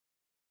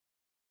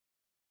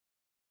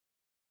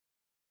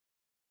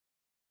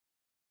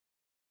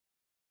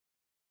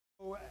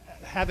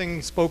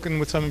Having spoken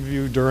with some of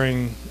you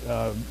during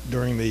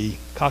the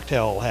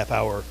cocktail half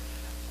hour,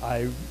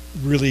 I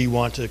really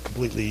want to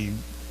completely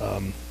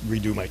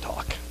redo my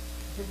talk.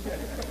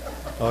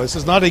 This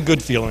is not a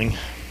good feeling,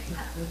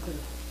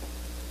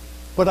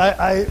 but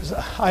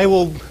I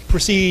will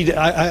proceed.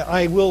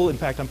 I will, in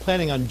fact, I'm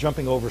planning on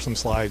jumping over some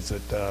slides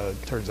that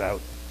turns out,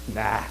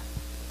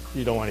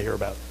 you don't want to hear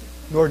about,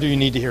 nor do you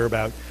need to hear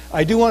about.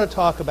 I do want to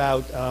talk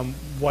about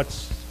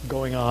what's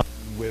going on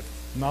with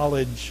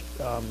knowledge.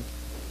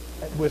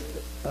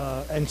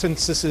 And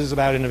since this is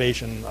about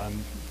innovation,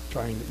 I'm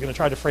going to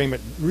try to frame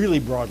it really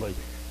broadly.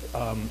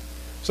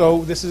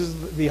 So this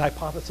is the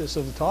hypothesis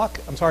of the talk.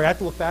 I'm sorry, I have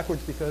to look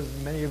backwards because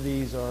many of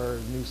these are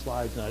new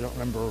slides and I don't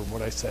remember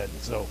what I said.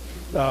 So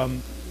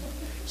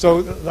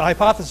the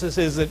hypothesis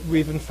is that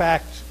we've in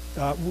fact,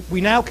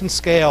 we now can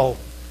scale,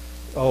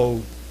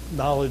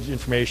 knowledge,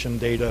 information,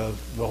 data,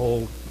 the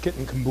whole kit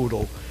and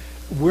caboodle.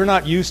 We're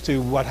not used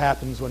to what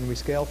happens when we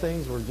scale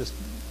things. We're just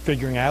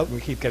figuring out, and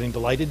we keep getting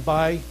delighted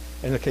by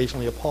and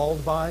occasionally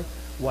appalled by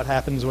what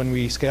happens when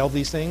we scale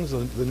these things,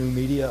 the new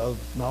media of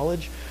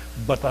knowledge.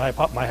 But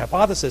my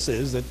hypothesis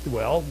is that,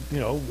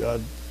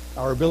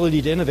 our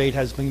ability to innovate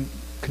has been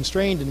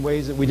constrained in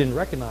ways that we didn't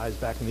recognize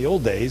back in the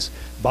old days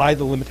by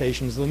the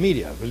limitations of the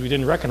media, because we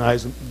didn't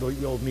recognize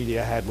the old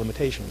media had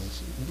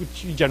limitations,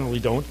 which you generally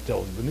don't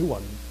until the new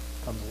one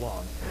comes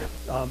along,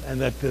 and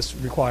that this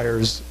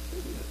requires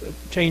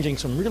changing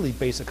some really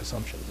basic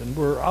assumptions. And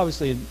we're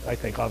obviously, I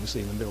think,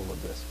 in the middle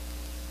of this.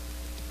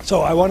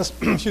 So I want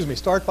to,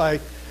 start by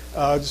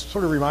just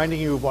sort of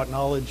reminding you of what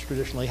knowledge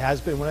traditionally has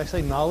been. When I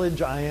say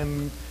knowledge, I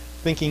am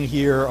thinking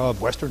here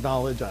of Western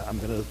knowledge. I'm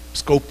going to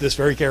scope this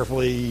very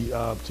carefully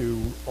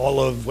to all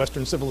of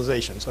Western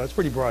civilization. So that's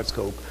pretty broad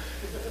scope.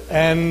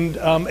 And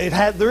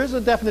there is a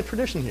definite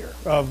tradition here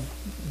of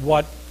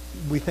what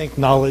we think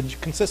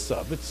knowledge consists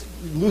of. It's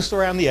loose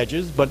around the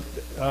edges, but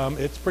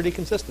it's pretty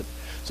consistent.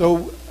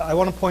 So I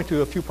want to point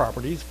to a few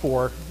properties,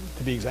 4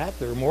 to be exact.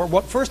 There are more.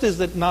 First is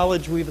that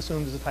knowledge we've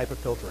assumed is a type of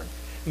filtering.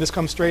 And this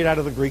comes straight out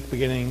of the Greek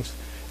beginnings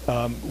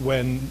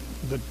when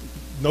the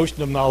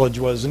notion of knowledge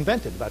was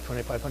invented about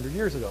 2,500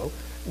 years ago,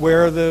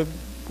 where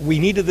we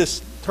needed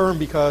this term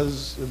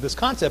this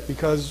concept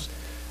because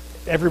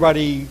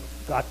everybody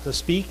got to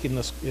speak in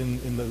the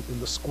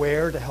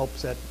square to help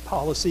set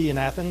policy in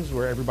Athens,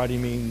 where everybody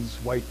means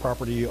white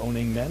property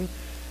owning men.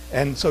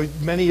 And so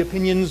many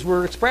opinions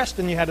were expressed,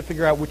 and you had to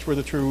figure out which were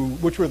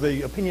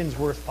the opinions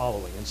worth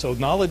following. And so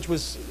knowledge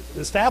was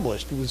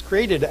established. It was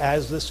created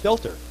as this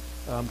filter.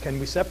 Can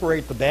we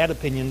separate the bad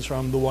opinions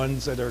from the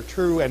ones that are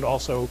true, and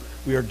also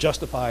we are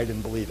justified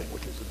in believing,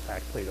 which is in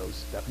fact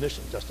Plato's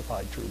definition,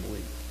 justified true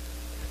belief.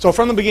 So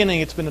from the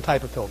beginning, it's been a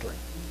type of filtering.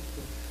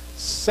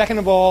 Second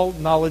of all,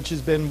 knowledge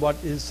has been what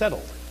is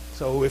settled.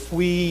 So if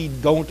we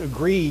don't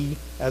agree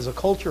as a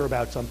culture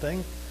about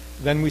something,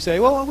 then we say,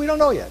 well, we don't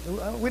know yet.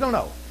 We don't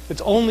know.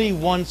 It's only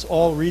once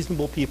all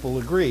reasonable people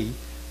agree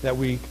that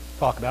we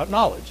talk about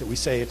knowledge, that we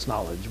say it's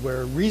knowledge,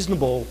 where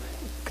reasonable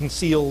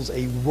conceals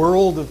a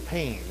world of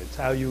pain. It's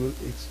how you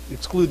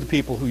exclude the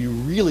people who you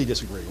really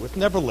disagree with.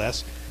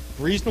 Nevertheless,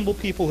 if reasonable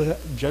people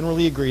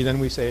generally agree, then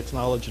we say it's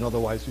knowledge, and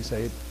otherwise we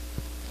say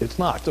it's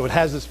not. So it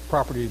has this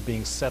property of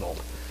being settled.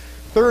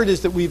 Third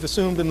is that we've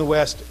assumed in the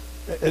West,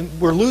 and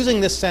we're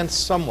losing this sense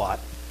somewhat,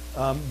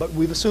 but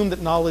we've assumed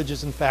that knowledge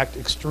is in fact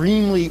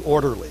extremely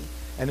orderly.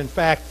 And in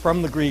fact,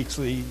 from the Greeks,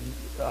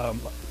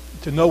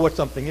 to know what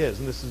something is,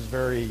 and this is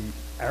very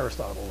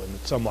Aristotle and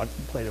somewhat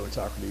Plato and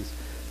Socrates,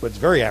 but it's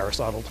very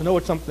Aristotle. To know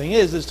what something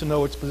is to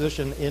know its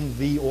position in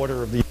the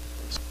order of the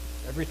universe.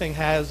 Everything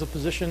has a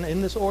position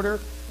in this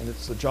order, and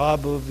it's the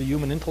job of the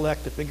human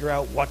intellect to figure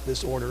out what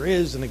this order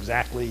is and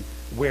exactly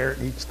where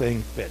each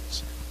thing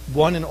fits.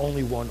 One and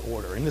only one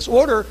order. And this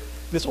order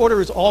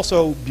is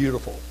also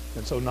beautiful.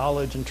 And so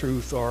knowledge and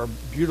truth are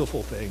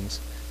beautiful things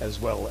as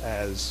well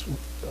as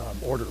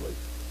orderly.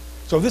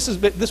 So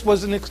this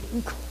was an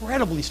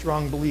incredibly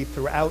strong belief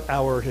throughout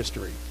our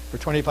history for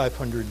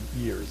 2,500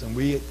 years, and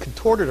we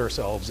contorted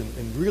ourselves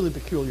in really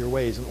peculiar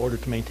ways in order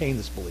to maintain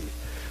this belief.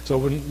 So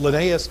when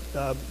Linnaeus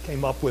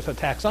came up with a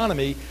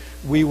taxonomy,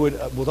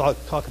 we'll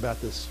talk about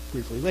this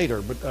briefly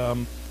later, but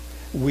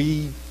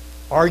we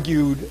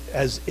argued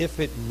as if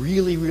it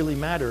really, really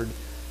mattered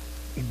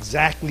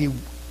exactly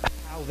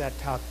how that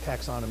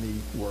taxonomy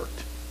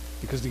worked.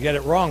 Because to get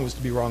it wrong was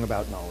to be wrong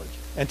about knowledge.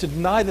 And to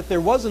deny that there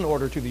was an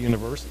order to the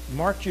universe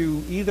marked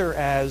you either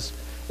as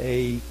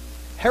a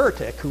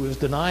heretic who is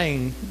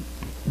denying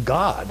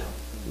God,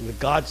 that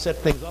God set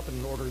things up in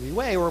an orderly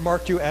way, or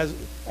marked you as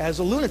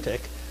a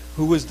lunatic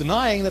who was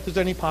denying that there's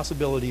any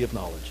possibility of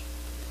knowledge.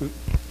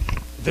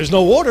 If there's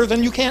no order,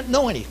 then you can't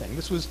know anything.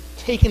 This was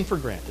taken for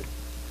granted.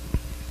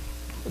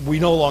 We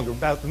no longer,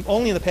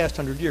 only in the past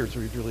 100 years,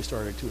 we've really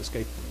started to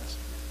escape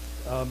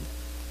from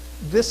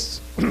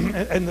this.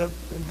 And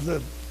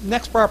the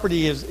next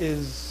property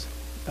is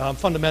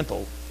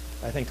fundamental,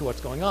 I think, to what's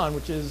going on,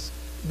 which is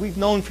we've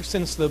known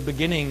since the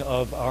beginning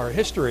of our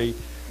history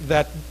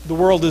that the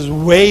world is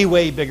way,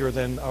 way bigger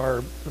than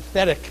our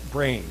pathetic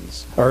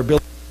brains, our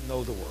ability to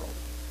know the world.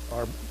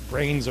 our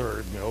brains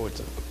are, it's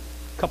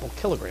a couple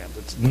kilograms.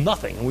 It's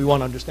nothing, and we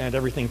want to understand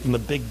everything from the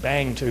Big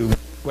Bang to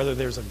whether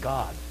there's a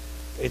God.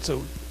 It's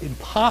an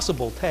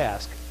impossible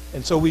task,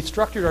 and so we've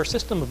structured our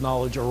system of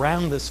knowledge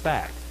around this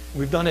fact.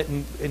 We've done it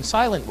in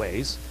silent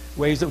ways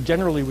that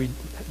generally we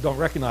don't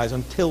recognize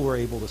until we're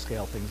able to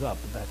scale things up.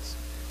 But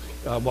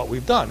that's what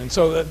we've done. And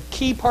so a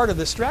key part of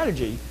this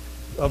strategy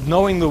of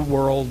knowing the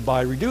world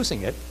by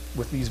reducing it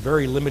with these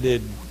very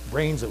limited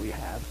brains that we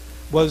have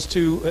was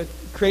to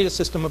create a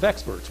system of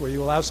experts where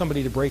you allow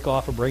somebody to break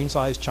off a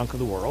brain-sized chunk of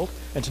the world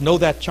and to know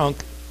that chunk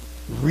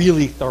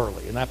really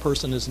thoroughly, and that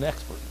person is an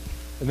expert.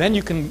 And then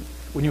you can,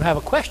 when you have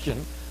a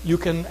question, you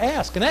can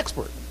ask an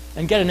expert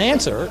and get an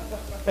answer.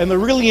 And the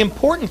really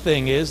important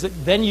thing is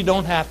that then you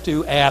don't have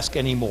to ask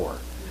anymore.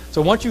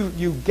 So once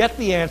you get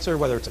the answer,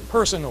 whether it's in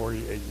person or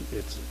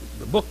it's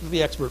the book that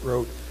the expert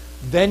wrote,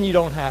 then you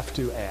don't have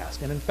to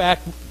ask. And in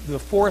fact, the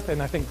fourth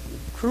and I think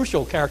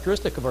crucial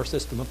characteristic of our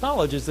system of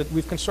knowledge is that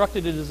we've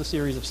constructed it as a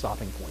series of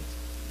stopping points.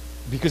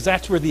 Because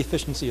that's where the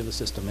efficiency of the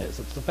system is.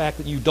 It's the fact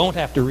that you don't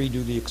have to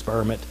redo the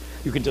experiment.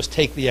 You can just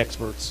take the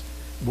expert's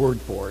word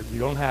for it. You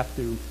don't have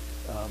to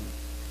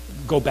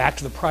go back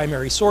to the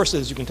primary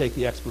sources. You can take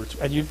the experts.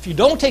 And if you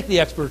don't take the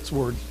expert's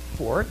word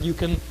for it, you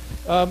can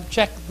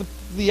check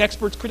the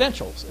expert's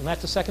credentials. And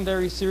that's a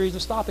secondary series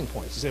of stopping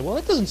points. You say, well,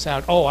 that doesn't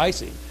sound, oh, I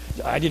see.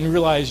 I didn't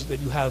realize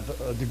that you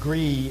have a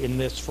degree in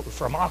this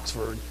from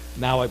Oxford.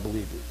 Now I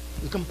believe you.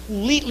 It's a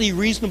completely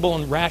reasonable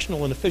and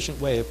rational and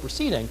efficient way of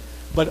proceeding,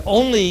 but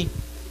only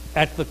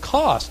at the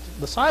cost,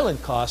 the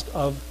silent cost,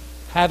 of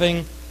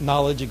having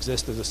knowledge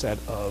exist as a set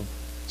of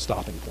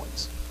stopping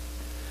points.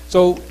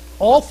 So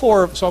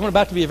I'm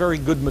about to be a very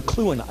good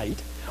McLuhanite.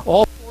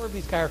 All four of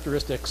these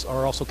characteristics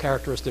are also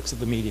characteristics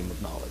of the medium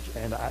of knowledge.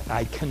 And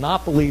I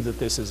cannot believe that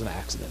this is an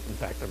accident. In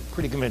fact, I'm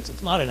pretty convinced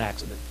it's not an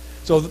accident.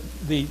 So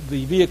the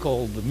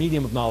vehicle, the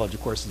medium of knowledge,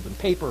 of course, has been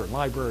paper and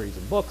libraries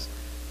and books.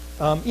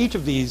 Each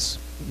of these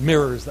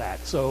mirrors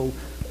that. So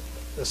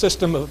a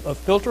system of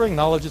filtering,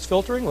 knowledge is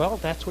filtering. Well,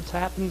 that's what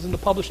happens in the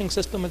publishing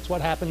system. It's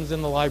what happens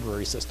in the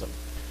library system.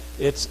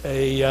 It's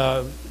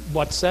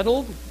what's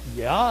settled,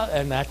 yeah,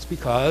 and that's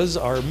because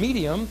our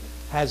medium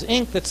has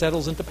ink that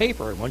settles into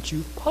paper. And once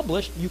you've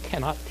published, you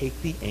cannot take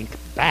the ink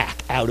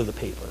back out of the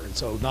paper. And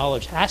so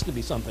knowledge has to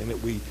be something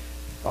that we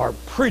are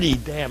pretty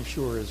damn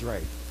sure is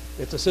right.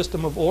 It's a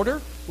system of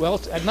order.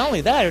 Well, and not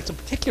only that, it's a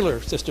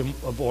particular system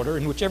of order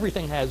in which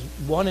everything has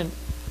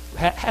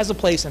has a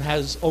place and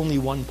has only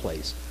one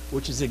place,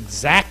 which is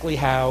exactly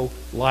how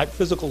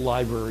physical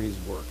libraries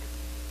work.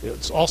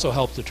 It also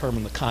helps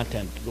determine the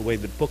content, the way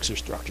that books are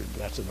structured, but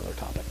that's another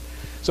topic.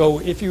 So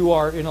if you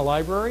are in a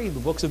library, the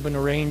books have been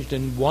arranged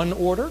in one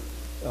order,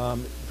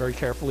 very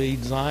carefully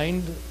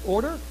designed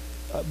order,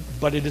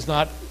 but it is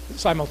not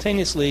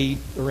simultaneously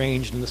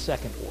arranged in the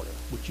second order,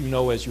 which you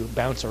know as you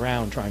bounce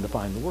around trying to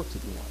find the works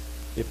that you want.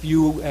 If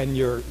you and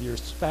your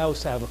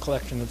spouse have a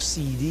collection of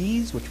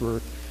CDs, which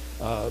were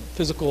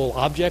physical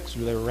objects,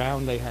 they were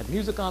around, they had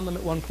music on them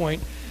at one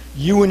point,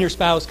 you and your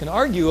spouse can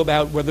argue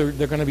about whether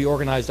they're going to be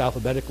organized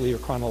alphabetically or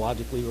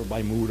chronologically or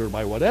by mood or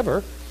by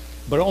whatever,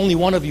 but only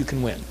one of you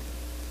can win,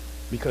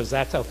 because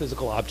that's how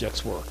physical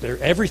objects work.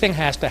 Everything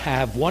has to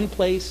have one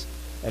place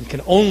and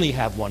can only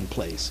have one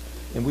place.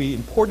 And we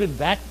imported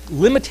that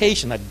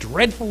limitation, that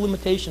dreadful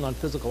limitation on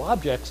physical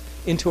objects,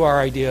 into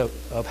our idea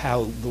of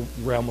how the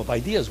realm of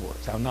ideas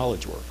works, how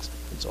knowledge works.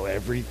 And so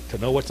to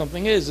know what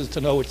something is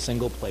to know its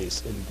single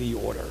place in the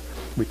order.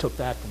 We took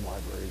that from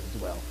libraries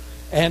as well.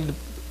 And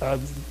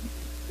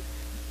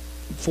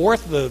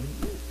fourth, the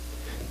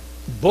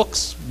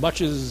books,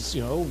 much as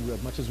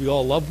we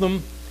all love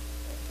them,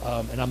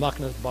 and I'm not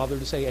going to bother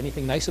to say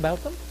anything nice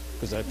about them,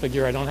 because I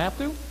figure I don't have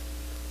to.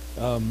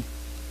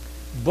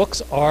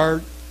 Books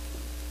are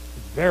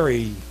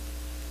very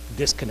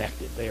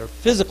disconnected. They are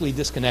physically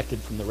disconnected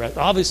from the rest.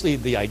 Obviously,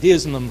 the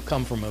ideas in them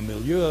come from a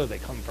milieu, they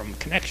come from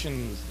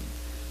connections,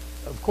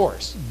 of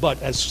course.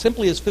 But as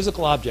simply as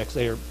physical objects,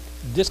 they are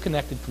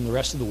disconnected from the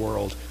rest of the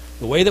world.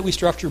 The way that we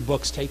structure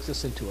books takes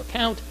this into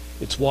account.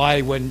 It's why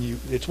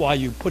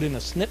you put in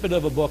a snippet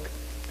of a book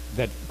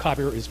that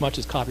as much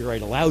as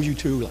copyright allows you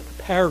to, like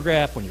a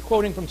paragraph when you're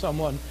quoting from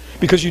someone,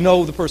 because you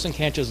know the person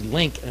can't just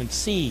link and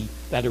see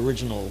that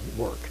original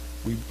work.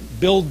 We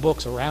build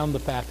books around the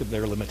fact of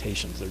their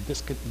limitations, their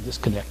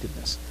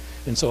disconnectedness.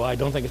 And so I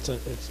don't think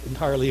it's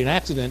entirely an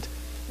accident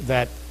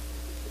that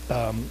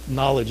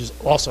knowledge is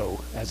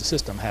also, as a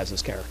system, has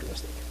this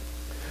characteristic.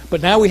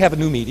 But now we have a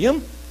new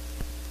medium.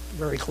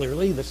 Very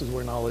clearly, this is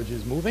where knowledge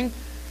is moving.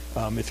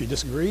 If you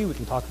disagree, we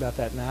can talk about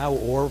that now,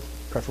 or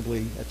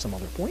preferably at some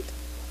other point.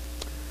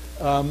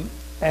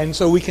 And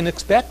so we can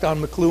expect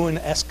on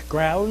McLuhan-esque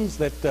grounds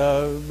that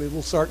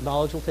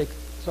knowledge will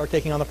start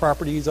taking on the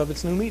properties of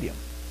its new medium.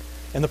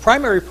 And the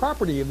primary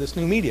property of this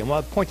new medium, well,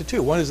 I'll point to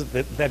two. One is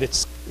that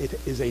it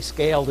is a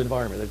scaled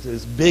environment. It's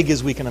as big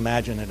as we can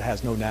imagine. It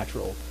has no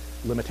natural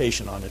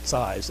limitation on its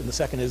size. And the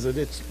second is that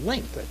it's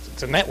linked.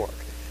 It's a network.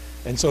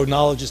 And so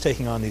knowledge is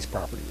taking on these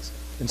properties.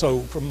 And so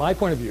from my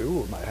point of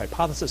view, or my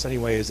hypothesis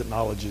anyway, is that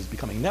knowledge is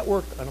becoming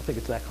networked. I don't think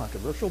it's that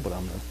controversial, but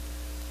I'm going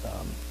to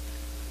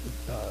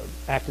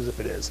act as if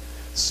it is.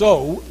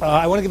 So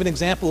I want to give an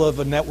example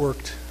of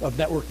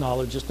network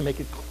knowledge, just to make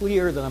it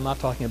clear that I'm not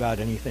talking about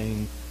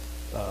anything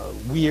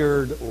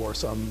weird or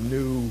some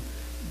new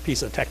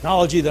piece of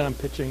technology that I'm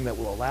pitching that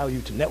will allow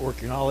you to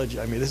network your knowledge.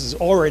 I mean, this is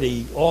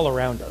already all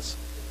around us.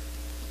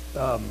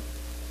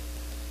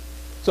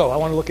 So I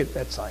want to look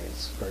at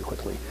science very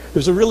quickly.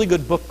 There's a really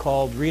good book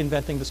called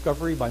Reinventing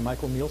Discovery by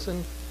Michael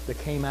Nielsen that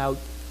came out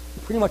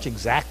pretty much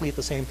exactly at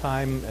the same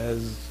time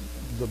as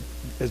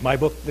my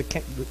book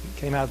that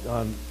came out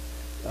on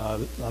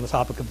the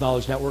topic of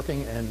knowledge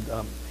networking.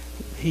 And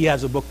he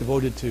has a book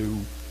devoted to,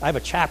 I have a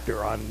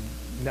chapter on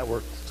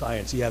network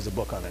science. He has a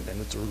book on it,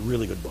 and it's a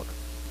really good book.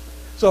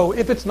 So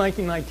if it's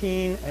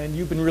 1919 and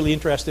you've been really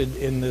interested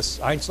in this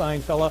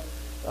Einstein fella,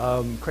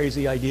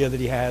 crazy idea that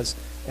he has,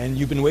 and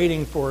you've been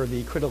waiting for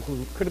the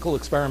critical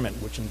experiment,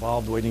 which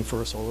involved waiting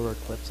for a solar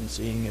eclipse and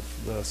seeing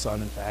if the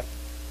sun, in fact,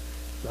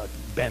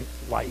 bent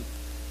light.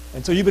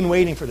 And so you've been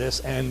waiting for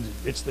this, and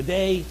it's the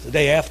day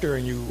after,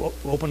 and you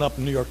open up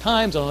the New York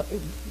Times, on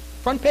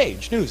front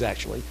page news,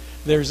 actually.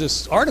 There's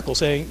this article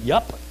saying,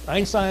 yup,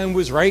 Einstein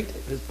was right.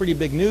 It's pretty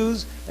big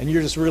news, and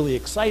you're just really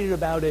excited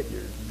about it.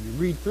 You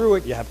read through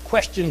it, you have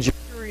questions, you're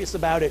curious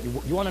about it,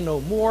 you want to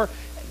know more,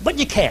 but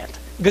you can't,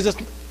 because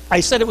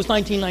I said it was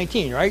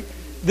 1919, right?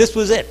 This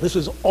was it. This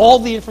was all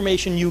the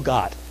information you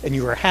got, and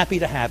you were happy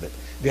to have it.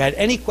 If you had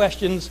any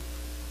questions,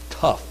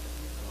 tough.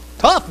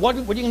 Tough. What are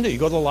you going to do? You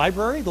go to the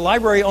library? The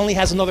library only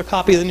has another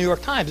copy of the New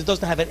York Times. It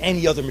doesn't have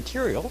any other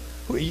material.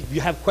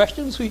 You have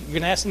questions? You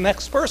can ask the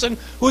next person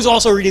who's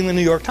also reading the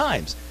New York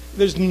Times.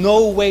 There's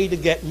no way to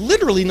get,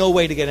 literally no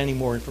way to get any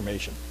more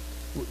information.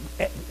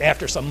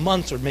 After some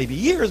months or maybe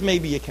years,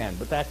 maybe you can,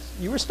 but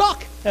you were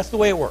stuck. That's the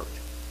way it worked.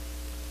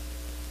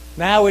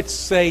 Now it's,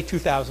 say,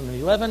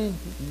 2011.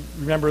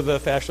 Remember the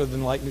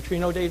faster-than-light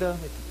neutrino data?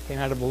 It came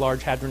out of the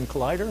Large Hadron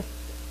Collider.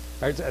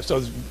 Right?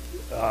 So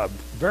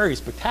very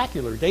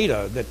spectacular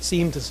data that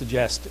seemed to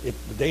suggest, if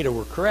the data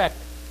were correct,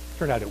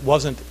 turned out it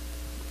wasn't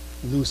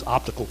loose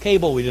optical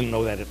cable. We didn't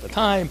know that at the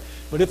time.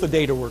 But if the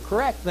data were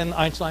correct, then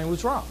Einstein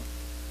was wrong.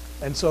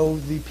 And so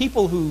the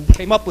people who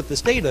came up with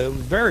this data,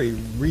 very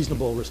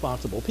reasonable,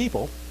 responsible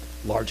people,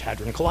 Large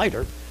Hadron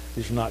Collider,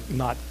 these are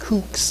not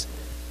kooks,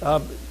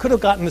 could have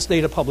gotten this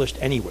data published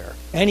anywhere.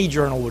 Any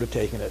journal would have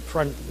taken it,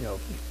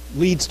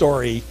 lead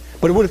story,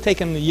 but it would have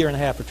taken a year and a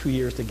half or 2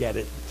 years to get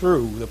it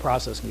through the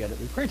process and get it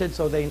reprinted,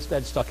 so they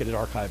instead stuck it at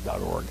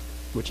archive.org,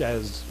 which,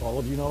 as all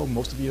of you know,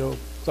 most of you know,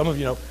 some of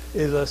you know,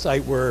 is a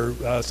site where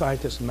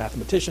scientists and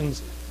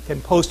mathematicians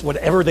can post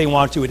whatever they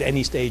want to at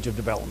any stage of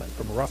development,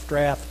 from a rough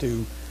draft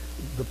to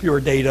the pure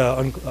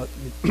data,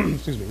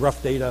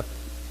 rough data,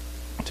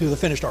 to the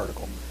finished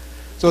article.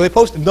 So they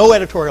posted no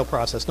editorial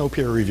process, no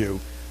peer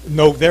review.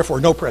 Therefore,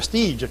 no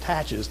prestige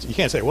attaches. You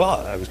can't say,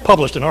 well, I was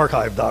published in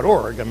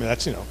archive.org. I mean,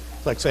 that's,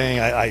 it's like saying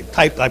I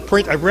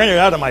ran it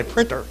out of my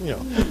printer,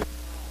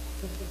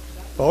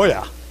 Oh,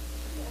 yeah.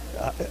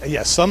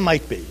 Yes, some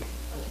might be.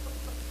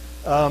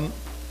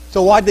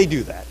 So why'd they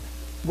do that?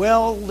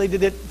 Well, they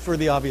did it for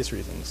the obvious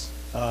reasons.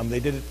 They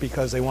did it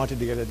because they wanted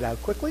to get it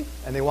out quickly,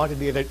 and they wanted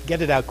to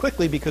get it out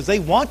quickly because they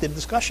wanted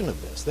discussion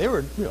of this. They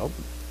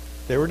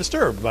were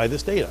disturbed by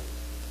this data.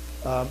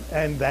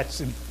 And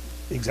that's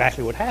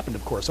exactly what happened,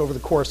 of course. Over the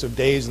course of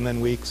days and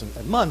then weeks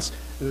and months,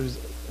 there was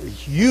a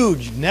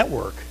huge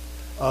network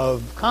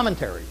of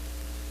commentary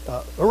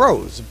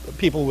arose.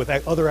 People with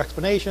other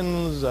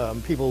explanations,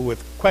 people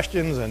with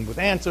questions and with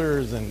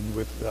answers and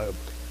with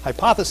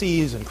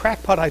hypotheses and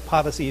crackpot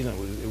hypotheses,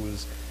 and it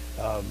was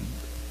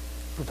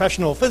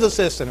professional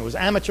physicists, and it was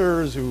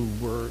amateurs who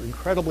were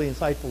incredibly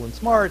insightful and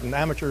smart, and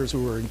amateurs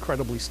who were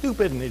incredibly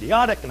stupid and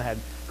idiotic and had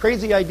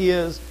crazy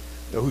ideas,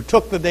 who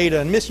took the data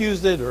and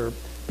misused it, or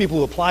people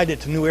who applied it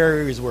to new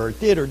areas where it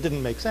did or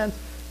didn't make sense.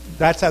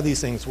 That's how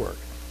these things work.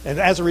 And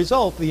as a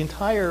result, the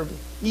entire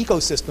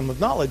ecosystem of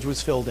knowledge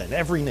was filled in,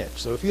 every niche.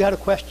 So if you had a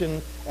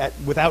question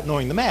without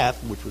knowing the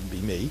math, which would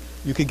be me,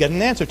 you could get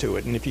an answer to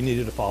it. And if you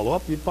needed a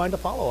follow-up, you'd find a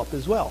follow-up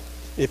as well.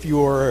 If you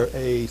were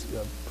a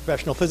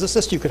professional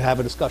physicist, you could have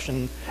a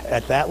discussion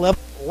at that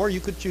level, or you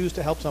could choose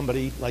to help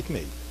somebody like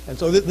me. And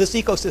so this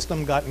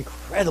ecosystem got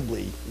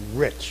incredibly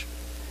rich.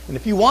 And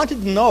if you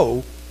wanted to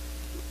know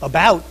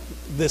about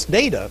this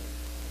data,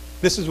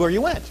 this is where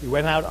you went. You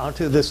went out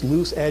onto this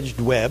loose-edged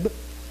web.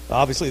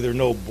 Obviously, there are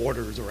no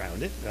borders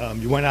around it.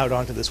 You went out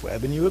onto this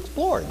web and you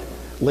explored,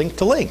 link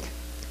to link.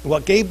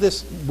 What gave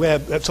this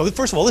web, so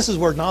first of all, this is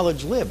where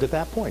knowledge lived at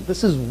that point.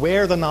 This is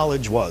where the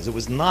knowledge was. It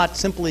was not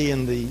simply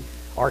in the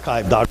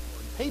archive.org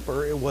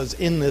paper, it was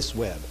in this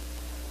web.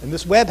 And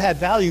this web had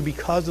value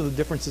because of the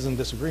differences and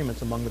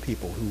disagreements among the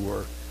people who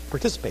were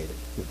participating.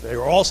 If they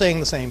were all saying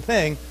the same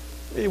thing,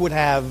 it would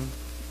have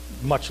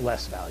much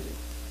less value.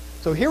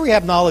 So here we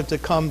have knowledge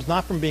that comes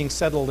not from being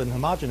settled and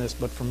homogeneous,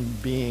 but from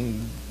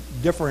being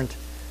different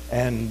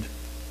and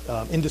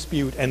in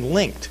dispute and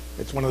linked.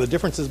 It's one of the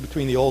differences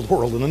between the old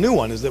world and the new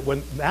one, is that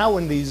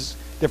when these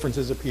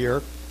differences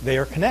appear, they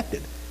are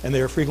connected, and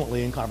they are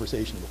frequently in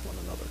conversation with one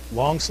another.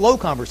 Long, slow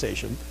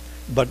conversation,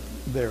 but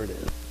there it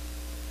is.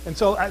 And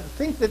so I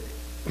think that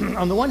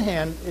on the one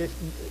hand,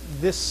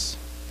 this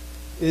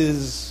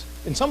is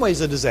in some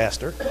ways a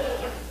disaster,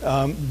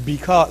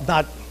 because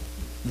not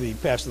the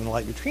faster than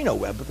light neutrino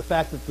web, but the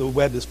fact that the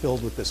web is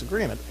filled with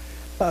disagreement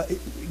it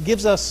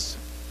gives us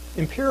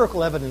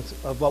empirical evidence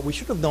of what we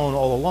should have known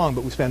all along,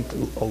 but we spent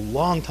a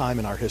long time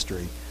in our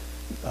history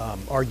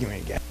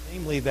arguing against,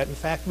 namely that in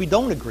fact we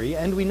don't agree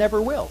and we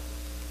never will.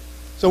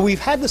 So we've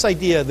had this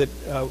idea that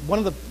one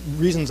of the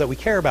reasons that we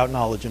care about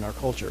knowledge in our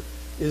culture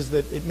is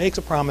that it makes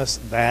a promise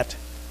that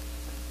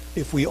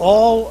if we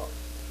all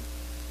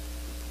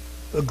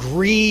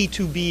agree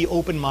to be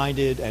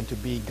open-minded and to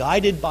be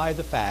guided by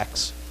the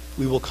facts,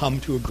 we will come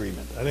to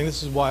agreement. I think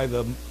this is why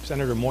the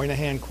Senator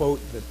Moynihan quote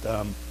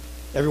that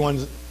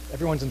everyone's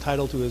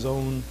entitled to his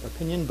own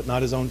opinion but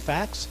not his own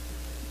facts.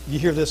 You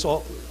hear this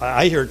all,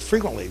 I hear it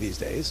frequently these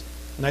days,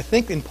 and I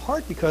think in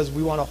part because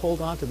we want to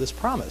hold on to this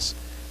promise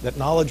that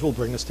knowledge will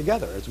bring us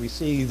together. As we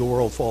see the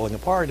world falling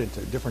apart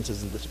into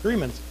differences and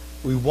disagreements,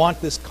 we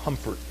want this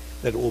comfort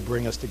that it will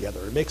bring us together.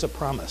 It makes a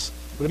promise.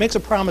 But it makes a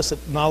promise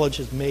that knowledge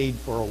has made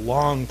for a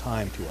long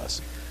time to us,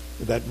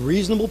 that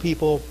reasonable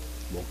people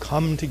will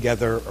come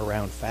together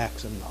around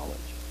facts and knowledge,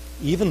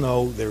 even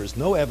though there is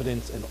no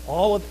evidence in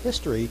all of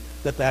history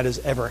that that has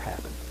ever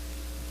happened.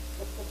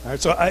 All right,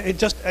 so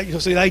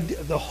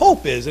the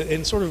hope is,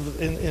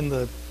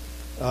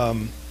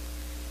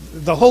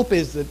 the hope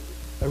is that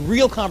a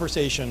real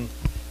conversation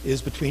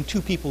is between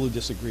two people who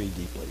disagree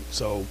deeply.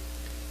 So,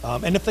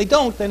 and if they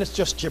don't, then it's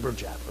just jibber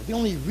jabber. The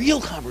only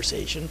real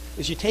conversation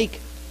is you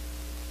take,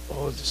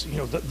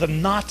 the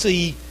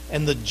Nazi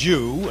and the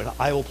Jew, and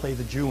I will play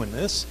the Jew in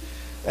this,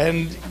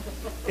 and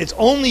it's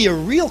only a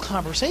real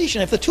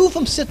conversation if the two of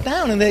them sit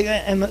down and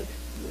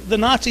the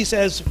Nazi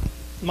says,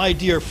 "My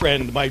dear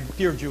friend, my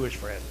dear Jewish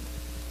friend,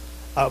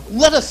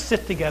 let us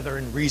sit together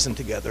and reason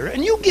together,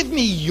 and you give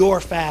me your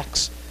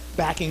facts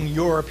backing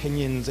your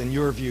opinions and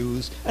your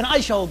views, and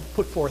I shall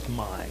put forth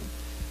mine."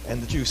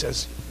 And the Jew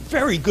says,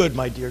 "Very good,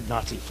 my dear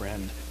Nazi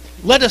friend.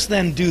 Let us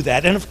then do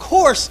that. And of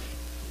course,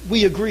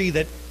 we agree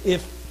that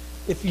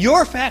if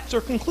your facts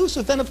are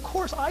conclusive, then of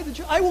course I, the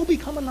Jew, I will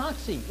become a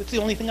Nazi. It's the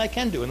only thing I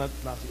can do." And the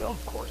Nazi goes, "Oh,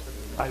 of course,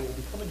 I will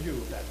become a Jew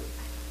if that's it."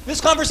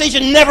 This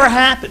conversation never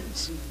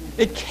happens.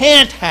 It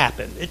can't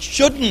happen. It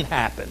shouldn't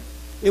happen.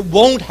 It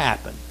won't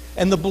happen.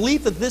 And the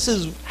belief that this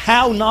is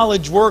how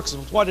knowledge works,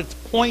 it's what its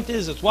point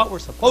is, it's what we're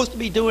supposed to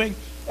be doing,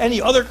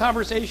 any other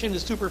conversation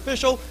is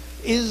superficial,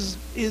 is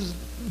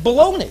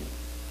baloney.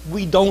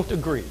 We don't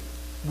agree.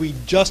 We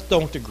just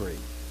don't agree.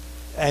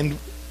 And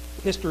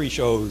history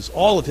shows,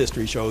 all of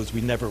history shows,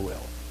 we never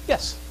will.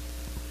 Yes?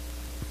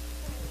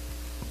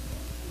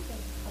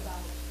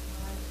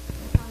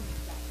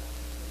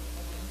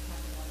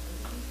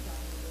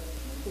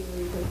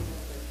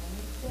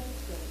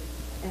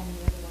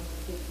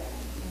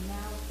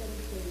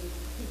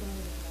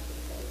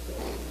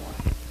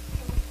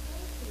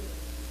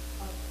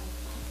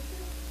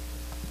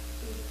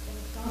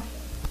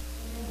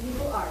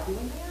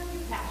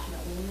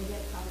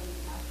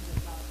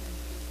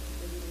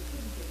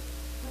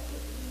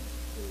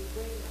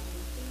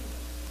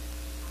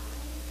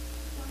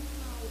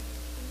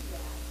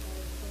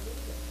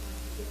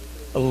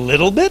 A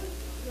little bit?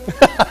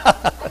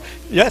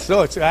 Yes,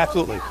 no, it's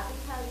absolutely.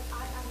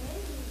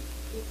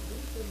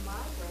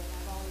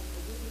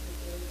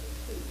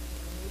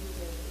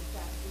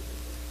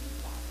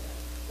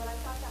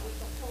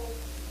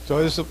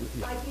 So this is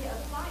idea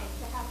of science,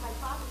 to have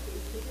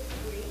hypotheses, to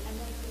disagree, and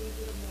then to leave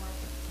it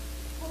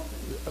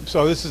more.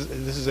 So this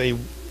is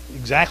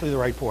exactly the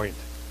right point.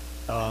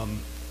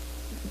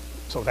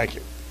 So thank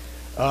you.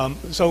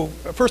 So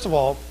first of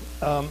all,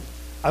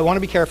 I want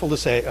to be careful to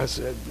say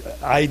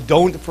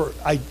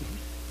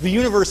the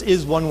universe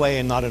is one way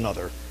and not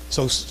another.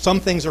 So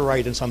some things are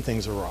right and some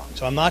things are wrong.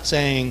 So I'm not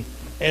saying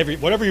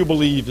whatever you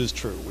believe is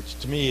true, which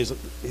to me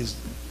is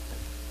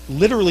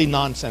literally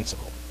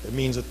nonsensical. It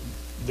means that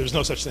there's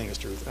no such thing as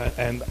truth.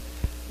 And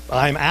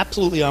I'm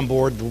absolutely on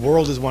board. The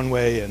world is one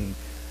way and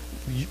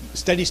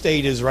steady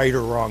state is right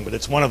or wrong, but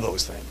it's one of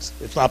those things.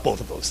 It's not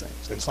both of those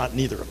things. It's not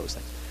neither of those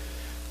things.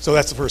 So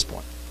that's the first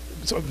point.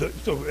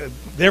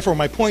 Therefore,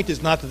 my point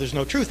is not that there's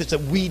no truth. It's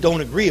that we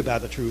don't agree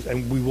about the truth,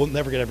 and we will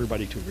never get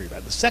everybody to agree about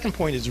it. The second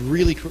point is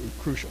really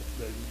crucial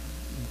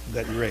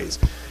that you raise.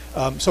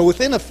 So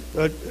within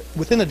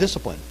a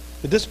discipline,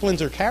 the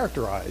disciplines are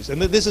characterized,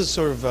 and this is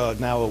sort of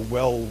now a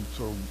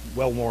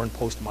well-worn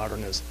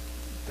postmodernist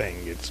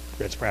thing.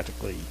 It's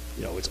practically,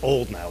 it's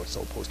old now. It's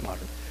so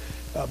postmodern,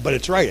 but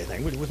it's right. I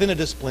think within a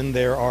discipline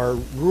there are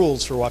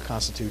rules for what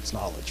constitutes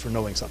knowledge, for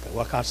knowing something,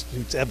 what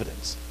constitutes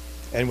evidence.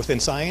 And within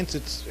science,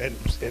 and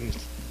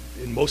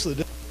in most of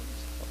the disciplines,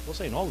 we'll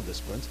say in all the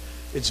disciplines,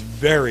 it's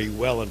very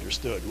well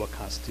understood what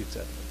constitutes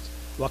evidence.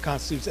 What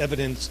constitutes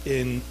evidence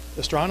in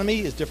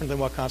astronomy is different than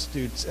what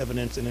constitutes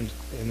evidence in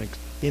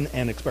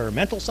an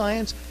experimental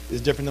science,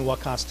 is different than what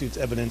constitutes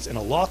evidence in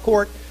a law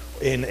court,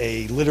 in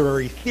a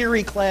literary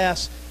theory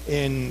class,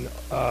 in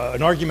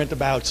an argument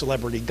about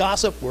celebrity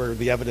gossip, where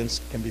the evidence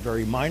can be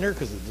very minor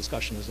because the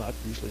discussion is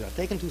usually not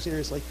taken too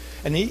seriously.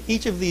 And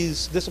each of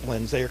these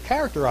disciplines, they are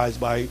characterized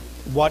by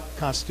what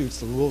constitutes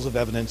the rules of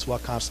evidence,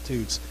 what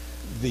constitutes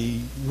the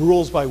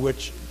rules by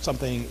which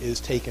something is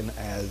taken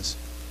as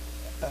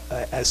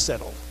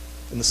settled.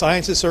 And the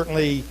sciences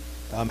certainly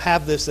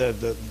have this,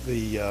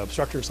 the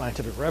structure of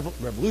scientific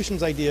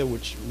revolutions idea,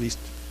 which at least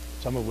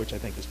some of which I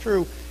think is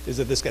true, is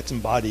that this gets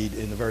embodied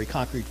in a very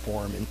concrete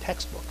form in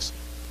textbooks.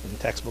 And the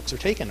textbooks are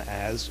taken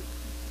as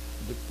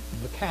the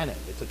canon.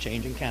 It's a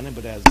changing canon,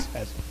 but as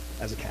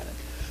a canon.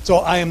 So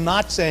I am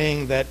not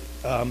saying that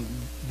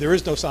there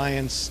is no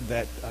science,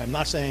 that I'm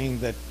not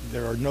saying that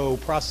there are no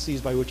processes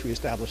by which we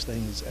establish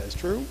things as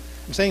true.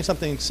 I'm saying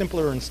something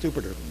simpler and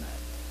stupider than that,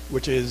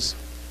 which is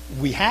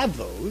we have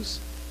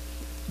those.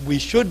 We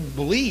should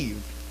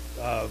believe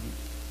the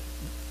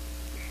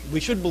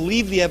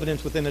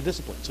evidence within a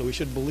discipline. So we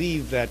should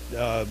believe that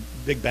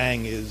Big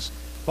Bang is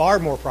far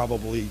more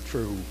probably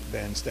true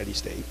than steady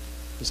state.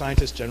 The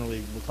scientists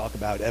generally will talk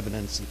about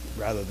evidence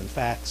rather than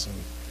facts and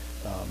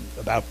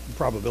about the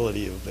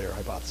probability of their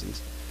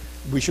hypotheses.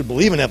 We should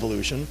believe in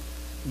evolution.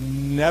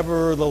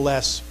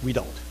 Nevertheless, we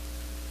don't.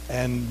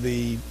 And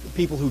the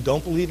people who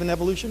don't believe in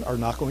evolution are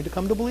not going to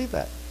come to believe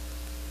that.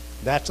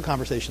 That's a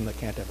conversation that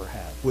can't ever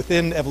have.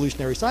 Within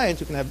evolutionary science,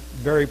 you can have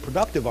very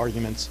productive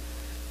arguments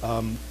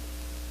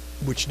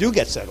which do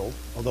get settled,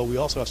 although we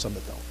also have some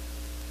that don't.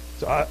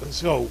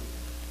 So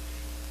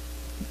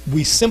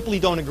we simply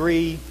don't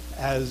agree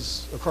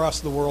as across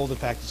the world. In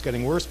fact, it's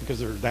getting worse because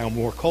there are now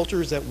more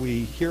cultures that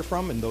we hear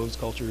from, and those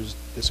cultures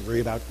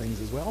disagree about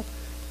things as well.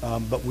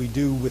 But we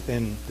do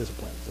within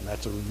disciplines, and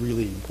that's a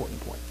really important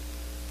point.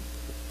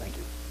 Thank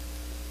you.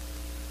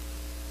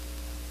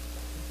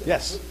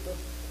 Yes?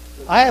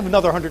 I have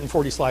another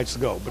 140 slides to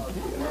go, but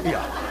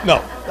yeah.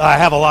 No, I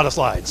have a lot of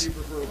slides.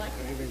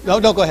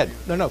 No, go ahead.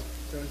 No.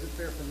 So is it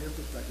fair, from your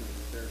perspective, is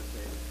it fair to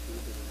say that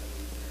truth is an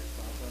evolutionary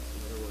process? In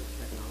other words,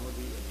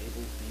 technology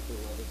enables deeper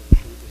levels of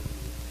truth, and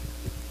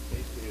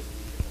basically as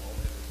we evolve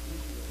as a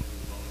species, we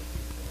evolve as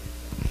people.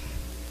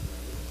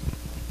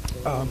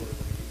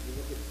 You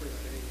look at pretty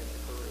much anything that's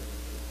occurred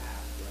in the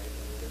past, right?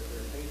 I mean,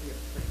 there's anything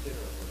that's printed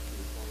or to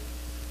the point,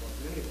 well,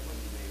 many of the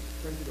points you made,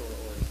 printed or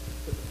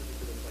put in a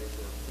particular place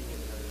or being an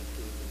evidence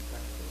truth in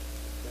textbook.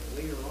 Then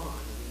later on,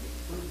 we can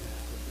prove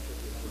that just because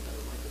we have a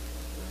better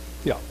microscope,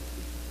 right? Yeah.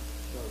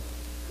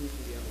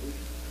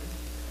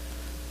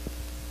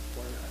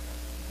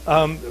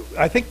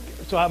 I think,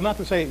 so I'm not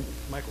going to say,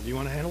 Michael, do you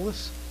want to handle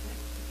this?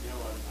 You know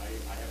what, I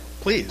have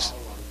a Please.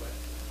 follow-on,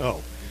 Oh.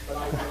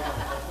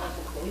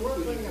 but you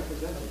weren't planning on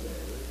presenting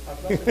today.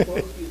 I've got the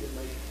quotes you that you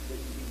can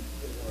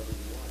whatever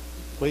you want.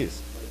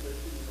 Please. My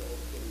 13-year-old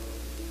can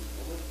almost be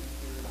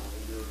here now a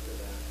year to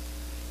that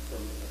from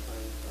a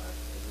science class,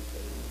 and he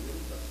said he was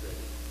really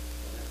frustrated.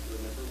 And I have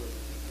to remember what the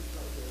teacher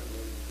tells me, I'm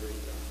really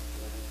great job.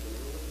 And I have to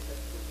remember what the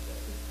textbook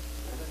says.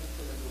 And I have to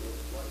remember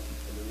what's right.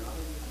 And they're not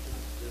always the same.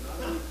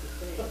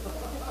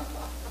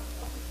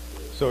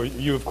 So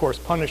you, of course,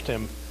 punished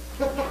him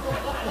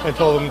and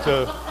told him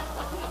to,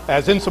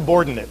 as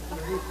insubordinate.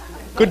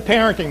 Good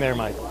parenting there,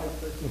 Michael.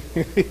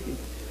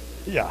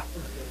 Yeah.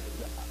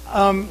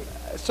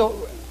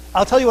 So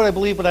I'll tell you what I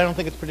believe, but I don't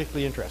think it's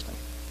particularly interesting.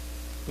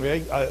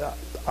 Okay?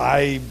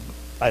 I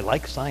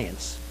like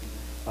science,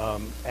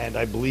 and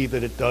I believe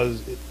that it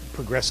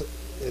progresses.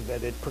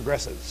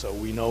 So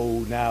we know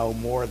now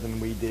more than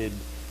we did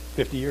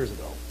 50 years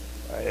ago.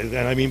 And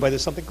I mean by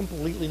this something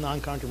completely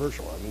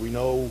non-controversial. I mean, we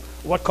know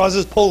what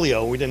causes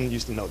polio. We didn't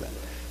used to know that.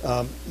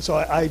 So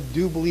I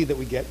do believe that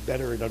we get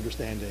better at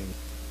understanding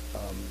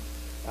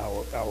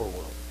our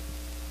world.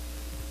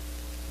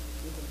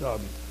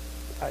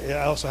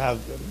 I also have.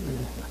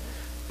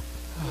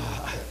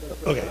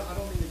 Okay.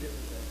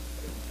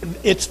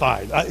 It's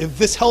fine. If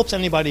this helps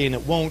anybody, and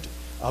it won't,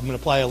 I'm going to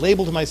apply a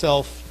label to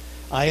myself.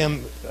 I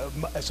am,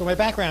 so my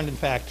background, in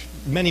fact,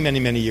 many, many,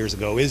 many years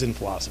ago is in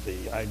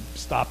philosophy. I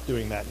stopped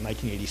doing that in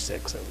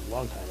 1986, a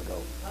long time ago.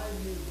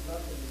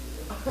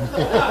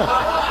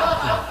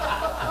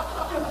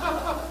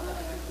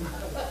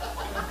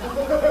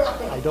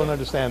 I don't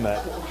understand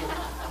that,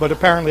 but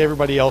apparently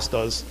everybody else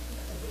does.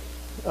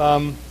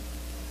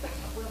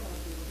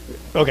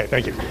 Okay,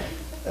 thank you.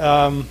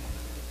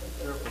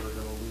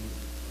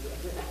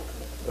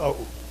 Oh.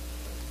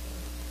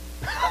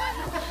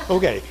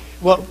 Okay,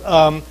 well,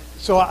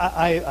 so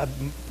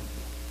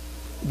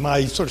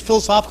my sort of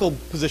philosophical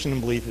position and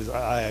belief is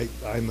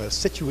I'm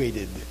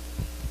situated.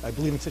 I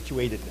believe in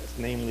situatedness,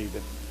 namely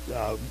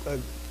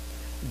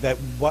that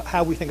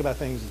how we think about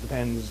things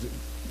depends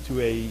to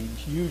a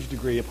huge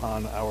degree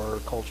upon our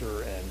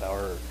culture and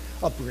our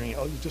upbringing,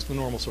 just the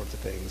normal sorts of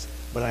things.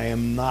 But I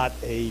am not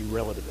a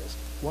relativist.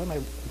 Why am I?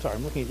 I'm sorry,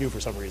 I'm looking at you for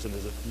some reason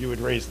as if you would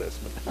raise this.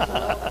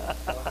 But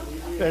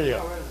there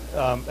you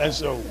go. And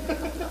so,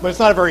 but it's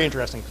not a very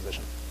interesting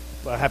position.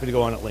 happy to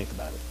go on at length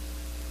about it.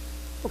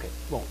 Okay,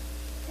 won't.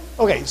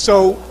 Okay,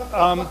 so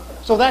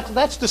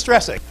that's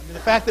distressing. I mean, the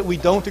fact that we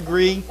don't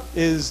agree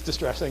is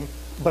distressing,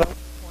 but I want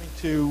to point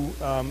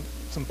to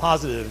some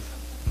positive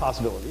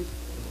possibilities.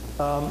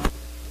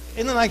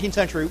 In the 19th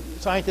century,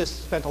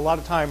 scientists spent a lot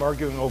of time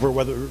arguing over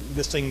whether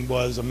this thing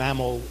was a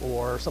mammal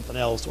or something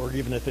else, or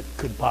even if it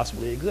could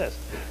possibly exist.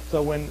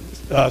 So when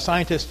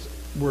scientists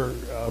were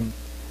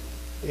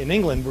in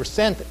England were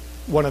sent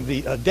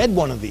a dead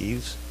one of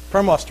these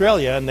from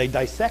Australia, and they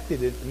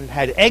dissected it, and it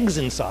had eggs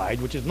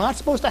inside, which is not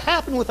supposed to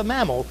happen with a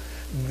mammal,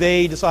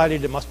 they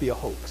decided it must be a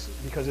hoax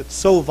because it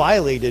so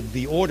violated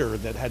the order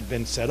that had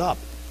been set up.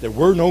 There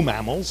were no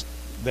mammals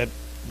that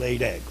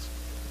laid eggs.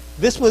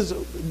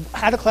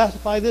 How to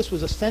classify this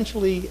was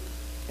essentially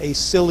a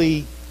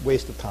silly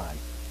waste of time.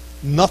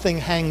 Nothing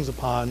hangs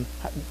upon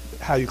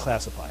how you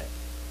classify it.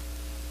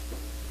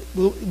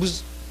 It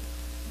was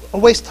a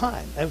waste of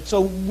time. And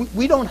so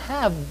we don't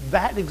have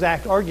that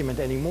exact argument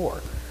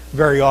anymore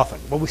very often.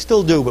 Well, we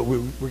still do, but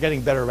we're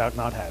getting better about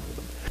not having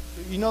them.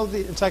 You know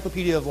the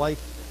Encyclopedia of Life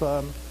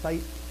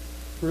site?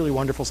 Really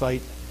wonderful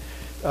site.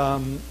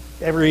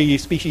 Every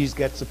species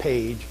gets a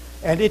page.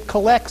 And it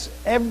collects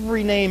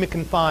every name it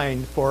can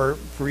find for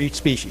each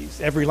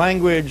species. Every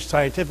language,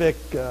 scientific,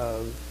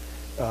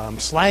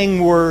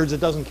 slang words,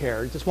 it doesn't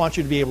care. It just wants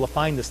you to be able to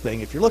find this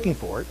thing if you're looking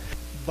for it.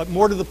 But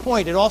more to the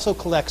point, it also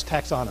collects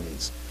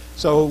taxonomies.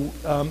 So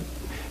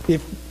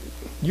if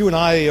you and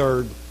I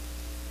are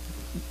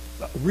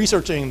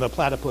researching the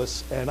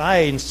platypus, and I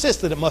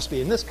insist that it must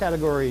be in this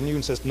category, and you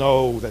insist,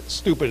 no, that's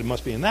stupid, it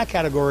must be in that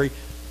category,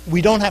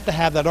 we don't have to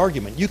have that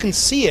argument. You can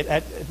see it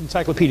at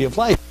Encyclopedia of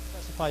Life.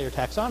 Your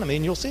taxonomy,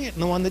 and you'll see it in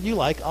the one that you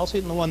like. I'll see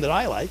it in the one that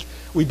I like.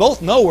 We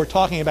both know we're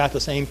talking about the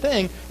same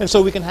thing, and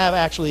so we can have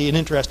actually an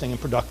interesting and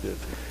productive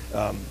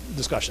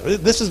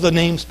discussion. This is the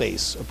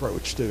namespace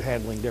approach to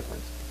handling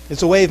difference.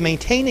 It's a way of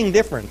maintaining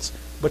difference,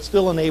 but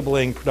still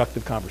enabling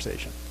productive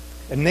conversation.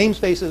 And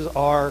namespaces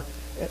are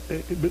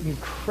an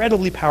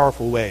incredibly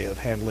powerful way of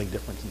handling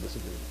difference and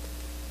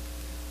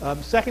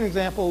disagreement. Second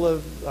example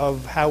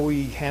of how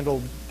we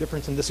handle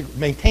difference and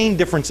maintain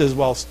differences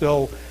while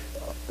still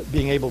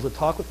being able to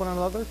talk with one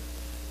another.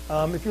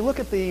 If you look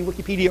at the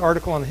Wikipedia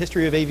article on the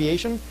history of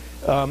aviation,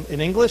 in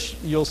English,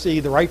 you'll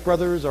see the Wright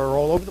brothers are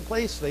all over the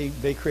place.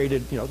 They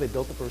created, they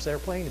built the first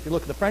airplane. If you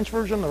look at the French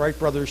version, the Wright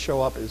brothers show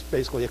up as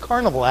basically a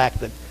carnival act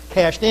that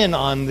cashed in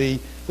on the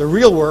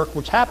real work,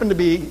 which happened to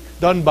be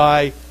done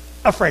by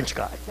a French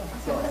guy.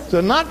 So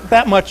not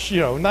that much,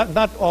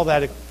 not all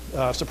that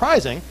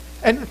surprising.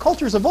 And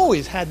cultures have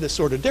always had this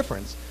sort of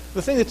difference.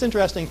 The thing that's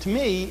interesting to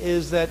me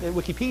is that at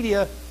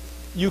Wikipedia,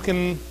 you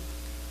can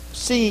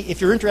see, if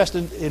you're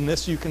interested in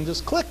this, you can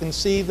just click and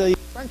see the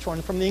French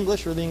one from the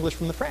English or the English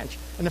from the French.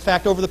 And in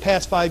fact, over the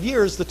past 5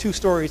 years, the two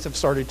stories have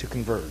started to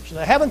converge.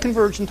 They haven't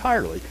converged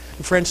entirely.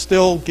 The French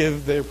still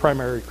give their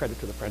primary credit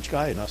to the French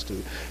guy and us to.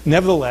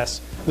 Nevertheless,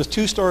 the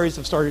two stories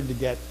have started to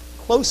get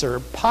closer,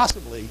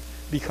 possibly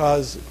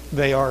because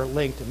they are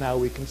linked, and now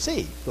we can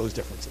see those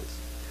differences.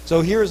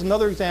 So here's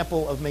another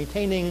example of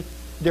maintaining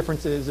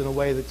differences in a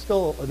way that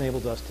still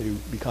enables us to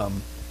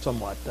become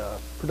somewhat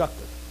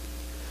productive.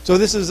 So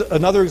this is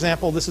another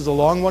example. This is a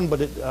long one,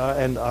 but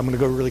and I'm going to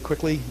go really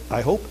quickly,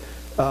 I hope.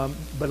 But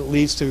it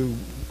leads to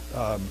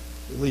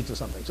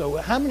something. So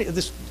how many?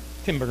 This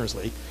Tim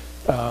Berners-Lee.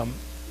 Are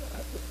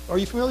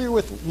you familiar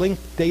with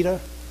linked data?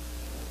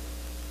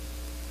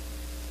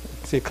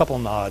 I see a couple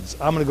nods.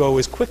 I'm going to go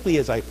as quickly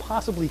as I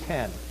possibly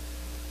can.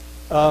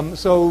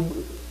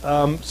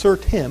 Sir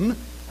Tim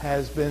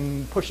has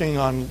been pushing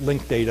on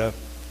linked data,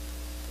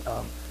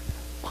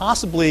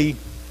 possibly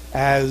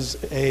as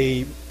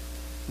a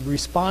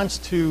response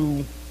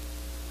to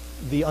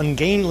the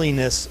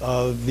ungainliness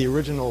of the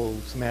original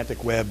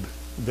semantic web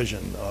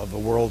vision of a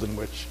world in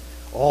which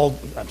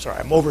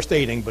I'm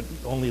overstating, but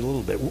only a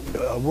little bit,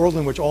 a world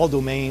in which all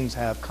domains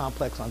have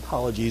complex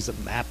ontologies that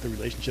map the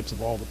relationships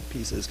of all the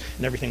pieces,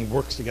 and everything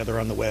works together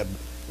on the web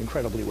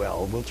incredibly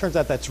well. Well, it turns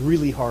out that's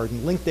really hard,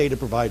 and linked data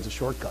provides a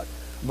shortcut,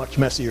 a much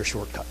messier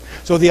shortcut.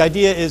 So the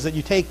idea is that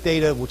you take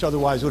data which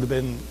otherwise would have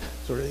been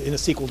sort of in a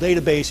SQL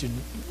database, you'd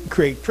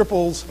create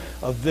triples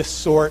of this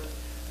sort,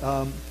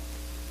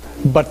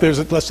 but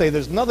let's say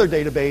there's another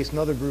database,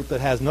 another group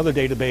that has another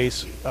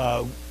database.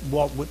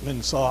 Walt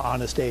Whitman saw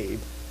Honest Abe.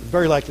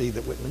 Very likely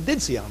that Whitman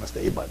did see Honest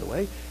Abe, by the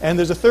way. And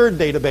there's a third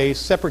database,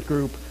 separate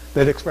group,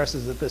 that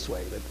expresses it this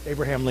way, that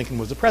Abraham Lincoln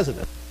was the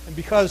president. And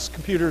because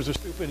computers are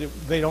stupid,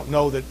 they don't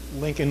know that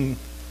Lincoln,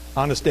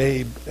 Honest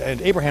Abe, and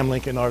Abraham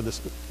Lincoln are the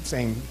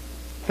same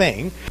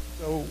thing.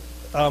 So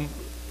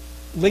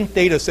linked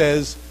data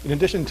says, in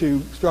addition to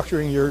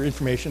structuring your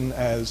information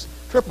as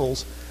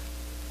triples,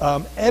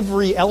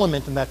 every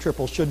element in that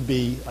triple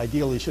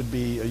ideally should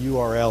be a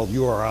URL,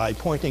 URI,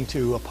 pointing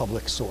to a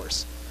public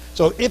source.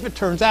 So if it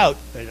turns out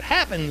that it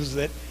happens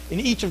that in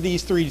each of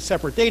these three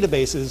separate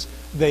databases,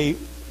 they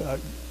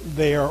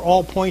are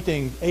all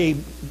pointing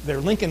their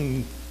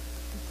Lincoln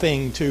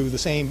thing to the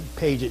same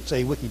page at,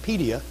 say,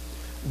 Wikipedia,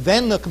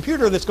 then the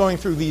computer that's going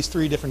through these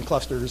 3 different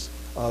clusters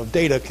of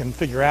data can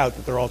figure out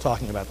that they're all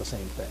talking about the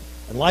same thing.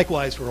 And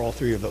likewise for all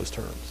 3 of those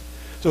terms.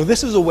 So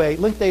this is a way,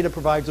 linked data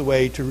provides a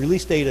way to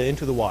release data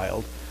into the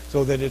wild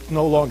so that it's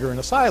no longer in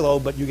a silo,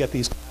 but you get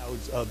these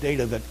clouds of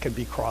data that can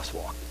be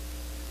crosswalked.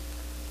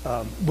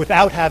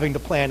 Without having to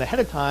plan ahead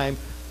of time,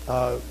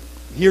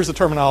 here's the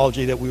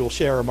terminology that we will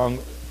share among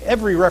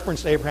every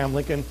reference to Abraham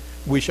Lincoln.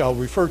 We shall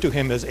refer to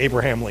him as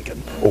Abraham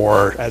Lincoln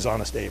or as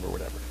Honest Abe or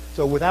whatever.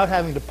 So without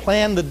having to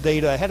plan the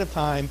data ahead of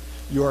time,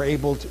 you are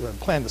able to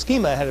plan the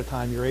schema ahead of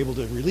time, you're able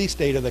to release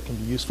data that can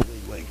be usefully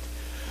linked.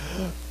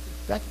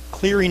 Is that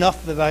clear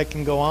enough that I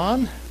can go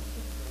on?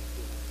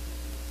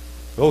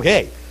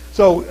 Okay.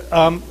 So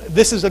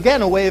this is,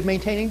 again, a way of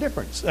maintaining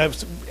difference.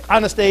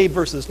 Honest Abe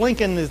versus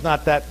Lincoln is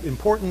not that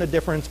important a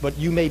difference, but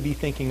you may be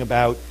thinking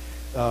about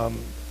how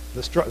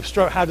to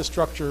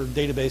structure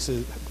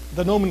databases.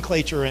 The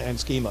nomenclature and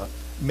schema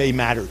may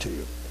matter to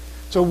you.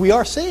 So we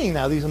are seeing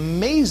now these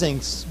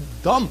amazing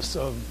dumps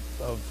of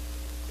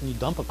can you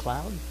dump a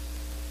cloud?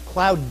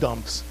 Cloud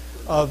dumps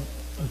of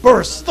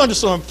bursts,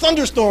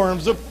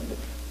 thunderstorms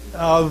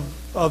of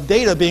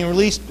data being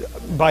released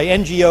by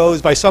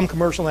NGOs, by some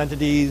commercial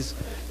entities,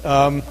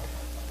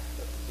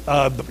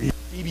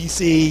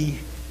 BBC,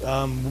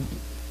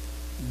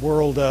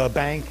 World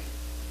Bank,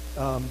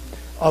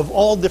 of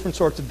all different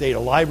sorts of data,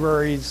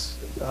 libraries.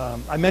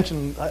 I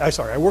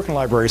work in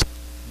libraries.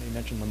 I may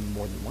mention them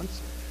more than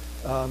once.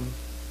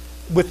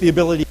 With the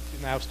ability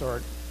to now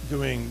start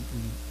doing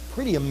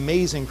pretty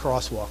amazing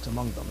crosswalks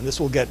among them. And this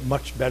will get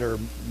much better,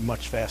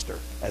 much faster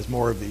as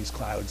more of these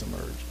clouds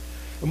emerge.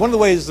 And one of the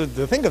ways to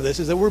think of this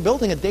is that we're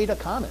building a data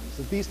commons,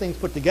 that these things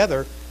put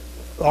together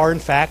are in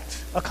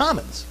fact a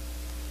commons.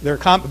 They're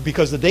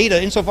because the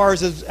data, insofar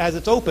as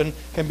it's open,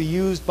 can be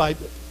used by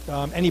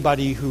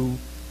anybody who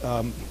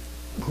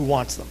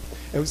wants them.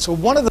 And so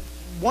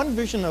one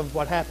vision of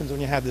what happens when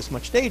you have this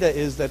much data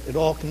is that it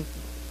all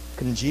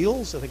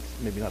congeals, I think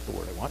maybe not the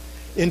word I want,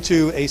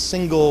 into a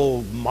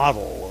single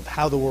model of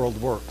how the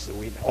world works.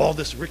 All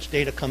this rich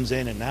data comes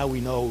in, and now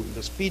we know we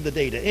just feed the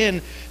data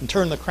in and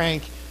turn the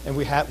crank, and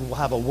we'll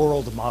have a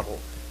world model.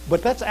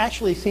 But that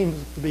actually seems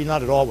to be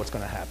not at all what's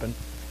going to happen.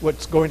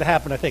 What's going to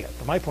happen, I think,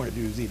 from my point of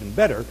view, is even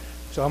better.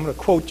 So I'm going to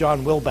quote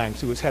John Wilbanks,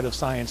 who is head of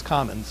Science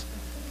Commons,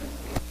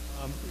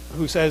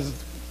 who says,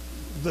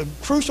 the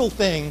crucial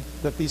thing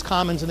that these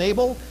commons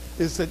enable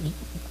is that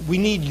we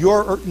need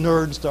your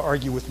nerds to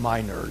argue with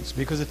my nerds,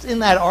 because it's in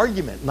that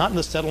argument, not in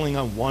the settling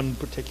on one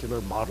particular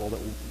model that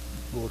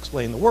will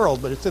explain the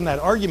world, but it's in that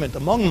argument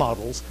among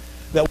models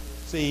that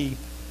we'll see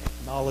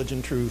knowledge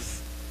and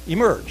truth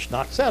emerge,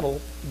 not settle,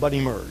 but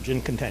emerge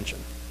in contention.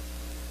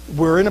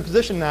 We're in a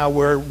position now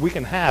where we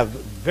can have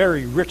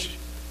very rich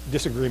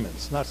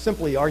disagreements, not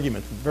simply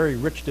arguments, but very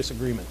rich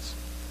disagreements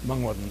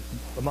among one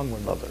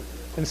another.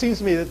 And it seems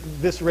to me that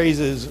this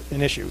raises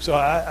an issue. So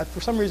for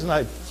some reason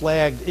I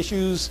flagged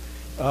issues.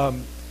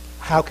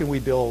 How can we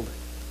build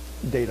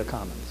data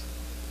commons?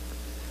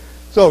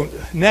 So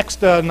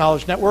next,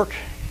 knowledge network.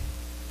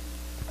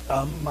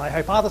 My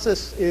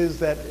hypothesis is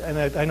that, and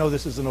I know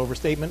this is an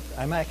overstatement,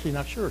 I'm actually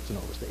not sure it's an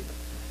overstatement,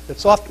 that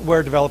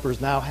software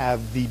developers now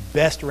have the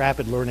best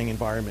rapid learning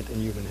environment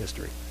in human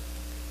history.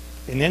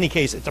 In any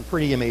case, it's a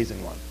pretty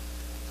amazing one.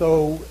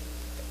 So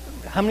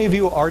how many of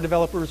you are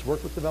developers,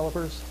 work with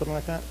developers, something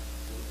like that?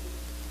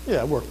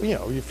 Yeah,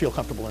 you feel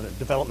comfortable in it,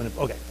 development.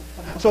 Okay.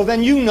 So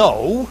then you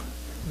know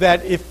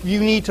that if you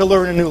need to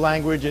learn a new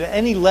language at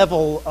any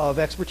level of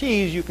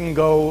expertise, you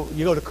go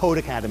to Code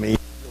Academy, you'll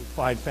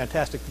find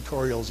fantastic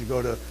tutorials, you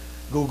go to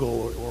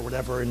Google or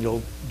whatever, and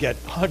you'll get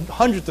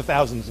hundreds of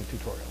thousands of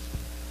tutorials.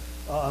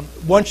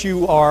 Once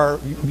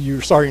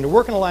you're starting to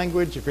work in a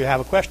language, if you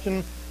have a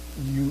question,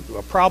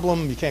 a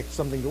problem, you can't get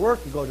something to work,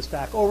 you go to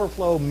Stack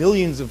Overflow,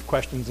 millions of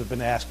questions have been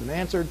asked and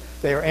answered.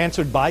 They are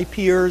answered by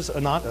peers,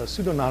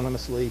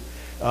 pseudo-anonymously,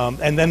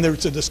 and then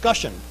there's a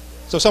discussion.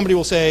 So somebody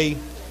will say,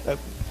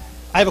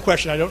 I have a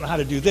question, I don't know how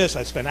to do this,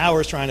 I spent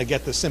hours trying to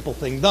get this simple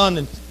thing done,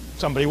 and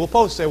somebody will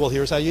post, say, well,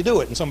 here's how you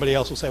do it. And somebody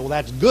else will say, well,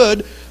 that's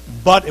good,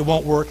 but it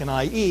won't work in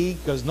IE,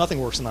 because nothing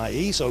works in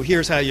IE, so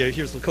here's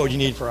the code you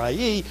need for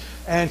IE.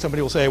 And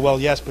somebody will say, well,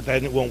 yes, but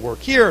then it won't work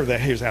here,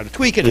 here's how to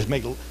tweak it.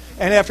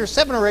 And after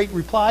 7 or 8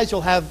 replies,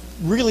 you'll have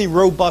really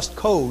robust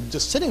code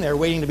just sitting there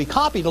waiting to be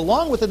copied,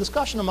 along with a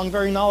discussion among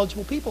very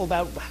knowledgeable people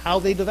about how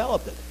they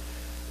developed it.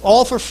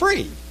 All for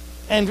free.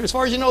 And as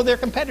far as you know, they're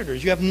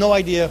competitors. You have no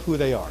idea who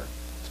they are.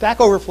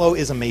 Stack Overflow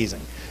is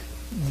amazing.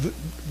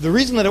 The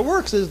reason that it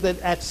works is that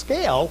at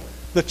scale,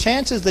 the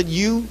chances that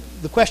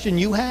the question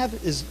you have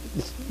is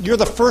you're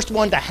the first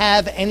one to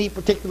have any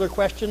particular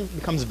question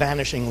becomes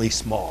vanishingly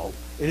small.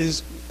 It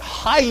is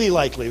highly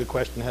likely the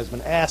question has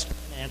been asked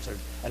and answered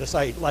at a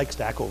site like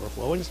Stack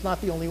Overflow, and it's not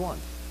the only one.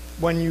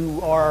 When you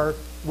are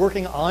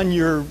working on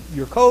your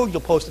code, you'll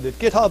post it at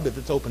GitHub if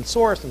it's open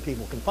source and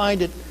people can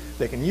find it.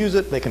 They can use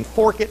it. They can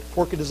fork it.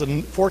 Forking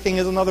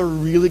is another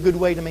really good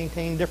way to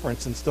maintain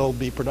difference and still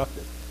be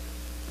productive.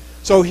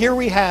 So here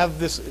we have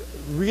this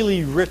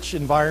really rich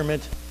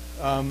environment.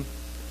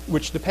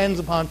 which depends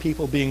upon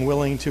people being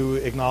willing to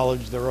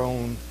acknowledge their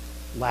own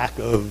lack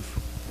of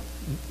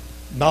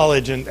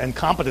knowledge and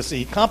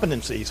competency,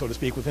 so to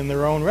speak, within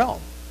their own realm.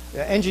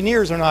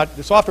 Engineers are not,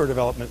 the software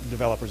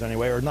developers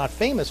anyway, are not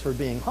famous for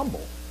being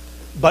humble.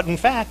 But in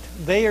fact,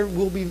 they're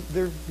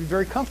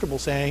very comfortable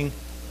saying,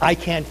 I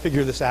can't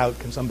figure this out,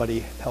 can somebody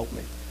help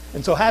me?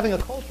 And so having a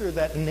culture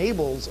that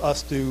enables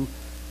us to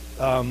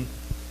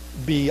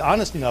be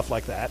honest enough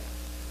like that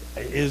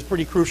is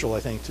pretty crucial,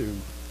 I think, to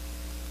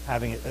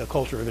having a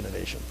culture of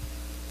innovation.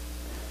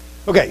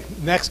 Okay,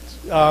 next,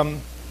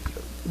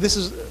 this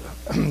is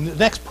the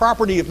next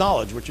property of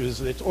knowledge, which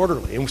is it's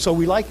orderly. And so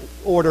we like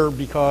order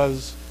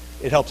because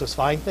it helps us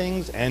find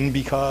things and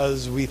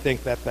because we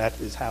think that that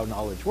is how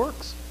knowledge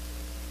works.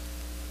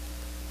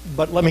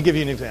 But let me give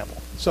you an example.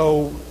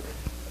 So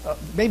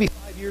maybe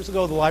 5 years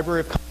ago, the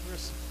Library of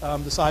Congress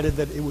decided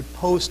that it would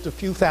post a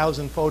few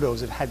thousand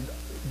photos it had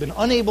been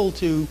unable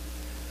to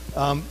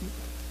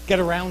get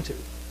around to.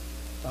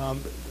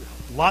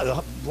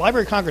 The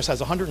Library of Congress has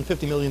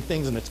 150 million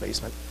things in its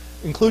basement,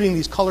 including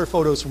these color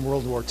photos from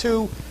World War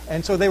II,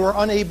 and so they were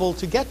unable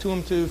to get to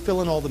them to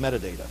fill in all the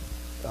metadata.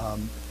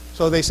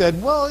 So they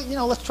said, well, you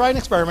know, let's try an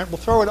experiment. We'll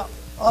throw it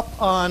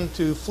up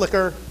onto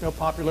Flickr, you know,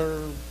 popular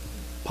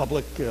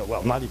public,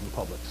 well, not even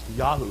public,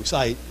 Yahoo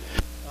site,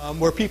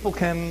 where people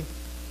can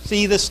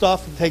see this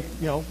stuff and take,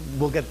 you know,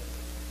 at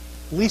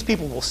least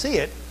people will see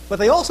it. But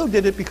they also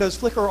did it because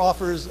Flickr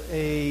offers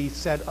a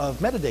set of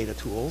metadata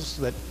tools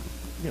that,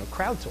 you know,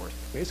 crowdsourced,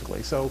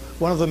 basically. So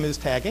one of them is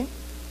tagging.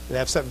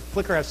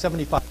 Flickr has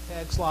 75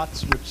 tag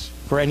slots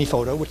for any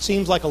photo, which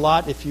seems like a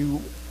lot if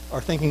you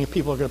are thinking if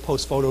people are going to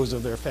post photos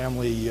of their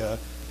family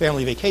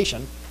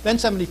vacation. Then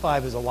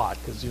 75 is a lot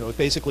because, you know,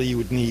 basically you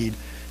would need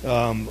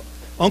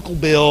Uncle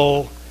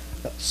Bill,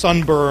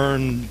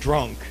 sunburn,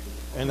 drunk,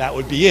 and that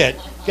would be it.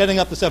 Getting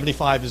up to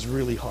 75 is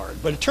really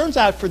hard. But it turns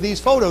out for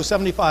these photos,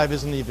 75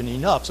 isn't even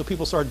enough, so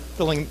people started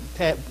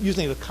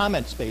using the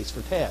comment space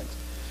for tags.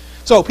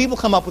 So people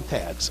come up with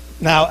tags.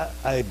 Now,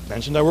 I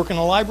mentioned I work in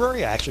a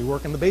library. I actually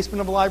work in the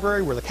basement of a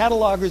library where the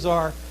catalogers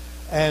are,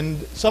 and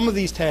some of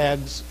these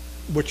tags,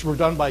 which were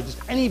done by just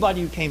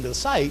anybody who came to the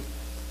site,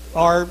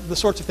 are the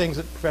sorts of things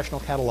that professional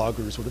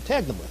catalogers would have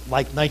tagged them with,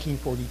 like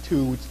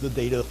 1942, which is the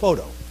date of the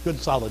photo. Good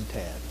solid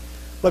tag.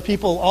 But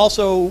people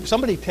also,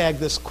 somebody tagged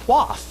this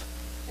coif,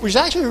 which is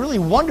actually a really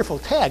wonderful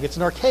tag. It's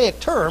an archaic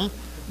term,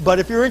 but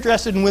if you're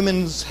interested in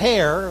women's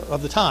hair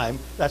of the time,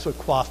 that's what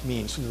coif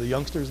means. For the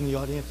youngsters in the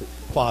audience,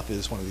 coif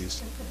is one of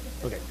these.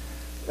 Okay.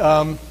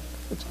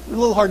 It's a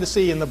little hard to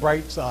see in the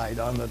bright side.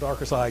 On the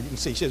darker side, you can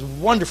see she has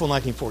wonderful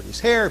 1940s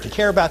hair. If you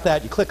care about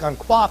that, you click on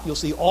coif, you'll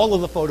see all of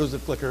the photos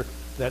at Flickr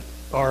that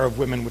are of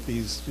women with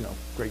these, you know,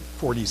 great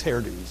 40s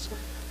hairdos.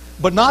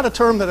 But not a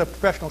term that a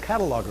professional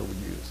cataloger would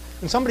use.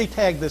 And somebody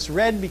tagged this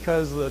red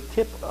because the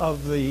tip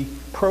of the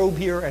probe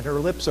here and her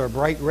lips are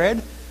bright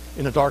red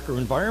in a darker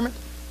environment.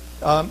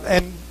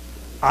 And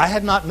I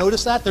had not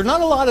noticed that. There are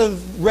not a lot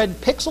of red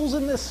pixels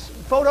in this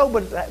photo,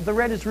 but the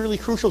red is really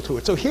crucial to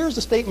it. So here's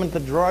a statement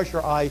that draws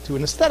your eye to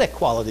an aesthetic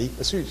quality,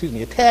 excuse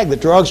me, a tag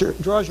that draws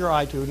your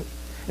eye to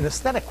an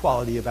aesthetic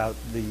quality about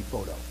the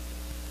photo.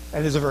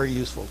 And is a very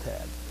useful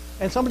tag.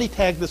 And somebody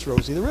tagged this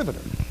Rosie the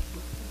Riveter.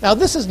 Now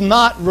this is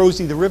not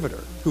Rosie the Riveter,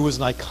 who was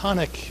an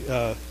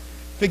iconic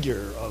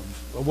figure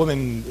of a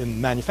woman in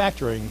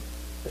manufacturing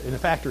in a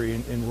factory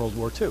in World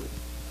War II.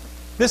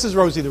 This is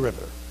Rosie the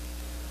Riveter.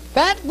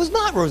 That was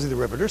not Rosie the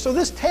Riveter, so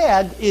this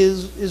tag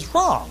is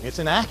wrong. It's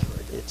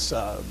inaccurate.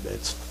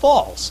 It's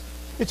false.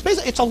 It's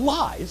basically, it's a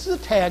lie. This is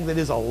a tag that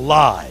is a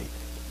lie,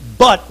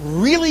 but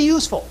really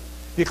useful.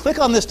 If you click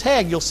on this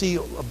tag, you'll see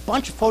a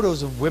bunch of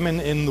photos of women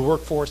in the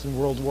workforce in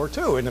World War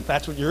II, and if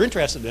that's what you're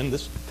interested in,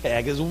 this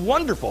tag is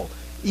wonderful,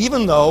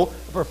 even though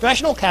a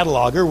professional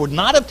cataloger would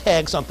not have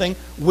tagged something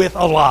with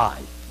a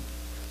lie.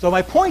 So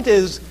my point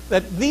is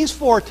that these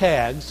four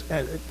tags,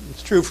 and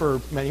it's true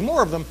for many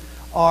more of them,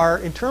 are,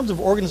 in terms of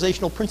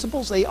organizational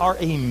principles, they are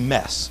a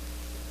mess.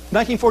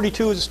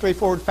 1942 is a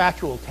straightforward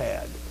factual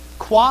tag.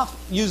 Coif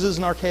uses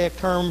an archaic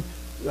term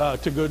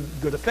to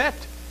good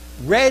effect.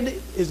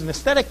 Red is an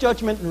aesthetic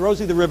judgment, and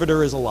Rosie the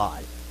Riveter is a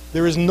lie.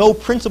 There is no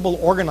principle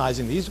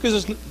organizing these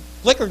because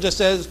Flickr just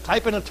says,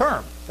 type in a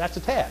term. That's a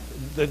tag.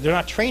 They're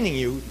not training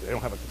you. They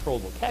don't have a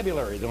controlled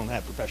vocabulary. They don't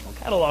have professional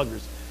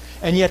catalogers.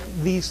 And yet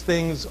these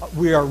things,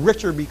 we are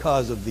richer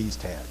because of these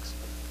tags.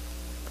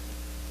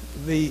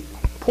 The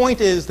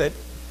point is that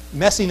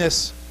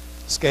messiness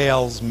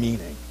scales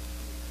meaning.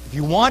 If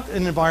you want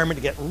an environment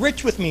to get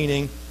rich with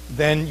meaning,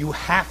 then you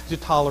have to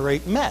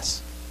tolerate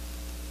mess.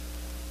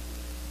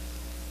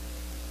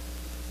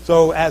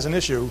 So as an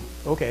issue,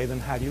 okay, then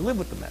how do you live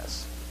with the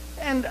mess?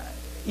 And,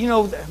 you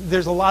know,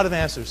 there's a lot of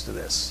answers to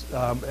this,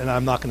 and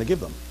I'm not going to give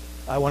them.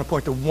 I want to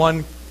point to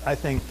one, I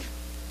think,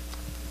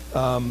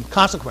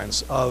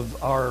 consequence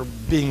of our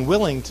being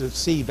willing to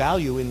see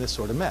value in this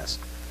sort of mess.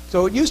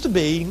 So it used to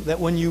be that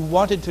when you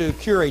wanted to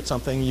curate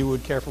something, you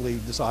would carefully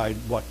decide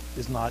what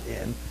is not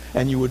in,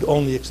 and you would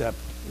only accept,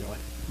 you know, a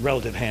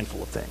relative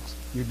handful of things.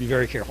 You'd be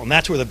very careful, and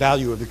that's where the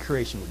value of the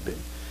curation would be.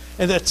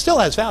 And that still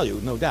has value,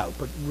 no doubt,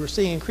 but we're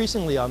seeing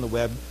increasingly on the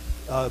web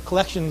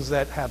collections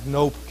that have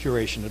no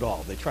curation at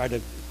all. They try to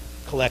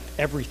collect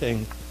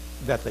everything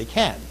that they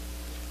can.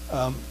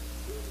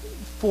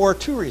 For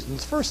two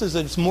reasons. First is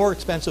that it's more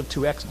expensive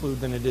to exclude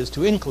than it is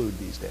to include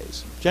these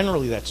days.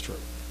 Generally, that's true.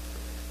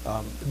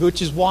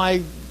 Which is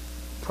why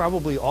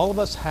probably all of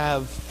us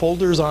have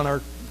folders on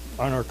our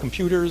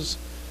computers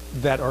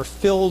that are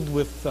filled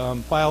with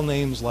file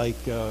names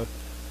like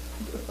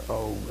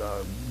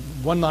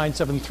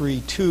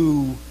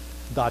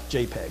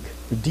 19732.jpg,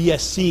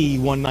 DSC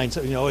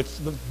 197. You know, it's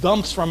the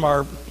dumps from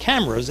our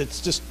cameras.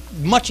 It's just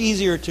much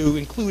easier to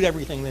include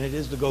everything than it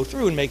is to go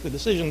through and make the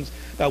decisions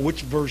about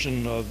which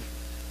version of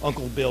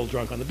Uncle Bill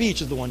Drunk on the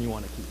Beach is the one you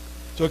want to keep.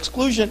 So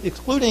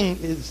excluding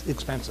is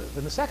expensive.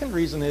 And the second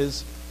reason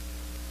is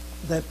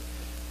that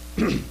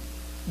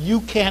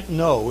you can't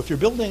know, if you're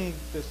building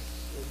this,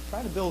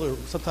 trying to build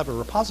some type of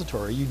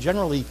repository, you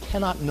generally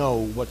cannot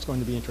know what's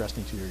going to be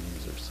interesting to your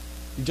users.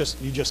 You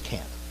just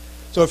can't.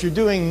 So if you're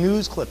doing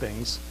news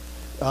clippings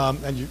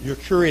and you're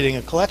curating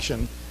a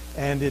collection,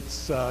 and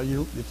it's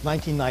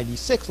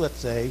 1996, let's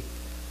say,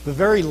 the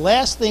very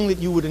last thing that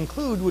you would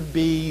include would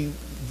be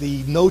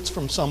the notes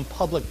from some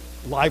public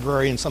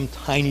library in some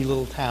tiny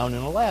little town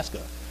in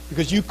Alaska.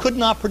 Because you could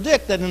not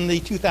predict that in the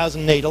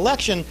 2008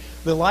 election,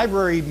 the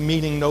library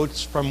meeting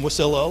notes from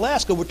Wasilla,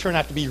 Alaska would turn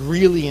out to be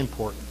really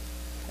important.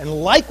 And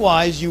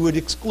likewise, you would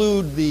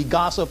exclude the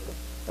gossip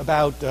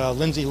about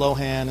Lindsay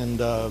Lohan and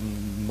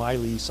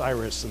Miley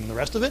Cyrus and the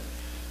rest of it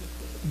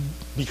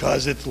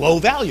because it's low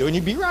value, and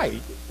you'd be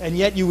right. And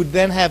yet you would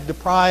then have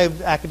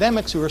deprived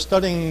academics who are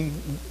studying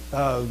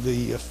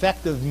the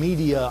effect of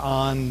media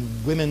on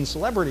women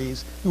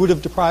celebrities. You would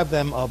have deprived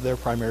them of their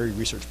primary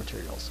research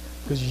materials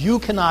because you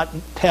cannot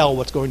tell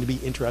what's going to be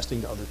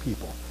interesting to other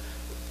people.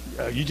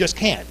 You just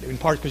can't, in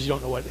part because you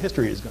don't know what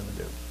history is going to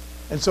do.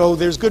 And so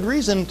there's good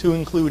reason to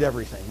include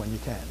everything when you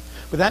can.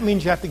 But that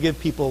means you have to give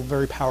people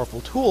very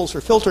powerful tools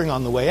for filtering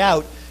on the way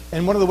out.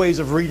 And one of the ways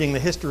of reading the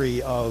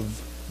history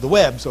of the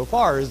web so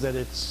far is that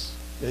it's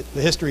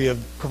the history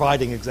of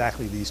providing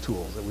exactly these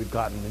tools that we've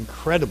gotten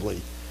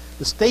incredibly.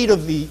 The state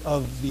of the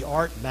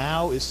art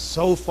now is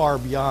so far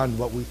beyond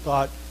what we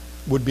thought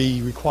would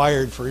be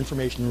required for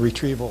information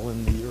retrieval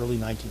in the early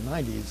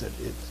 1990s that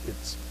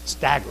it's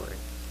staggering.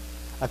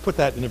 I put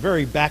that in a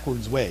very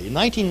backwards way. In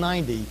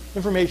 1990,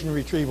 information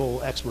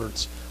retrieval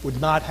experts would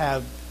not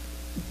have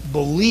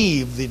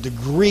believed the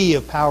degree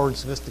of power and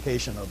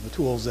sophistication of the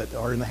tools that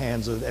are in the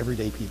hands of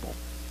everyday people.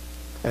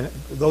 And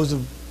those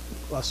of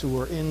us who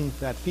are in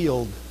that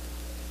field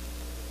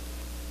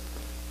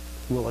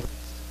will.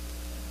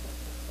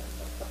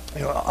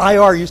 You know,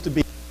 IR used to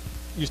be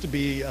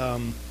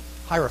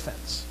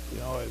hierophants. You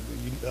know,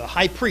 a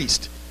high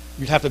priest.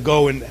 You'd have to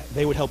go and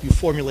they would help you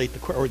formulate the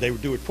query, or they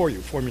would do it for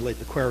you, formulate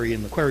the query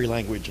in the query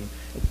language, and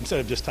instead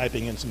of just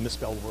typing in some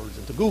misspelled words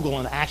into Google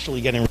and actually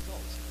getting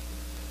results.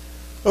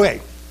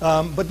 Okay,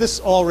 but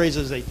this all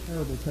raises a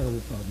terrible,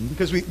 terrible problem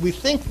because we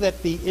think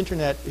that the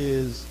internet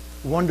is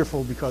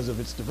wonderful because of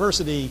its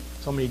diversity,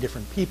 so many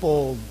different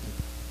people,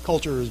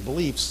 cultures,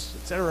 beliefs,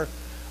 etc.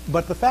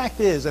 But the fact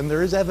is, and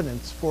there is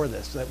evidence for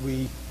this, that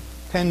we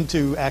tend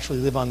to actually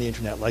live on the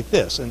internet like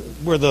this, and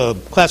where the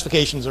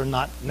classifications are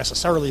not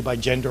necessarily by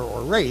gender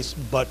or race,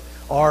 but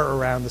are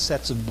around the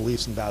sets of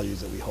beliefs and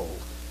values that we hold.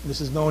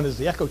 This is known as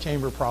the echo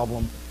chamber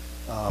problem.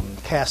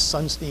 Cass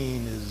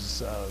Sunstein is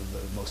the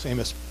most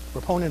famous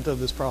proponent of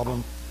this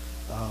problem.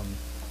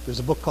 There's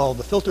a book called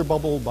The Filter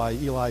Bubble by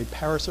Eli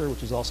Pariser,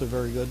 which is also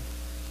very good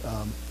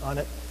on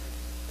it.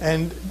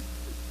 And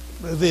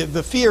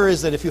the fear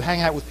is that if you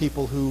hang out with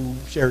people who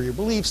share your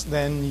beliefs,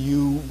 then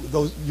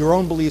your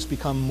own beliefs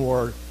become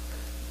more,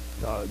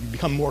 you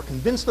become more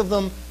convinced of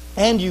them,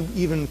 and you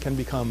even can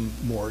become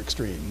more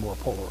extreme, more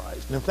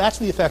polarized. And if that's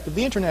the effect of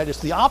the internet,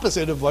 it's the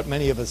opposite of what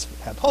many of us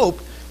have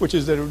hoped, which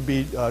is that it would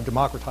be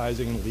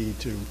democratizing and lead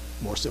to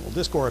more civil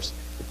discourse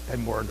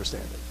and more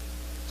understanding.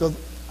 So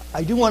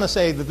I do want to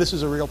say that this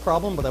is a real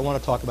problem, but I want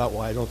to talk about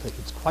why I don't think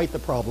it's quite the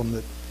problem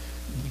that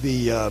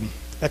the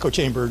echo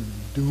chamber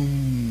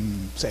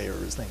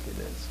doomsayers think it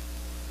is.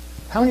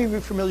 How many of you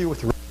are familiar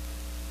with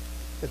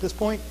Reddit at this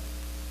point?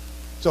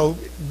 So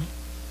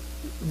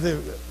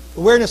the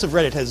awareness of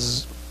Reddit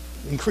has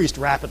increased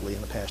rapidly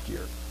in the past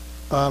year.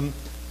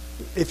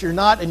 If you're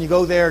not, and you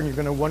go there, and you're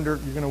going to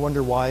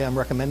wonder why I'm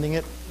recommending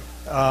it.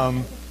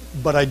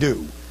 But I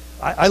do.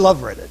 I love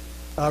Reddit.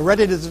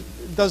 Reddit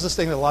does this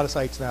thing that a lot of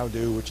sites now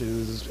do, which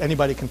is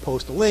anybody can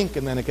post a link,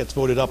 and then it gets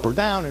voted up or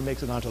down, and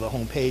makes it onto the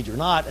home page or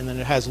not, and then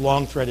it has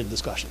long threaded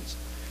discussions.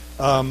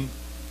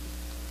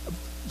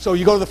 So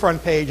you go to the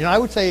front page, and I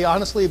would say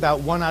honestly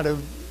about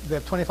they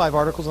have 25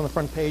 articles on the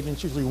front page, and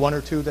it's usually one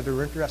or two that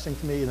are interesting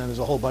to me, and then there's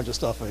a whole bunch of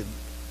stuff I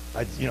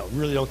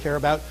really don't care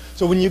about.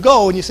 So when you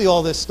go and you see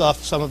all this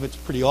stuff, some of it's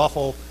pretty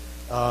awful.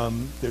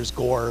 There's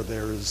gore,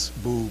 there's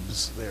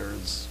boobs,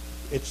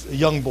 it's a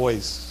young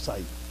boy's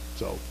site.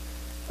 So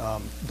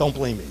don't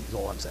blame me, is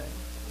all I'm saying.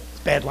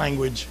 It's bad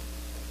language.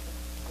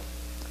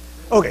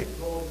 Okay.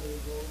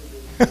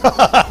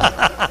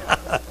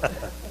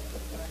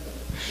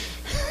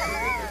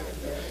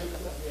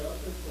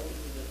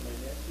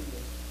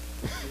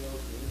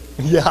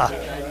 Yeah.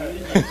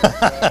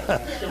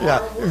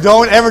 Yeah.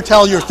 Don't ever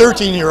tell your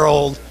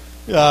 13-year-old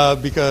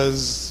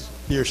because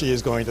he or she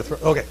is going to throw.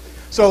 Okay.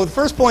 So the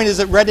first point is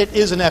that Reddit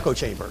is an echo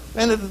chamber.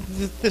 And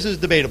this is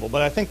debatable,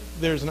 but I think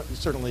there's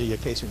certainly a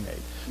case to be made.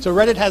 So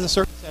Reddit has a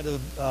certain set of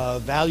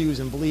values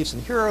and beliefs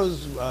and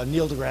heroes.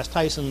 Neil deGrasse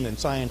Tyson in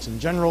science in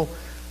general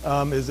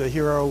is a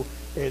hero.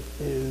 It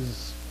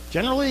is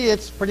generally,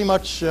 it's pretty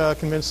much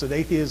convinced that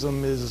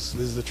atheism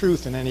is the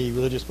truth and any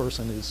religious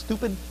person is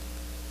stupid.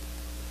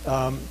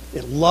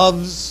 It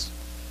loves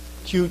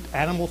cute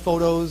animal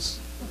photos.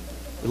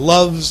 It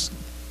loves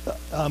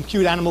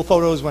cute animal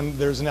photos when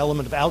there's an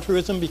element of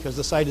altruism because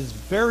the site is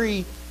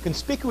very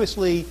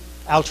conspicuously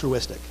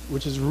altruistic,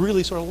 which is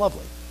really sort of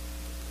lovely.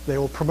 They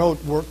will promote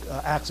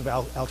acts of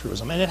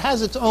altruism. And it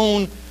has its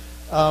own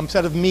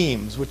set of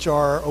memes, which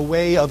are a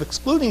way of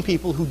excluding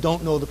people who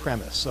don't know the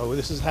premise. So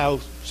this is how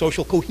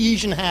social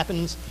cohesion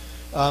happens.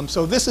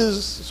 So this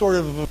is sort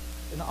of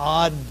an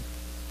odd,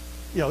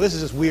 this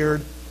is just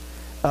weird.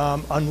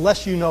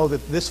 Unless you know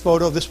that this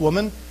photo of this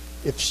woman,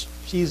 if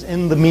she's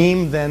in the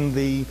meme, then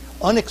the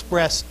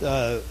unexpressed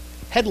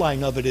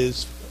headline of it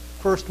is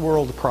First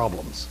World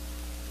Problems.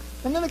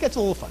 And then it gets a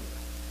little funnier.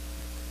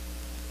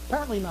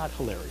 Apparently not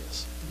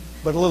hilarious,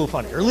 but a little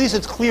funnier. Or at least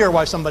it's clear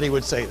why somebody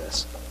would say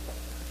this.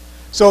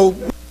 So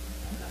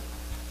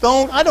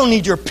I don't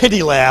need your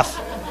pity laugh.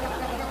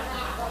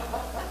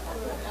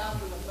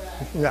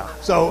 Yeah,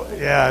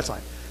 that's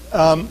fine.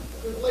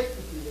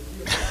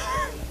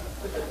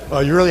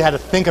 Well, you really had to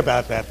think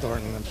about that,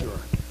 Thornton, I'm sure.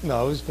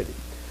 No, it was pity.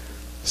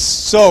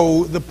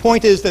 So the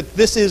point is that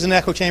this is an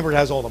echo chamber. It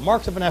has all the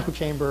marks of an echo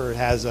chamber. It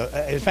has,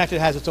 in fact, it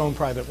has its own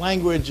private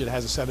language. It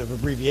has a set of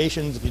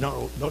abbreviations. If you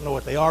don't know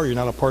what they are, you're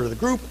not a part of the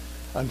group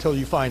until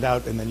you find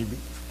out, and then you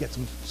get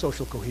some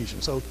social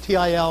cohesion. So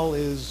TIL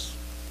is,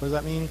 what does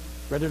that mean?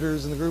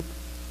 Redditors in the group?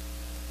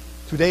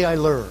 Today I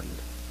learned.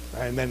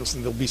 Right? And then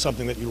there'll be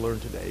something that you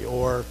learned today.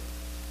 Or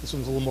this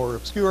one's a little more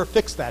obscure.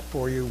 Fix that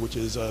for you, which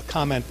is a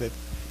comment that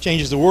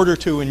changes the word or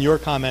two in your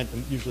comment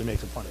and usually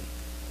makes it funny.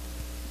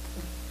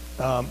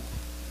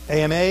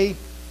 AMA,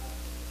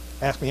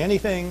 ask me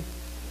anything.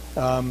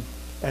 And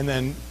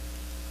then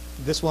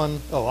this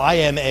one, I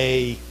am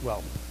a,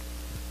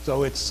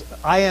 so it's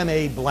I am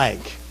a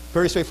blank.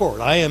 Very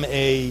straightforward. I am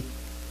a,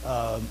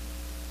 so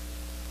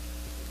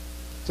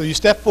you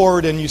step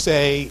forward and you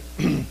say,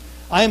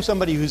 I am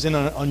somebody who's in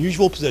an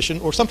unusual position,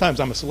 or sometimes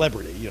I'm a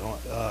celebrity.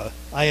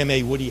 I am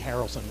a Woody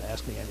Harrelson,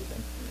 ask me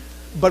anything.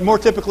 But more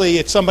typically,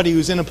 it's somebody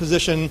who's in a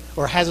position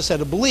or has a set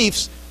of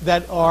beliefs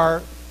that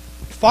are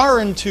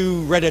far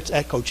into Reddit's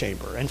echo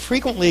chamber. And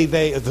frequently,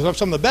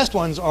 some of the best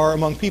ones are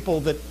among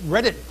people that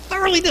Reddit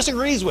thoroughly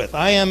disagrees with.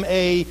 I am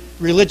a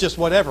religious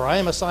whatever. I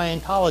am a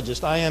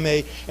Scientologist.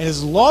 And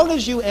as long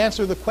as you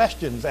answer the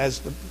questions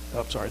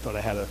sorry, I thought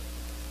I had a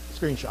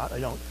screenshot. I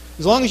don't.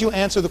 As long as you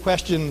answer the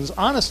questions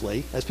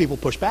honestly, as people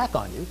push back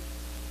on you,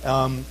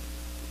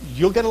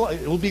 you'll get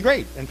it will be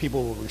great, and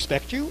people will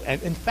respect you.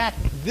 And in fact,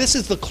 this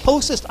is the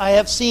closest I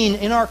have seen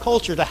in our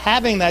culture to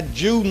having that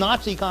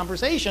Jew-Nazi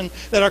conversation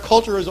that our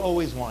culture has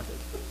always wanted.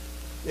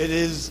 It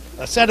is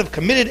a set of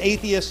committed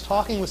atheists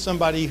talking with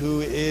somebody who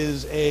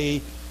is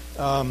a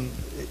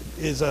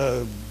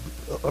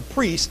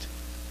priest,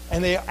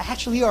 and they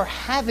actually are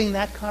having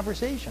that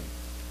conversation.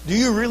 Do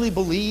you really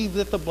believe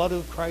that the blood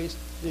of Christ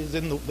is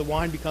in the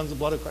wine becomes the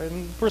blood of Christ?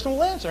 And the person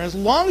will answer. And as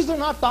long as they're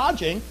not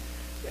dodging,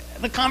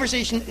 the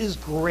conversation is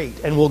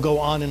great and will go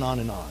on and on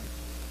and on.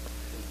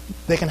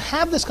 They can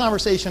have this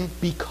conversation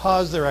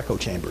because they're echo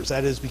chambers.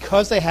 That is,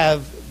 because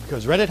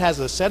Reddit has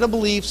a set of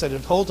beliefs that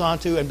it holds on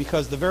to, and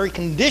because the very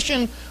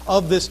condition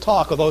of this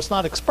talk, although it's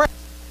not expressed,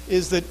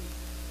 is that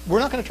we're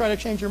not going to try to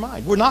change your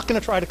mind. We're not going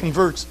to try to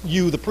convert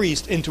you, the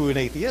priest, into an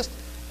atheist.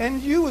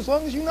 And you, as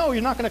long as you know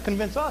you're not going to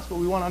convince us, but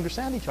we want to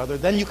understand each other,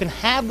 then you can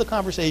have the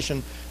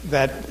conversation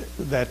that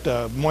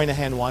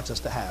Moynihan wants us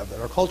to have, that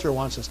our culture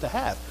wants us to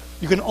have.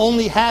 You can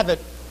only have it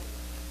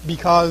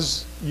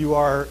because you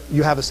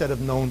have a set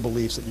of known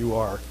beliefs that you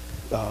are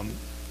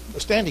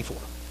standing for.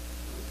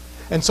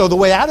 And so the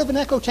way out of an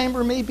echo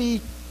chamber may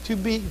be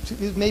through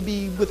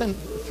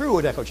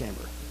an echo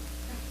chamber.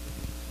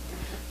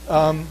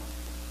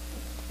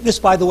 This,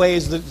 by the way,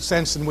 is the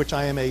sense in which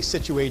I'm a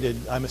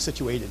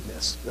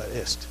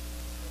situatedness-ist.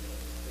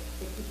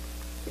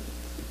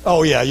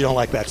 Oh yeah, you don't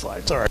like that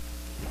slide. Sorry.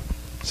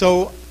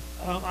 So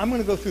I'm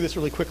going to go through this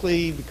really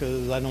quickly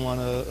because I don't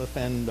want to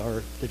offend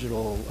our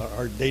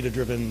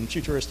data-driven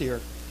futurists here.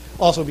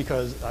 Also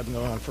because I've been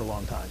going on for a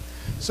long time.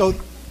 So,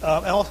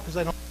 and also because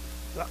I don't.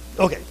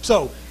 Okay.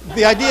 So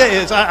the idea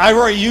is I've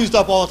already used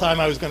up all the time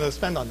I was going to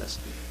spend on this.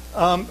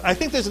 I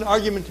think there's an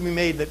argument to be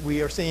made that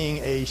we are seeing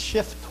a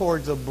shift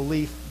towards a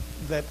belief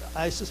that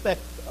I suspect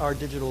our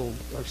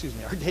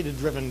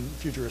data-driven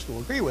futurists will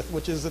agree with,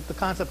 which is that the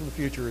concept of the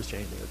future is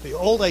changing. The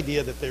old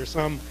idea that there's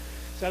some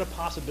set of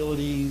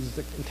possibilities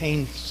that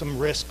contain some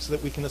risks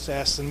that we can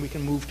assess and we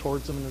can move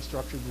towards them in a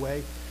structured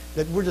way,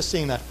 that we're just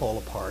seeing that fall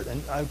apart.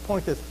 And I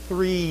point to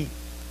 3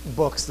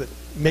 books that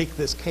make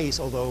this case,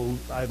 although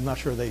I'm not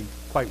sure they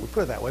quite would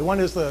put it that way.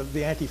 One is the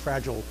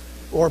Anti-Fragile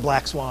or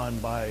Black Swan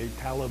by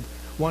Taleb.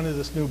 One is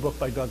this new book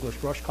by Douglas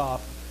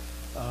Rushkoff,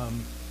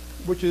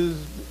 which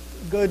is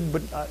good,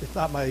 but it's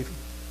not my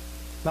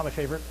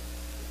favorite.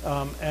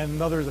 And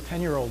another is a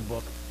 10-year-old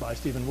book by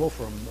Stephen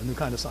Wolfram, A New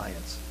Kind of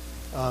Science.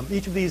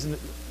 Each of these,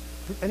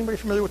 anybody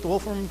familiar with the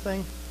Wolfram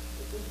thing?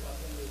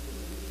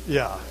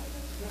 Yeah.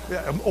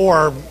 Yeah,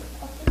 or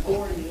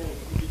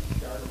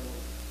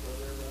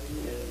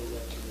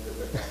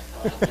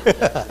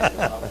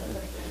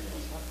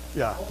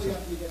yeah.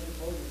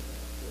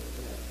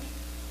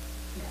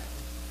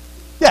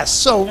 Yes,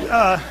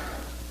 so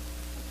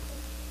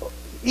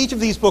each of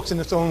these books in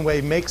its own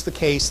way makes the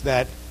case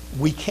that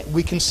we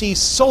can see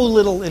so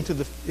little into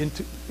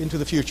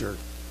the future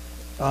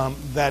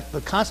that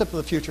the concept of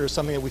the future is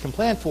something that we can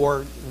plan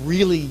for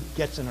really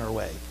gets in our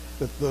way.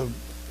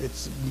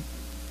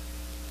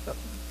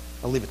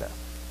 I'll leave it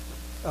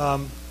there,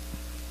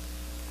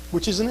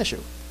 which is an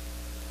issue.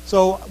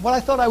 So what I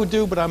thought I would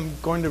do, but I'm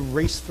going to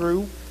race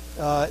through,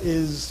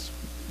 is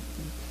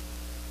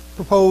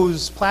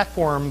propose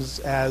platforms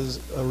as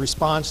a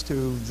response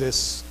to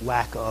this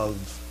lack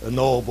of a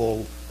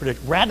knowable,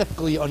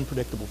 radically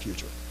unpredictable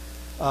future.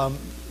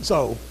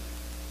 So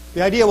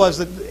the idea was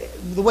that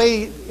the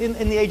way in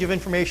the age of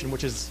information,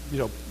 which is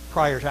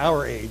prior to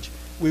our age,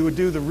 we would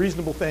do the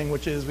reasonable thing,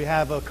 which is we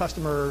have a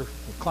customer,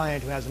 a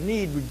client who has a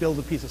need. We build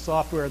a piece of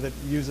software that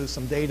uses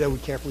some data. We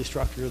carefully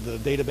structure the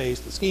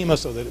database, the schema,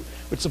 so that it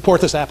would support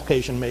this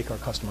application, make our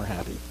customer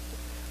happy.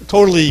 A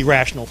totally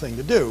rational thing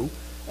to do.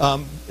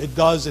 It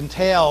does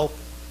entail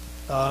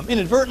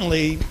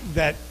inadvertently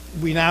that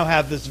we now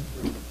have this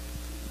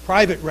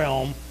private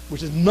realm,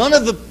 which is none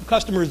of the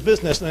customer's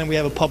business, and then we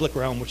have a public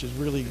realm, which is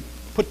really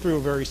put through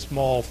a very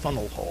small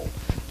funnel hole,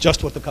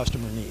 just what the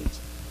customer needs,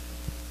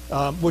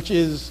 which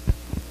is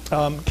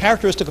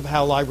characteristic of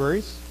how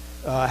libraries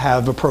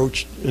have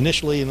approached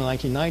initially in the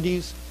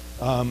 1990s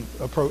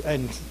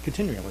and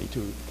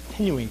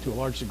continuing to a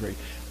large degree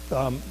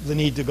the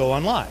need to go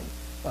online.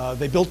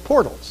 They built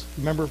portals.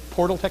 Remember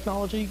portal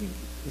technology?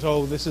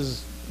 So this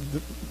is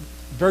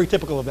very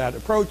typical of that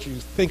approach. You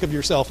think of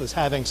yourself as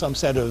having some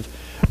set of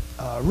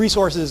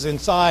resources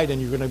inside,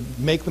 and you're going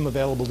to make them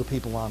available to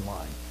people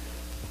online.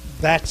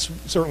 That's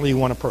certainly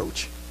one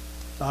approach.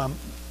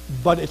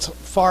 But it's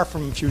far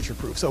from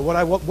future-proof. So what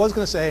I was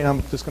going to say, and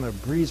I'm just going to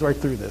breeze right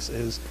through this,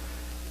 is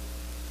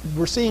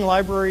we're seeing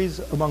libraries,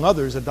 among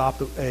others,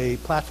 adopt a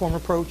platform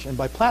approach. And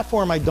by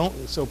platform,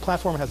 so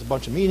platform has a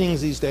bunch of meanings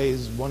these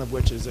days, one of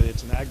which is that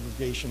it's an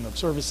aggregation of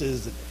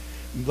services that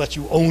lets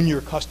you own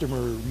your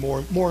customer, more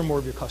and more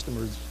of your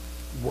customers'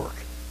 work.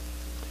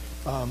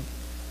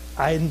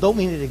 I don't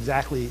mean it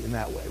exactly in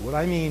that way. What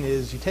I mean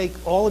is you take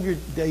all of your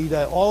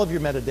data, all of your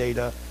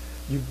metadata,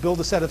 you build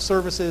a set of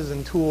services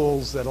and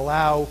tools that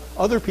allow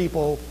other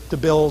people to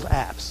build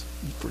apps.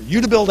 For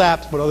you to build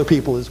apps, but other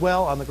people as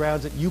well, on the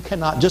grounds that you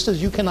cannot, just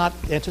as you cannot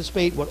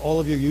anticipate what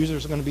all of your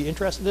users are going to be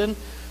interested in,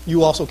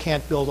 you also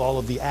can't build all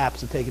of the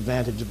apps that take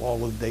advantage of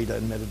all of the data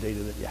and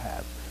metadata that you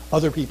have.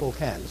 Other people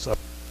can,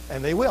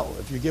 and they will.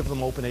 If you give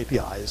them open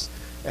APIs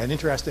and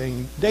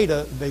interesting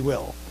data, they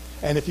will.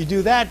 And if you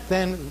do that,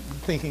 then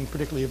thinking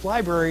particularly of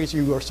libraries,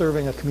 you are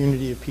serving a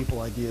community of people,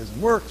 ideas,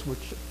 and works,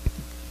 which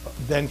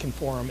then can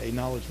form a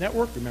knowledge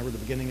network. Remember the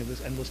beginning of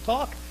this endless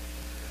talk.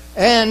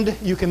 And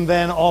you can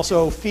then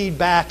also feed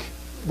back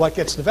what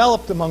gets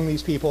developed among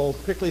these people,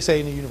 particularly,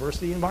 say, in a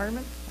university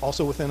environment,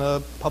 also within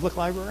a public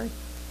library.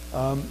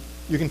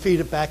 You can feed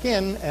it back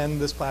in, and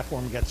this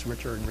platform gets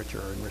richer and richer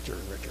and richer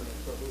and richer.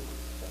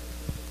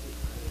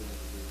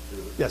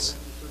 Yes.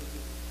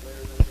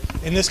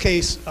 In this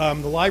case, the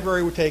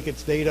library would take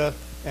its data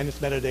and its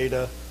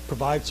metadata,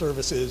 provide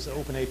services,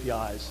 open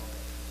APIs,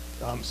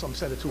 some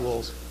set of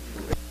tools.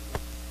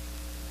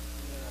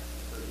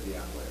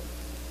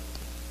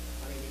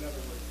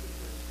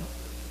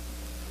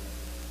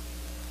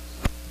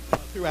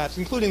 Through apps,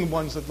 including the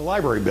ones that the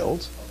library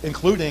builds,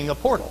 including a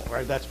portal,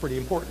 right? That's pretty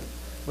important.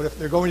 But if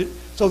they're going to,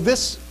 so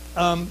this,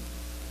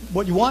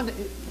 what you want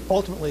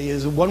ultimately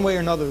is one way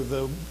or another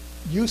the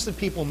use that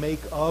people make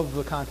of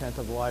the content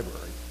of the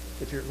library.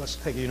 If you're, let's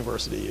take a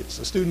university, it's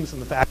the students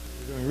and the faculty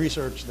are doing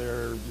research,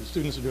 the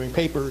students are doing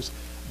papers,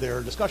 there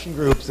are discussion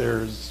groups,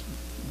 there's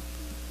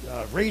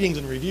ratings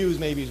and reviews,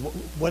 maybe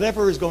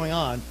whatever is going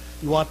on,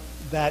 you want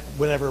that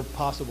whenever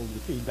possible to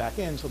feed back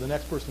in, so the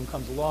next person who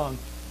comes along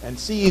and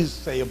sees,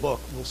 say, a book,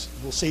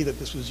 will see that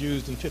this was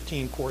used in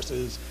 15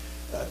 courses,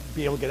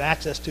 be able to get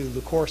access to the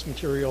course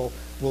material,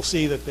 will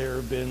see that there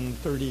have been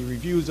 30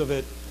 reviews of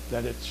it,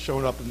 that it's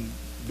shown up and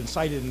been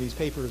cited in these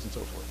papers and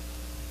so forth.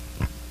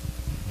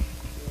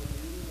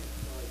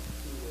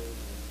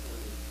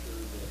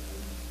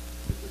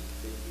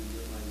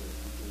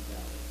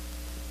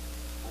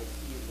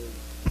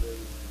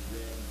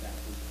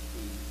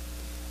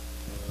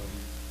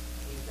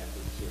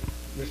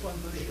 This one,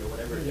 or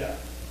whatever it is. Yeah.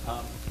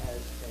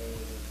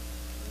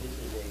 This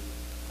is a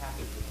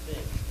package of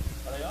things,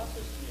 but I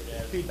also see it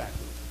as feedback.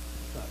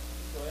 So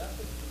I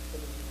also see it as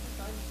a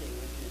design thing,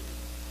 which is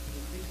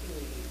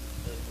increasingly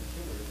the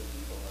consumer, the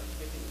people, are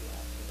skipping the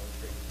apps and going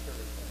straight to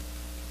service.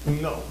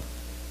 No.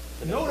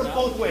 Notice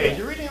both ways.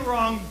 You're reading it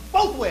wrong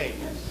both ways.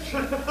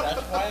 That's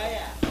why I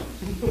asked.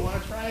 You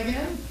want to try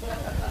again?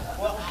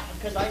 Well,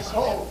 because I see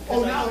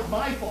Oh, now it's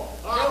my fault.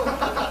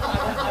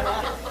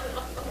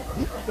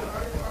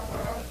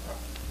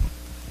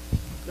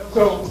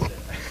 So,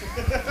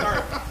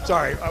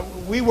 sorry,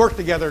 we worked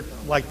together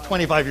like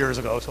 25 years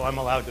ago, so I'm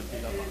allowed to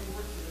beat up on it.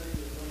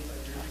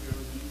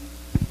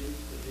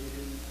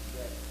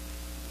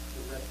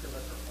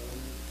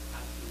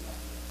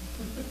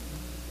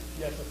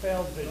 Yes, a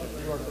failed vision.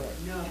 You are correct.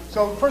 No.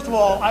 So, first of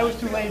all, I was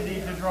too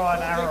lazy to draw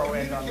an arrow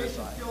end on this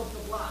side.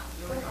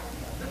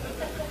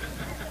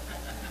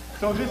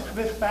 So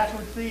this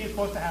backward C is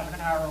supposed to have an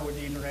arrow at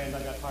either end.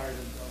 I got tired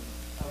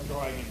of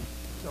drawing it.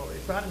 So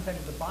it's not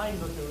intended to bind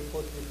the two, it's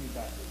supposed to be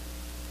feedback.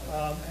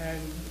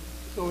 And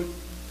so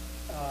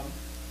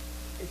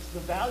it's the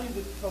value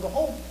that, so the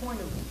whole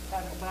point of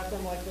having a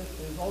platform like this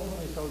is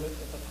ultimately so that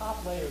at the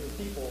top layer,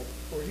 the people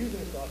who are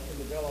using stuff can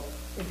develop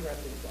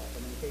interesting stuff.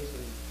 And in the case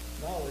of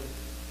knowledge,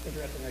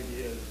 interesting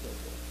ideas, and so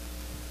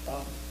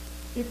forth.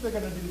 If they're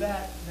going to do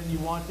that, then you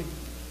want to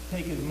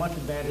take as much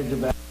advantage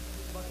of that.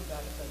 As much of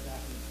that as that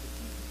is.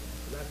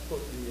 So that's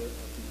supposed to be a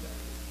feedback.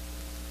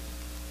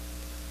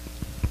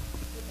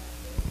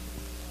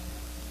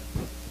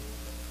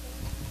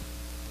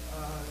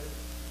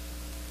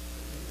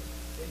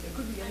 It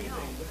could be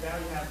anything, but now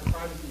you have the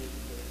privacy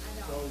issue with it.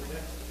 So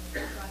that's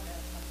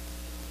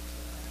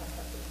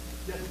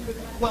yes,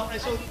 well,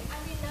 so. That's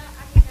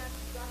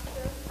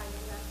structure. I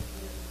know that's what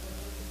we're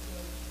looking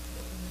for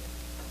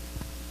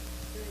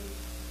very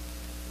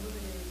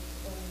limited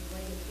old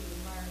legacy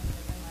environment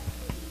of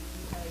MIT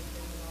because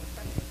there's no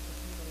pressure for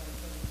people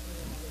like going through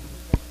and other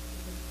people to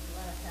just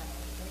let us have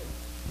our space.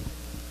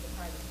 The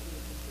privacy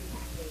of the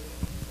treatment data.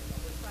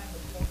 And we're trying to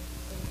build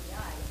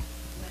API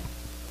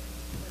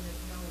when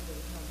there's no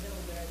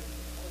middleware,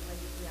 there's old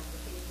legacy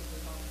applications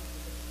with all kinds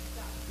of different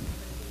stuff.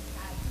 But if we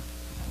had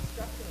a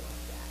structure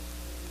like that,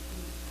 it would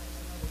be, I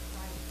know there's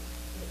privacy,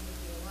 it would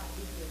be a lot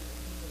easier for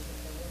people to get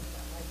their work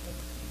done. Like the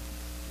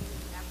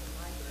Apple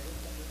libraries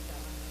that we've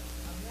done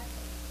on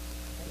Netflix.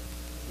 Right?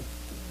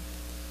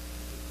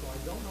 So I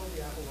don't know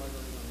the Apple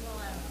library.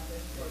 Well, I don't know.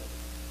 There's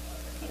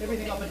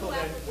Everything up until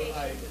then,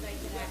 applications that they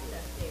can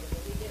access data,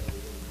 but we didn't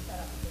set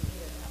up the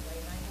data that way.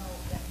 And I know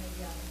that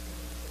maybe I'm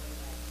thinking of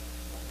the right.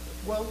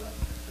 Well,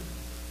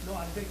 no,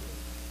 I think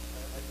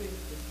that I'm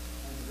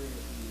agreeing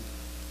with you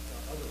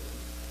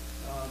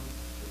otherwise.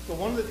 So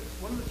one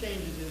of the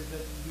changes is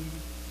that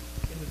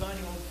in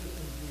designing all the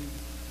systems, we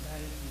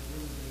managed to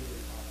really do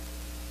it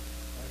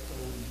right? So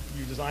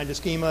you designed a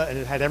schema and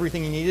it had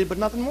everything you needed, but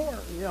nothing more,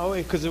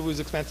 because it was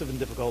expensive and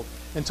difficult.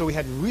 And so we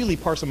had really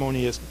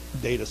parsimonious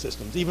data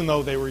systems, even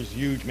though they were these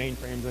huge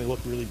mainframes and they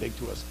looked really big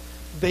to us.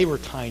 They were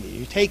tiny.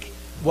 You take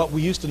what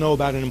we used to know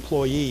about an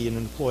employee and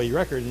an employee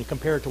record and you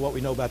compare it to what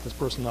we know about this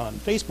person on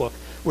Facebook,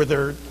 where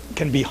there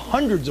can be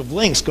hundreds of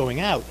links going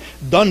out,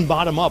 done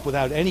bottom up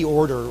without any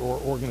order or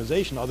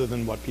organization other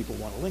than what people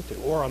want to link to,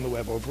 or on the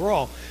web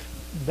overall.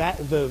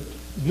 The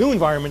new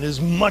environment is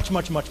much,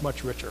 much, much,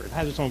 much richer. It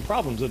has its own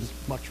problems, but it's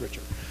much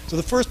richer. So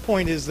the first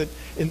point is that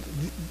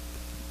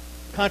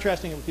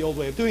contrasting it with the old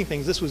way of doing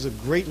things, this was a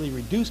greatly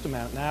reduced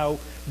amount. Now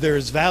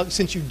there's value,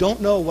 since you don't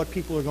know what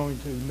people are going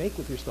to make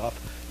with your stuff,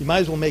 you might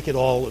as well make it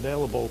all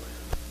available,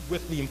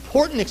 with the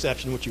important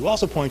exception, which you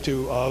also point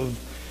to, of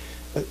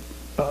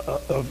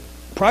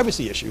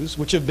privacy issues,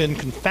 which have been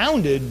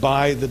confounded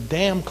by the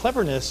damn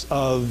cleverness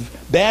of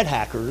bad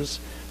hackers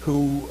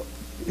who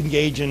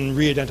engage in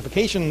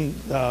re-identification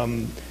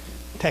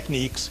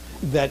techniques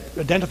that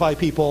identify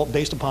people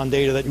based upon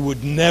data that you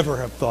would never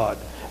have thought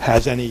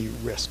has any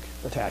risk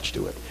attached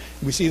to it.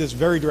 We see this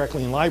very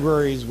directly in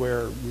libraries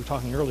where we were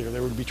talking earlier.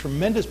 There would be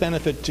tremendous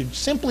benefit to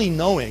simply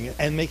knowing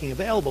and making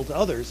available to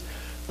others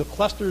the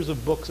clusters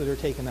of books that are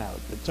taken out.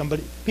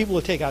 That people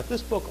who take out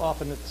this book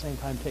often at the same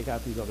time take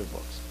out these other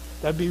books.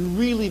 That'd be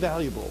really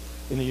valuable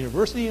in the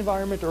university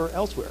environment or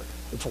elsewhere,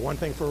 and for one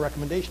thing, for a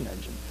recommendation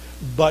engine.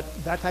 But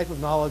that type of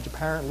knowledge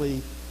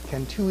apparently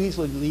can too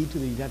easily lead to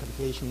the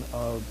identification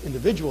of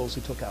individuals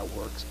who took out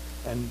works,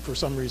 and for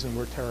some reason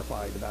we're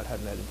terrified about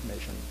having that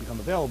information become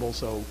available,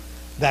 so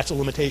that's a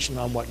limitation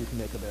on what you can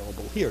make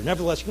available here.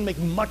 Nevertheless, you can make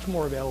much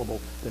more available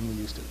than we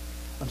used to.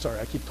 I'm sorry,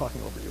 I keep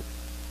talking over you.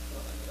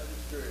 I'm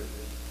just curious,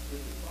 is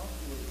it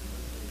possible that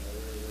missing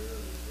another area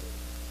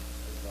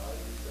is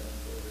value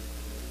transported?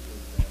 For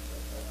example,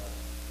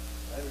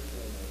 I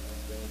understand that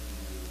I'm going to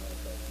you like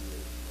that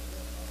years and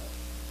whatnot.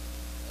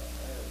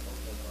 I have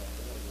most of my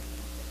family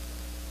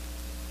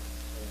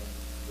and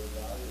the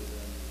value of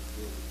them is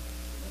good,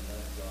 and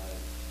that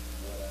drives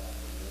what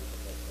happens.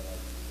 That's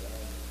value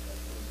down, that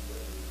seems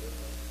very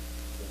different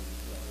than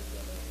what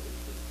I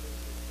research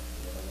basis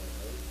and what I want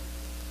to know.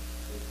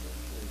 It's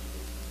interesting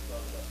that you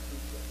talk about two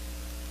things.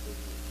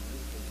 There's this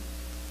missing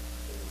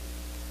sort of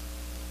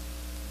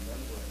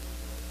membrane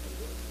for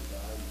what the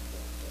value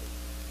translates.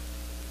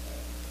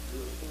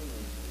 You're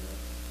assuming in this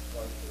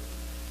structure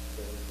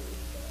that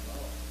it's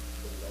knowledge,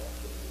 but it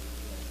also is,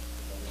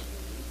 if I want to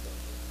do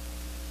something,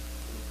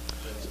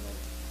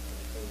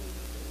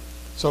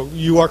 So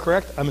you are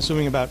correct. I'm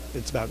assuming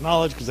it's about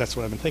knowledge because that's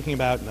what I've been thinking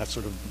about, and that's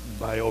sort of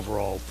my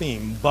overall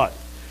theme. But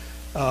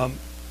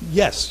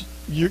yes,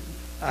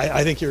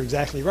 I think you're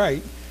exactly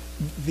right.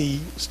 The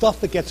stuff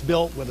that gets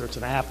built, whether it's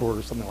an app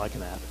or something like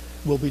an app,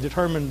 will be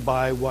determined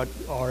by what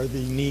are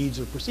the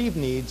needs or perceived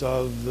needs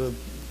of the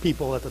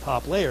people at the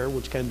top layer,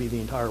 which can be the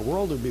entire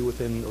world or be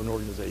within an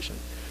organization.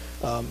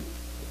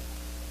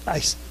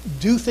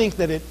 Do think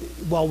that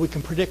while we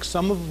can predict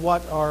some of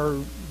what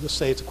let's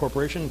say it's a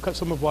corporation,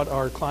 some of what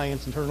our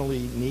clients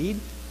internally need,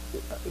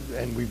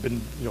 and we've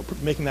been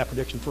making that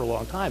prediction for a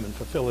long time and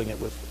fulfilling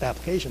it with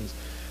applications,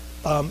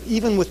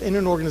 even within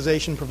an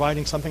organization,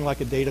 providing something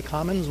like a data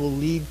commons will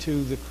lead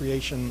to the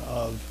creation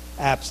of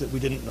apps that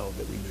we didn't know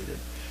that we needed.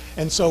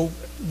 And so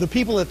the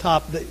people at the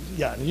top, in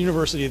the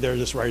university, they're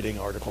just writing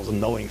articles and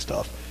knowing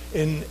stuff.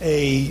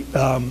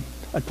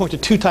 I'd point to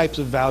two types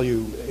of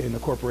value in a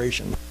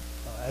corporation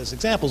as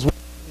examples. One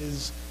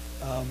is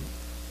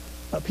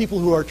people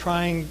who are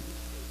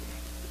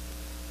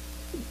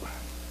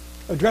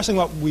addressing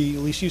what we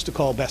at least used to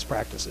call best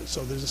practices.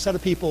 So there's a set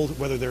of people,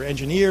 whether they're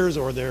engineers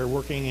or they're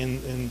working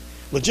in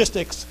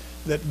logistics,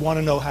 that want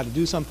to know how to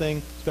do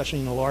something, especially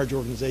in a large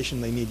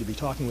organization. They need to be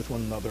talking with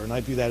one another, and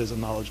I view that as a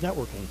knowledge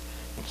networking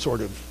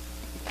sort of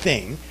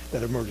thing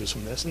that emerges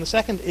from this. And the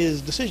second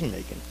is decision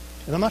making.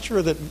 And I'm not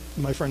sure that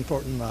my friend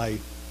Thornton and I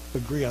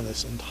agree on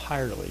this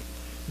entirely,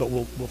 but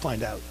we'll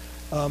find out.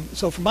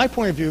 So from my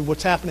point of view,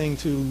 what's happening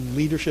to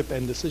leadership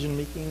and decision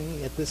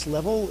making at this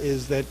level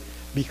is that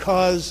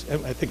because,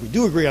 and I think we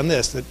do agree on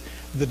this, that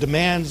the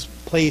demands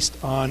placed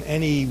on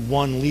any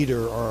one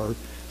leader are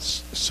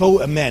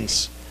so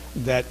immense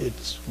that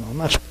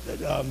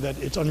that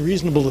it's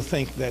unreasonable to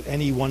think that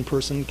any one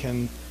person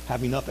can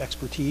have enough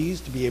expertise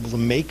to be able to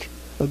make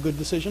a good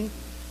decision.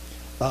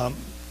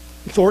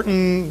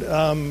 Thornton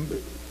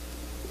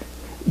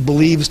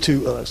believes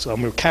so I'm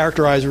going to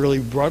characterize really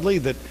broadly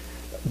that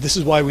this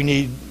is why we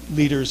need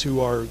leaders who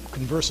are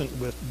conversant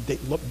with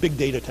big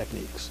data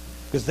techniques,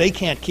 because they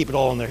can't keep it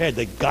all in their head.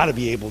 They've got to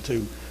be able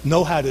to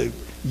know how to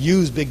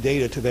use big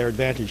data to their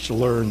advantage to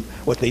learn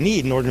what they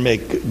need in order to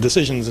make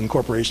decisions in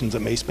corporations that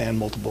may span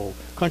multiple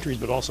countries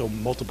but also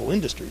multiple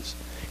industries.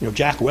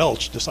 Jack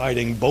Welch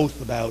deciding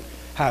both about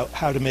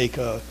how to make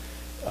an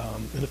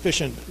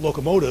efficient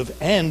locomotive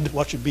and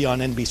what should be on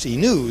NBC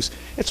News.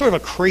 It's sort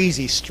of a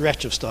crazy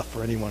stretch of stuff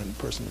for any one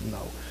person to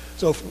know.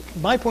 So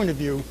from my point of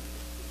view,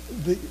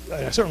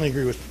 I certainly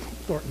agree with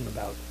Thornton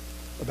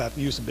about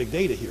the use of big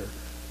data here.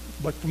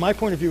 But from my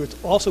point of view, it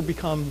also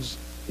becomes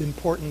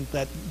important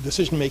that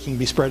decision-making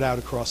be spread out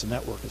across the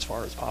network as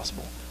far as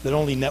possible, that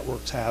only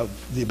networks have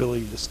the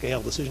ability to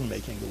scale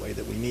decision-making the way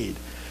that we need.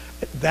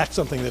 That's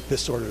something that this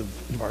sort of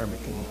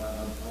environment can.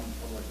 I'm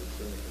like a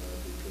cynic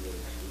because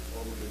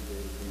all the big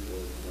data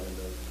people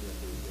lined up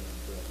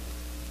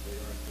they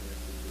aren't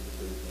connected to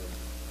the business.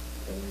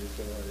 And when you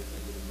say, I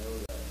didn't know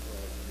that,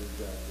 well, you're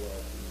Jack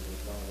Welch and you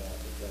found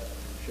out that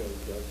show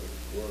doesn't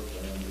work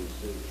on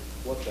NBC.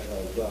 What the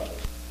hell does?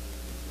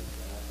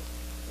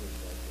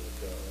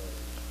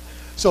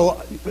 So I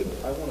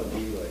want to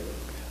be like it.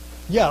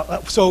 Yeah,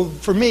 so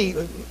for me,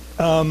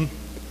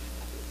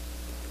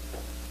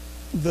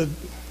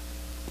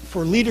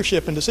 for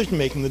leadership and decision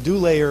making, the do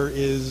layer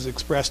is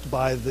expressed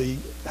by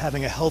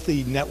having a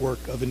healthy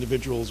network of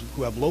individuals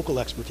who have local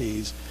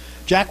expertise.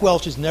 Jack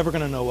Welch is never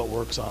going to know what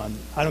works on.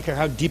 I don't care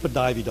how deep a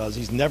dive he does.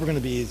 He's never going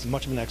to be as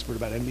much of an expert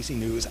about NBC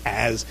News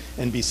as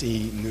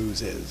NBC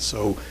News is.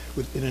 So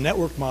in a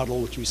network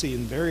model, which we see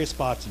in various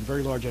spots in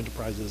very large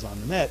enterprises on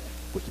the net,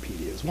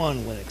 Wikipedia is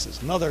one, Linux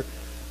is another,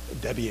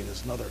 Debian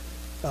is another.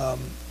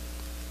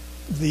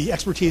 The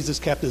expertise is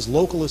kept as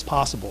local as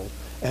possible,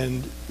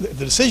 and the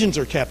decisions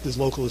are kept as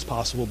local as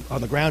possible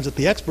on the grounds that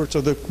the experts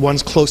are the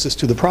ones closest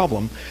to the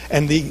problem,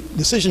 and the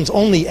decisions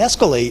only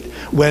escalate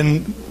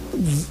when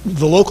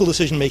the local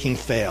decision making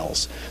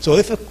fails. So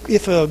if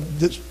a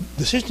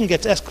decision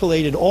gets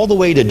escalated all the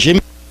way to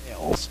Jimmy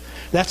fails,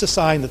 that's a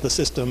sign that the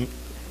system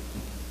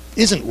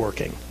isn't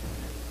working.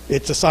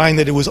 It's a sign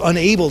that it was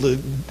unable to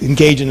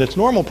engage in its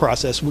normal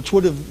process, which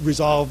would have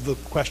resolved the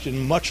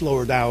question much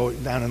lower down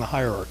in the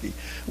hierarchy.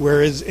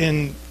 Whereas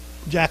in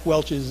Jack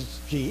Welch's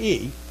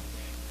GE,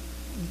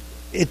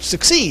 it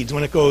succeeds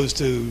when it goes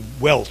to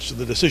Welch,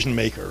 the decision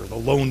maker, the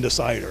lone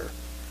decider.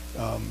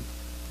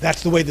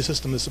 That's the way the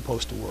system is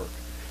supposed to work.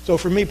 So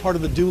for me, part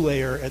of the do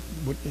layer, at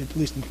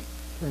least in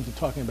terms of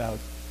talking about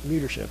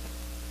leadership,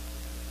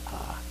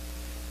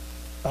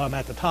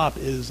 at the top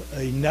is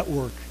a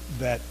network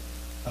that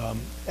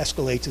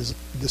escalates his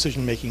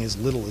decision-making as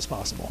little as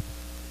possible.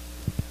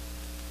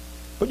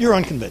 But you're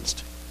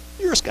unconvinced.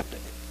 You're a skeptic.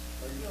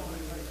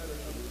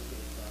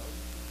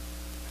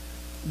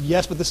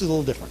 Yes, but this is a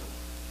little different.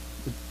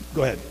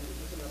 Go ahead.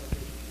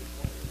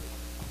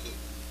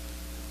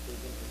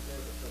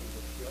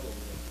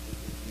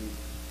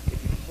 If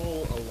you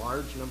pull a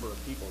large number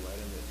of people, right,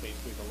 and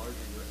basically the larger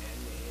your N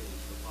is,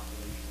 the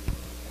population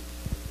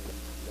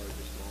large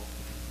or small,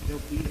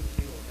 they'll be a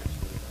single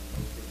expert on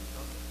those given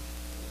topics.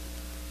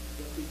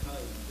 Just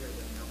because there's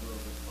a number of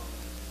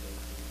respondents, they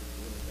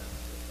limit that.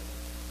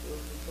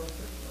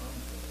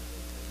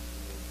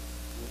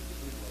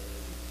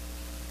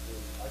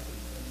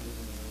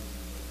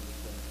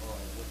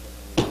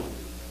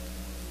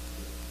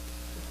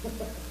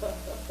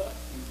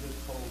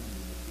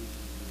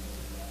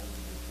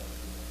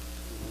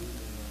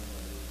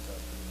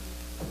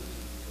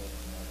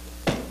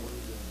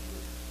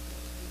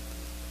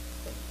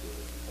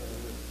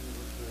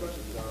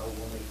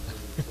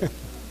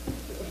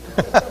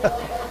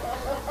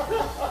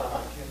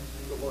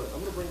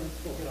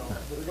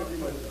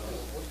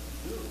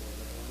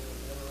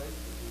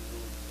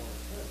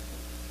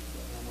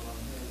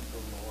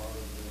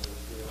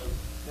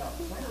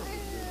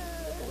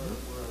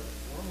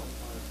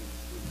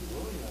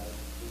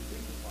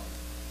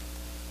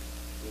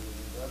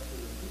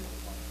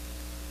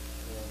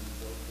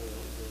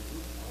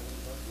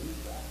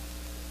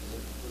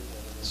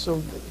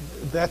 So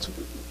that's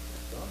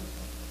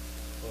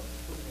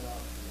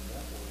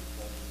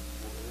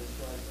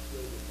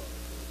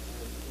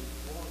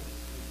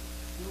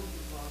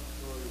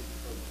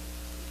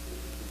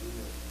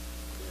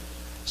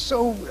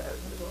so.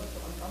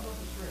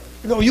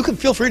 No, you can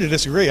feel free to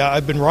disagree.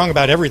 I've been wrong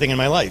about everything in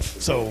my life,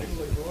 so.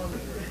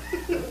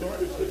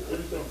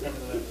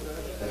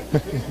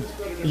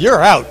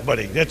 You're out,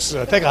 buddy. Let's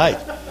take a hike.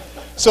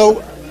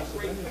 So.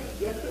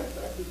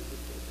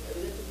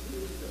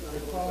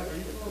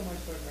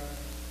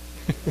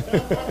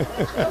 But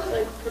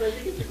I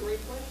think it's a great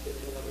question.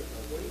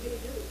 What are you going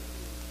to do?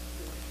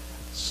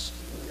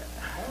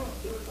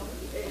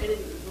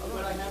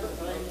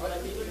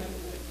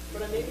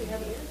 But I maybe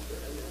have an answer.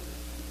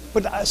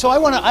 But so I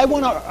want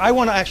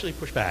to actually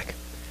push back.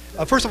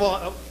 First of all, go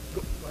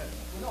ahead.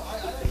 No, I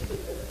actually,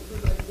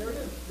 there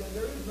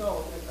is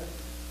no,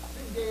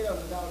 big data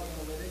without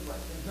analytics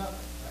is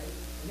nothing, right?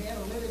 And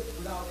analytics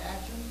without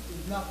action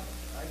is nothing,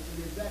 right? So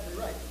you're exactly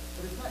right.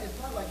 But it's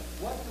not like,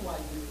 what do I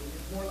do?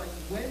 It's more like,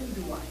 when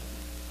do I do,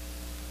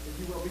 if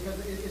you will? Because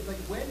it's like,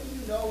 when do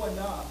you know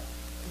enough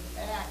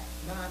to act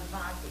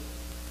non-toxic?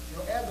 You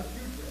know, as a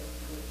futurist,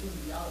 it seems to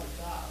be out of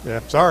the shop.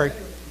 Yeah, sorry.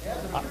 As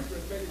a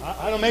futurist,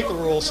 I don't make the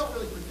rules. We don't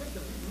really predict the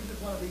future. We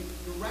just want to be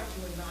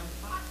directionally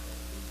non-toxic.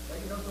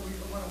 Right? You know, so we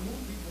want to move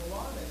people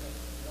along that.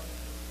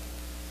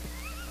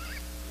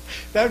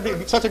 That would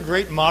be such a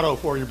great motto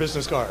for your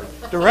business card.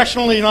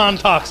 Directionally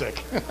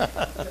non-toxic.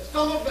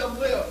 Some of them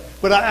live.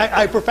 But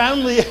I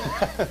profoundly. As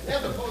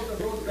opposed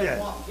to Roosevelt Yeah.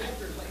 Walk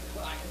Gangsters like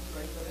clients,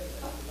 right?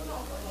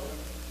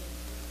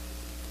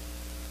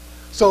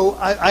 So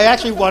I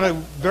actually want to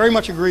very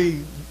much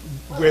agree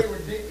with.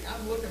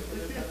 I'm looking for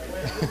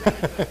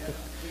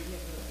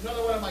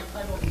another one of my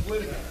titles is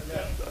litigant.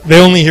 They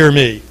only hear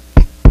me.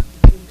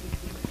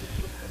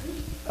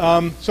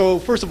 So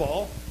first of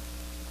all,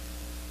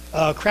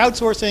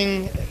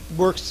 crowdsourcing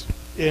works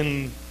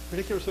in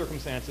particular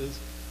circumstances,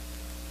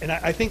 and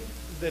I think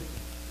that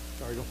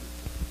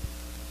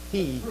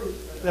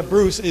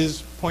Bruce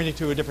is pointing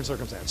to a different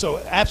circumstance. So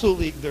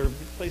absolutely, there are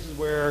places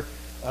where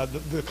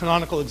the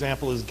canonical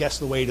example is guess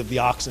the weight of the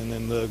oxen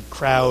in the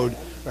crowd,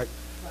 right?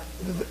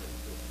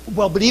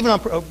 Well, but even on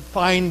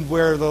find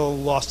where the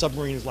lost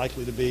submarine is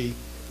likely to be.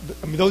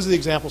 I mean, those are the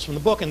examples from the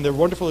book, and they're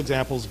wonderful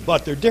examples,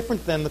 but they're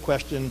different than the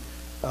question.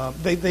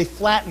 They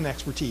flatten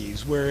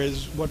expertise,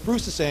 whereas what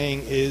Bruce is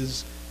saying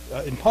is,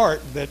 in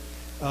part, that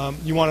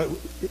you want to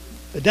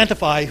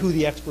identify who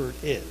the expert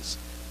is.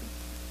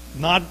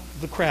 Not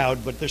the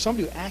crowd, but there's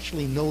somebody who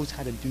actually knows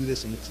how to do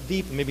this, and it's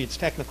deep, and maybe it's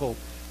technical.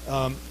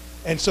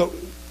 And so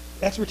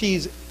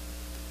expertise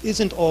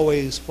isn't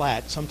always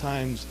flat.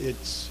 Sometimes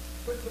it's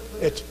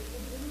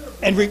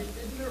and Isn't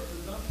there a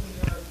presumption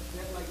there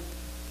that, like,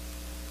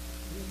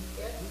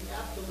 the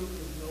absolute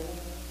is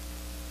knowable?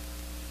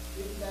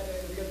 Isn't that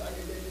because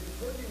it's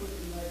working with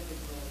the United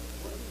States government,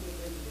 working with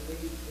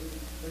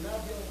they're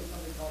now dealing with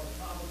something called a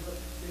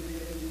probability,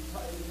 these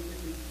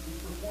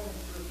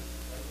performance surveys,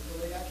 right? So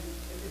they actually,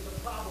 it's a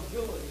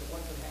probability of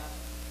what could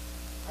happen.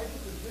 I think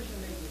decision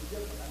making is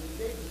different. I mean,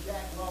 David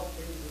Jack Welch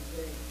basically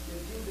saying,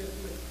 you do this,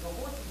 do it. The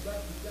horse is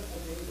actually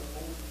simple days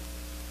are over.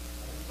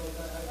 So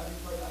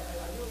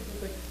I really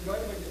do think, you know,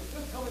 anyway,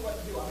 just tell me what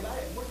to do. I mean, I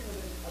am working with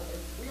this,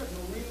 we have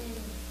Marine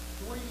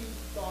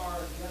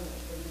 3-star generals.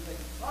 So you say,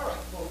 all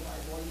right, folks,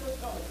 well, just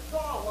tell me,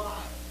 draw a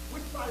line.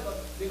 Which side of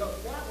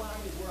that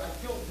line is where I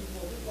kill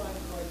people, this line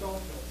is where I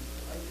don't kill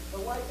people, right? But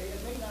why, it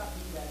may not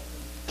be that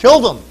simple. kill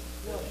them.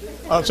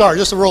 I'm sorry,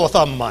 just a rule of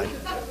thumb of mine.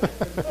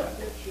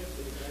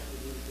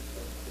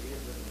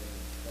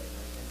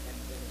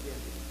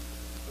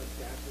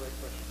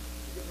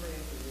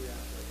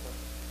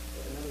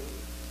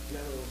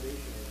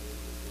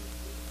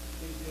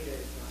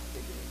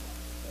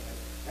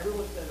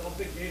 Everyone says, oh,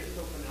 big data is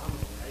so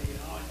phenomenal, right? You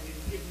know, and it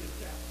gives you a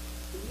step.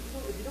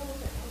 But if you don't know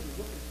what the hell you're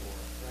looking for,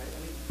 right? I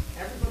mean,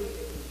 everybody,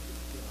 you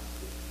know,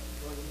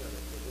 we're going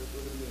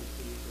to be in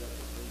C, so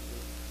that's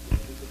what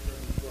we could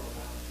certainly throw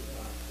around to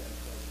that.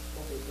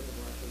 Hopefully, something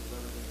we're actually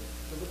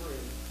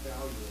delivering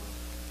value on.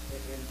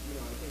 And, you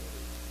know, I think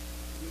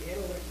the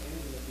analytics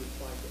engine that we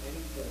apply to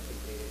any set of big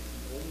data is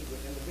the only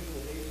way, and the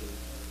visualizations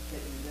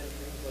that you then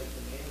translate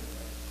to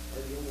management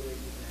are the only way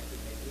you can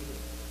actually make meaning.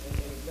 And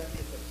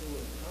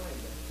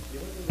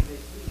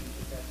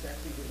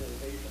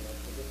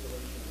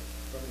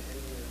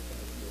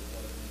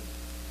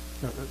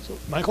So,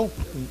 Michael? This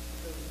is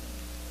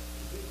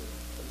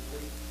a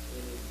great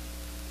image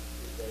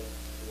that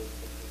was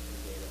consistent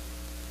data.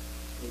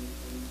 In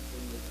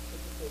the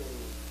typical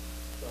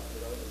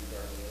software development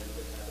environment, what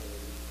ends up happening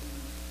is a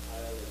huge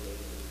pile of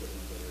data is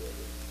getting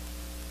generated.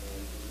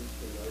 And at least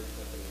in large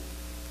companies,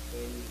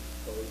 any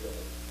code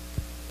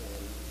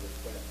can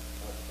request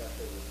a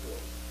special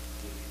report,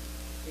 which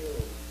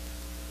kills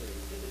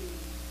creativity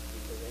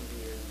because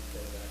engineers,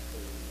 instead of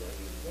actually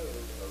writing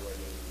code, are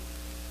writing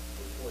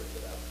reports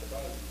about the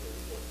bugs, or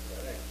reports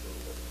about X, or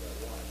reports about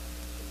Y.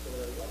 And so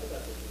what I love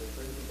about this is it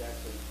brings me back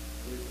to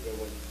years ago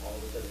when all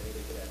of a sudden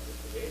anybody could access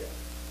the data.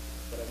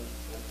 But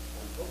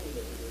I'm hoping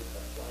that there's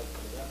a slide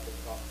coming up that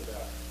talks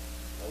about,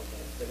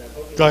 okay, then I'm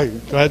hoping Go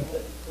ahead.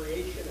 the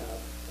creation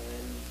of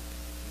and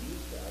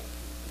use of,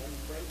 and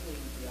frankly,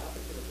 the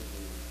opposite of the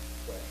blue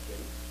question,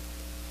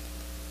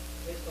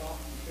 piss off,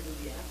 you shouldn't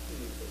be asking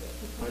me for this.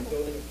 I'm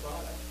building a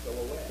product, go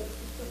away.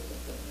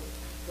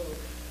 So,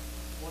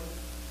 one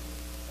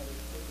other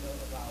quick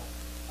note about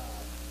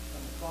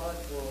from the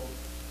product world,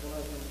 one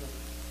of the things that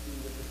we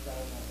with this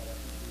diagram that I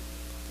think we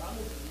found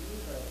this new,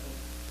 but I think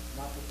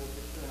not the full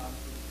picture, and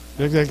obviously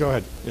Go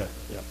ahead. Yeah.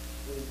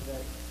 is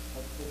that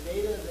the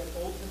data that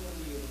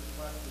ultimately is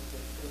expressed is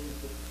the things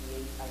that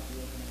create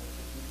ideas and work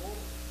for people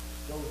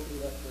goes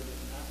through that service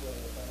in that way.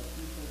 But I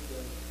do think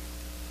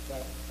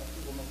that, as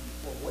people mentioned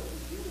before, what you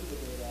do with the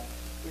data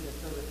is a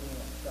service in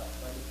itself,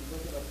 right? If you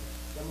look at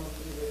the most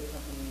innovative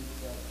companies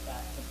that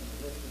back something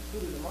like this,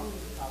 included among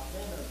the top 10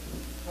 are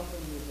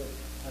companies that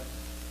have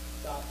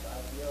stopped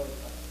IPOs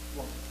like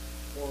Splunk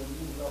or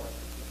New Relic,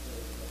 which is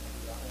really good.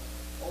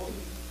 All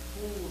these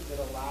tools that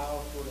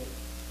allow sort of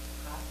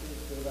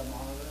passive data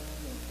monitoring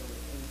and sort of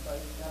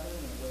insight gathering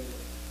in a way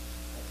that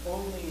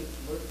only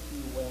alerts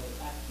you when it's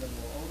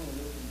actionable, only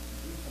alerts you to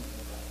do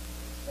something about it.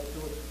 Right? So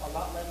it's a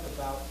lot less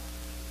about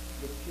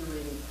the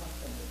curating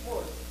custom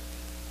reports.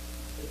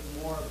 It's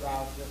more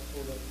about just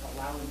sort of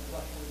allowing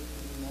questions to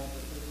be met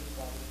or business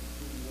problems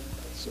to do the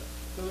insights.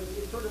 So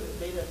it's sort of a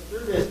data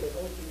service that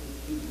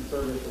ultimately is the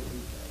service of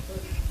retail.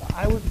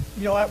 I would,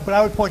 but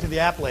I would point to the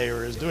app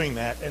layer as doing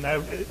that, and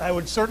I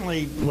would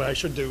certainly, what I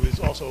should do is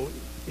also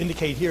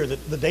indicate here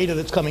that the data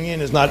that's coming in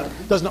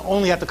doesn't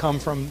only have to come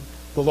from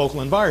the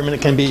local environment.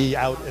 It can be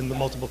out in the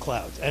multiple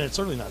clouds, and it's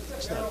certainly not.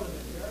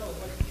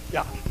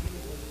 Yeah.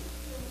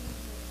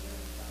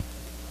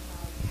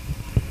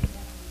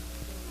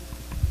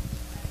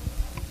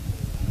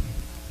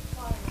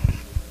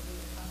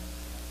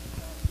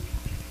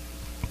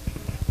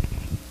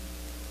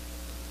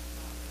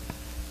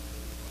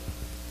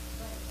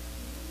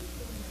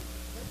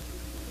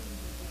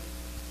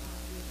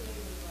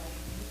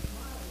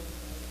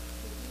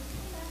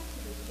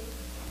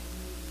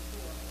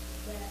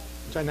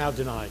 Which I now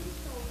deny.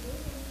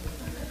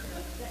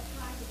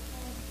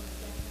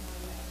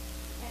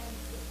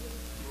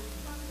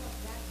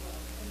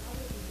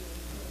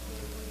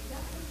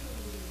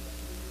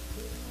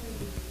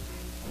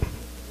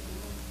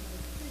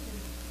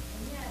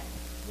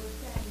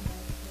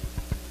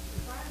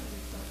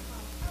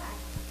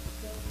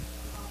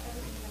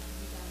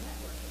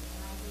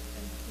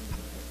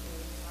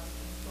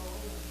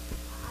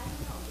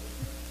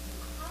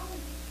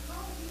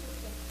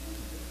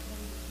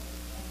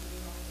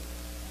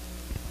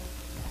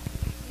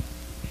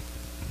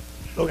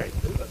 Okay,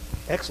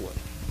 excellent.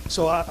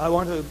 So I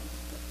want to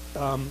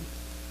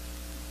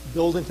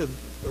build into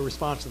a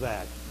response to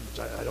that, which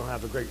I don't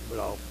have a great, but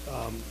I'll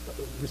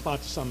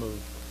respond to some of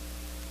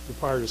the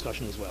prior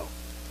discussion as well.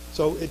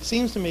 So it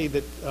seems to me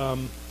that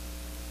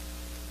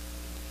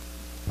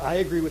I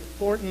agree with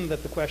Thornton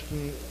that the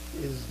question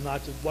is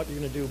not just what you're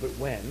going to do, but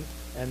when,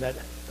 and that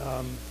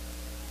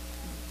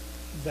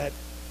that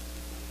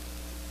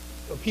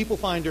a people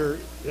finder,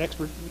 an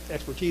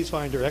expertise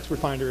finder, expert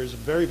finder is a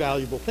very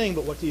valuable thing,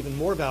 but what's even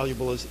more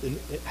valuable is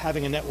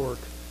having a network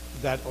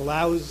that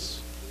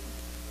allows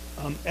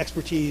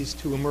expertise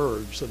to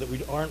emerge so that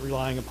we aren't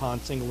relying upon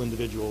single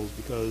individuals,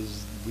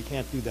 because we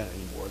can't do that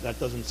anymore. That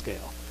doesn't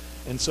scale.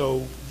 And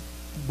so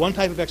one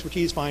type of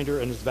expertise finder,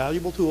 and it's a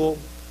valuable tool,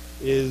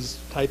 is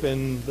type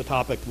in the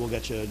topic, we'll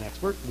get you an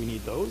expert. We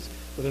need those.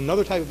 But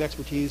another type of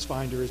expertise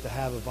finder is to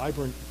have a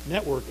vibrant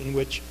network in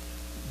which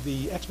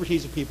the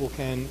expertise of people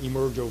can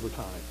emerge over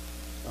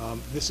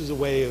time. This is a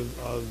way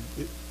of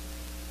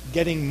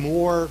getting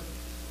more,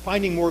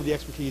 finding more of the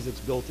expertise that's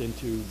built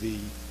into the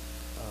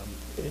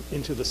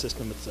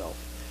system itself.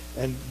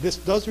 And this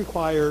does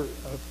require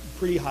a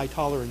pretty high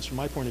tolerance, from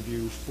my point of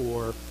view,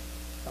 for,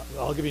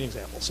 I'll give you an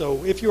example.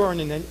 So if you are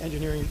in an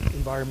engineering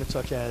environment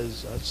such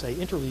as, say,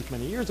 Interleaf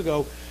many years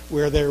ago,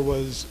 where it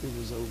was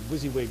a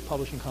WYSIWYG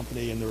publishing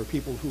company, and there were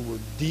people who were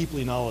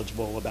deeply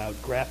knowledgeable about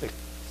graphics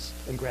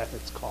and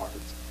graphics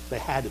cards. They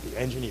had to be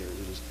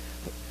engineers.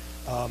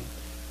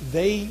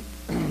 They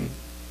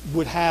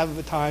would have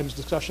at times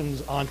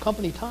discussions on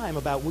company time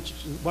about what's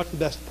the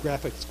best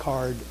graphics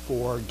card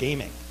for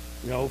gaming,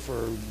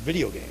 for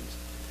video games.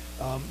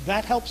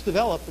 That helps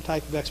develop the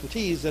type of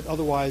expertise that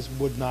otherwise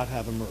would not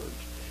have emerged.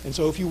 And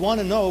so if you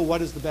want to know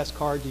what is the best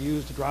card to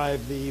use to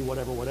drive the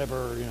whatever,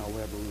 whatever we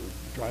were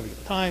driving at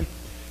the time,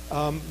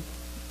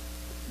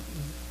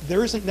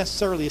 there isn't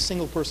necessarily a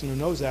single person who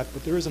knows that,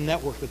 but there is a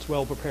network that's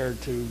well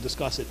prepared to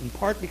discuss it, in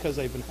part because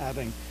they've been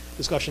having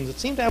discussions that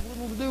seem to have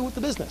little to do with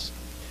the business.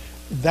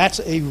 That's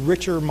a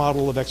richer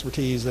model of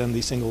expertise than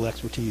the single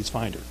expertise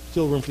finder.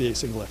 Still room for the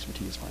single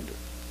expertise finder.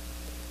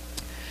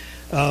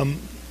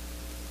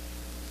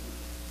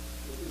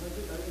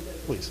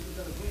 Please.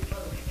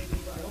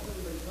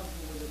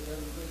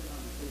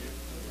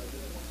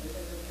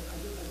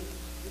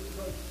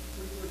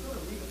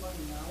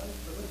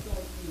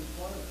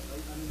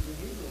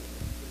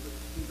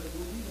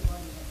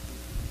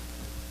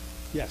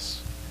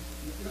 Yes.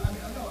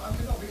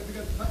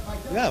 Because by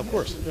Yeah, of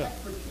course. definition, Yeah.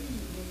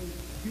 expertise means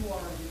you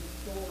are a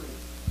historian.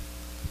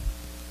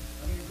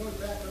 I mean, it goes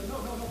back to, no,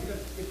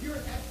 because if you're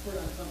an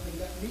expert on something,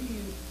 that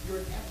means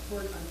you're an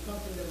expert on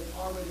something that has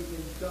already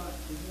been done.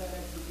 Isn't that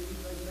expertise,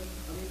 right?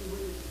 I mean,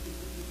 you see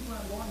where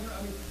I'm going here?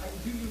 I mean,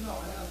 do you know?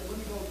 And let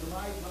me go to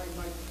my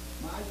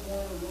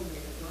former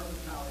roommate at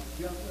Dartmouth College,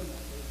 Jeff Limmel.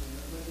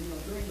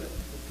 During the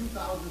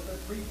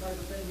 2003 type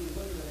of thing, he was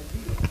looking at a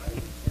deal, right?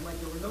 And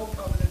like there were no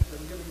covenants,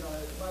 and giving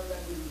private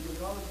equity was giving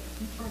all this.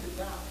 He turned it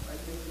down, right?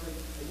 And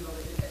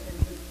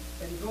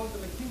he goes to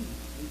McKinsey.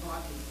 He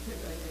bought a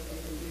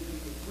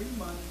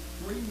 3-month,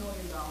 $3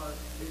 million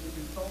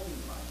consulting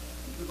project.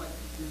 He was like,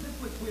 is this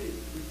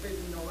liquidity? We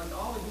basically like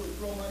all they do is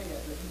throw money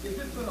at it. Is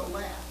this going to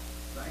last,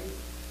 right?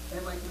 And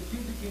like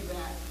McKinsey came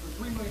back for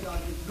 $3 million,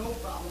 there's no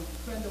problem,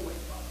 send away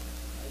problem,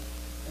 right?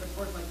 And of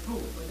course, like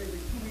boom, but basically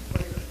 2 weeks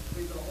later,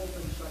 the whole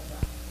thing shut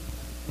down.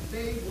 And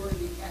they were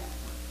the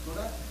experts. So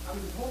that's, I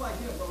mean, the whole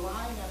idea of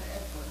relying on an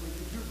expert, which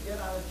is your get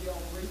out of jail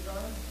free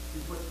card,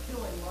 is what's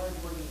killing large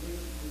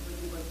organizations.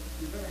 But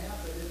you're going to have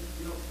to,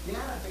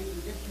 data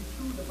basically gets you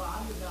to the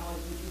body of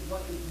knowledge, which is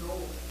what is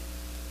knowable.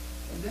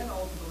 And then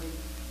ultimately,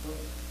 I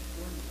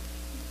don't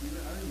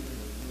even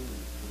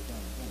really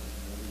profound point.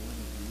 Every one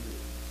of you.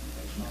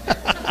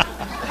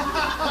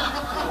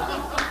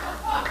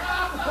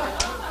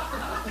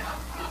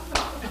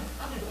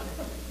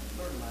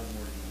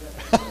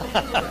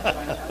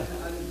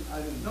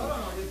 No,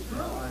 it's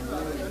true. I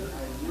really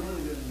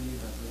didn't mean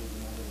that there was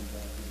another one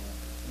back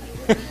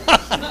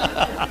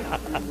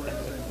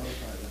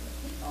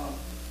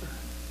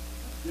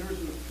there is,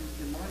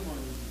 in my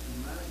mind, there's a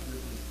dramatic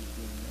difference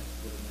between an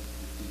expert and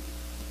expertise.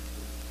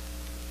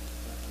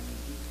 I mean,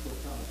 just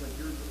profound. It's like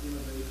here's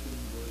innovation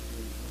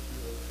versus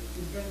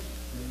Invention.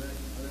 I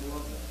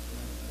love that.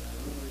 And I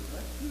love it.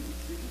 That's true.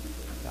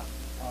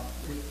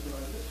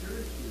 But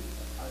seriously,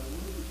 I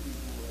look at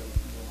people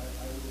like,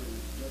 I really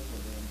respect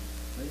them.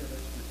 They have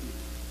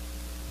expertise.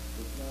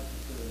 It's not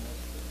just they're an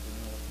expert. They're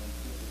not a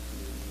scientific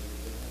person.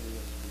 They have the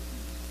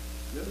expertise.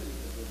 The other thing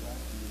that go back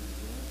to your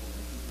example, I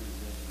think your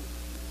example is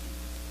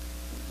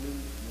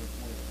completely to my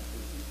point.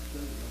 It just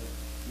says that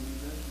when you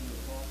mention the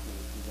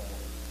software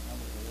developers, how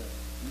much of that,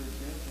 your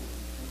example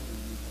is somebody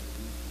who used to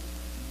do something.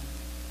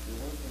 There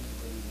wasn't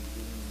anybody who was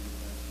giving you the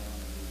background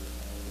or the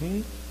power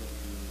the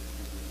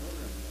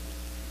program.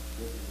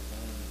 What the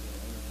design is, I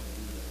don't know how to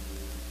do that.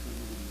 You're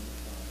contributing your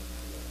time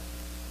to that.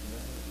 And that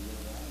has real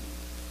value.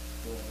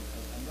 So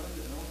I'm not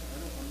going to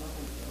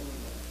tell them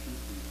about shoot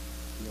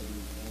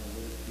these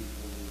analytic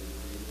people or the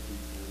data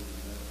people and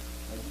that.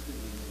 I just think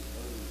we need to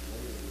start with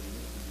layer and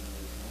missing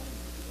our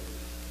economy today.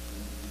 And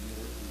the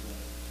universities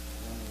are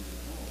economies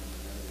at home,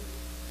 and that is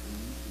we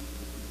need to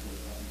people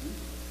how to do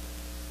this.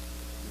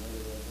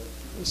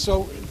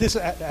 So this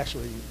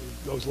actually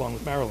goes along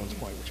with Marilyn's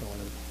point, which I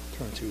want to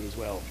turn to as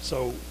well.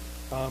 So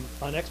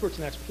on experts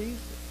and expertise,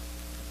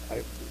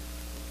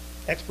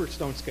 experts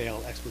don't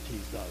scale,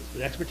 expertise does.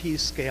 But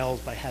expertise scales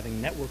by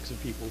having networks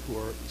of people who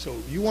are, so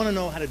you want to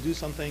know how to do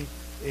something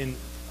in,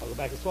 I'll go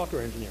back to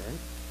software engineering,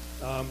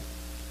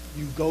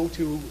 you go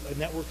to a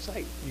network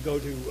site. You go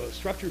to a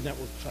structured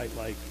network site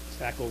like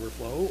Stack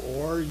Overflow,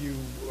 or you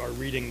are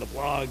reading the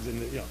blogs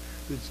and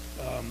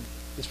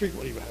it's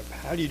frequently,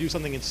 how do you do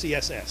something in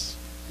CSS?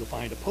 You'll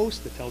find a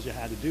post that tells you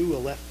how to do a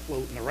left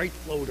float and a right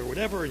float or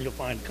whatever, and you'll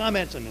find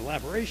comments and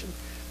elaboration.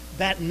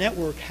 That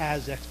network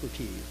has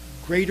expertise,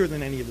 greater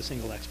than any of the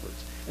single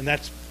experts. And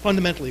that's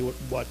fundamentally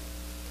what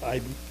I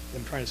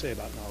am trying to say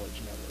about knowledge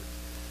network.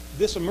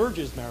 This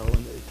emerges,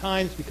 Marilyn, at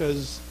times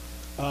because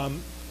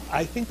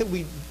I think that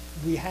we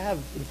have,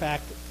 in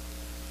fact,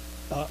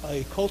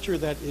 a culture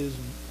that is,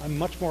 I'm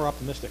much more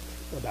optimistic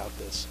about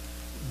this.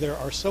 There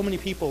are so many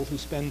people who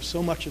spend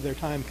so much of their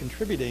time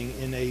contributing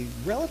in a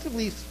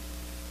relatively,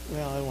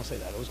 well, I don't want to say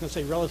that. I was going to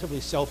say relatively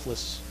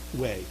selfless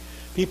way.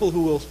 People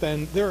who will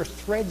spend, there are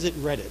threads at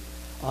Reddit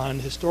on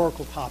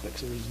historical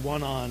topics. There's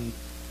one on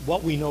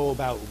what we know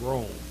about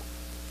Rome,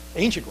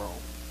 ancient Rome,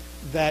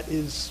 that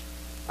is,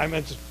 I'm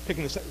just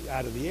picking this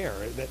out of the air,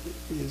 that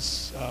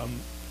is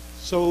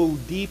so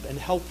deep and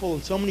helpful,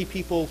 and so many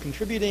people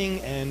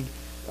contributing, and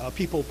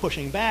people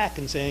pushing back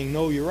and saying,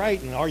 no, you're right,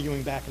 and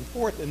arguing back and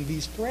forth. And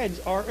these threads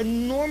are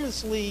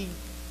enormously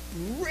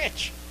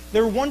rich.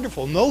 They're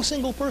wonderful. No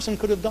single person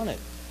could have done it.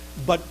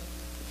 But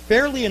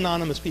fairly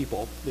anonymous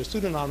people. They're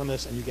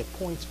pseudonymous, and you get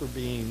points for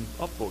being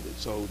upvoted.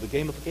 So the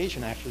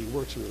gamification actually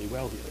works really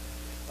well here.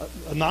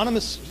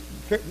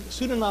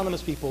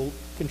 Pseudonymous people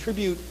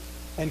contribute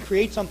and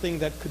create something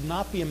that could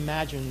not be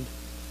imagined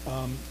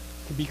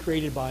to be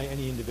created by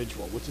any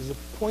individual, which is a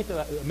point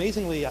that,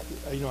 amazingly,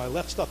 I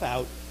left stuff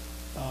out.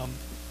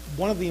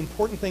 One of the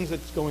important things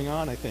that's going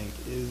on, I think,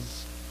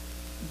 is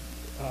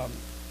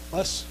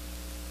us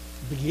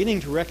beginning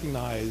to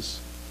recognize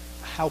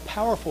how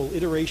powerful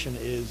iteration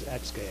is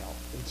at scale.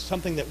 It's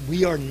something that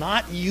we are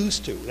not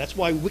used to. That's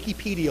why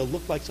Wikipedia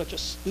looked like such a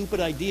stupid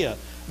idea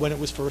when it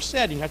was first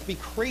said. You have to be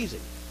crazy.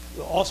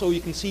 Also, you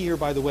can see here,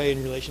 by the way,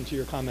 in relation to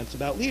your comments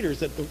about leaders,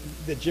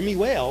 that Jimmy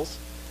Wales,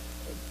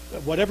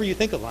 whatever you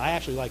think of him, I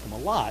actually like him a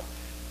lot.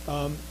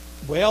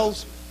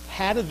 Wales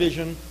had a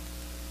vision.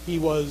 He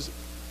was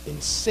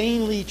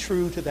insanely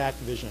true to that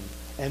vision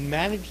and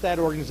managed that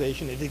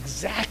organization at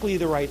exactly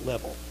the right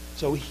level.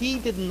 So he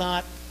did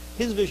not,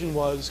 his vision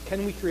was,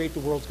 can we create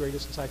the world's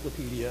greatest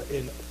encyclopedia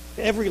in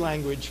every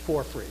language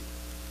for free?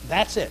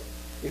 That's it.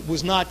 It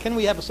was not, can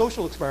we have a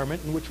social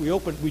experiment in which we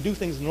do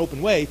things in an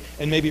open way,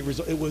 and maybe it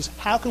was,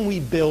 how can we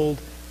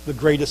build the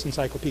greatest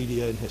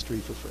encyclopedia in history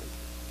for free?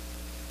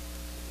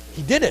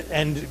 He did it,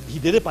 and he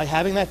did it by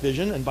having that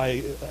vision, and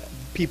by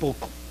people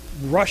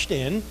rushed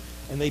in,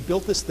 and they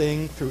built this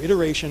thing through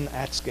iteration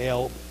at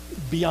scale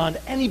beyond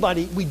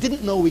anybody. We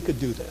didn't know we could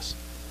do this.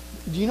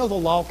 Do you know the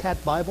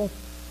Lolcat Bible?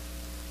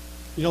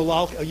 You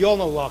all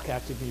know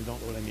Lolcats if you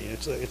don't know what I mean.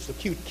 It's the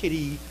cute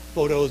kitty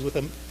photos with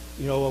a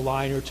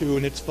line or two,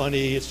 and it's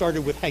funny. It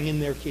started with "Hang in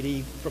there,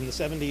 kitty" from the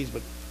 70s,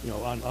 but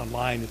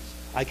online it's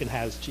 "Icon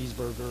has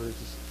cheeseburgers."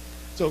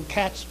 So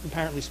cats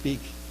apparently speak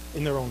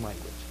in their own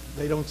language.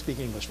 They don't speak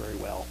English very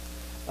well,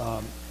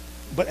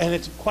 and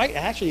it's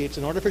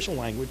an artificial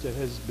language that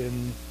has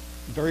been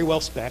very well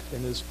spec'd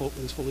and is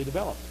fully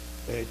developed.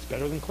 It's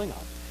better than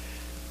Klingon.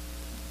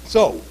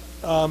 So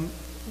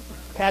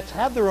cats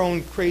have their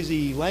own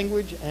crazy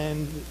language,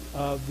 and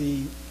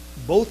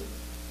both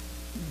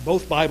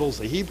Bibles,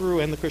 the Hebrew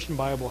and the Christian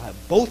Bible, have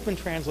both been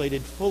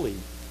translated fully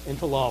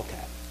into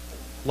Lolcat.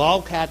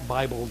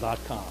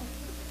 Lolcatbible.com.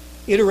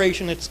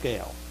 Iteration at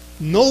scale.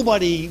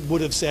 Nobody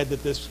would have said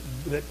that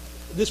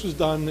this was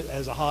done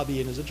as a hobby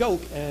and as a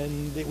joke,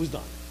 and it was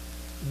done.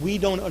 We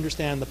don't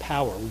understand the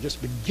power. We're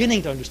just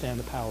beginning to understand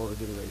the power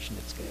of iteration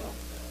at scale.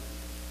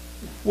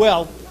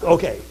 Well,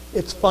 okay,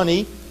 it's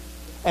funny,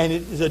 and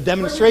it is a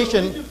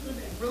demonstration.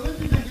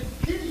 Religion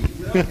against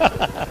kitties.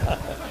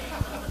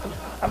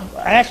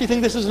 I actually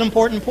think this is an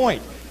important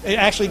point. It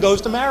actually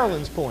goes to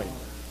Marilyn's point.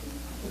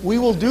 We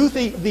will do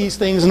these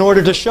things in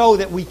order to show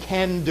that we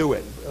can do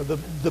it.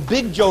 The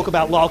big joke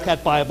about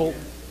Lolcat Bible,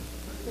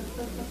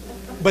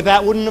 but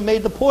that wouldn't have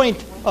made the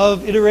point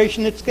of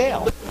iteration at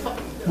scale.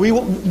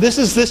 This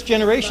is this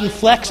generation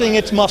flexing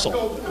its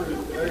muscle.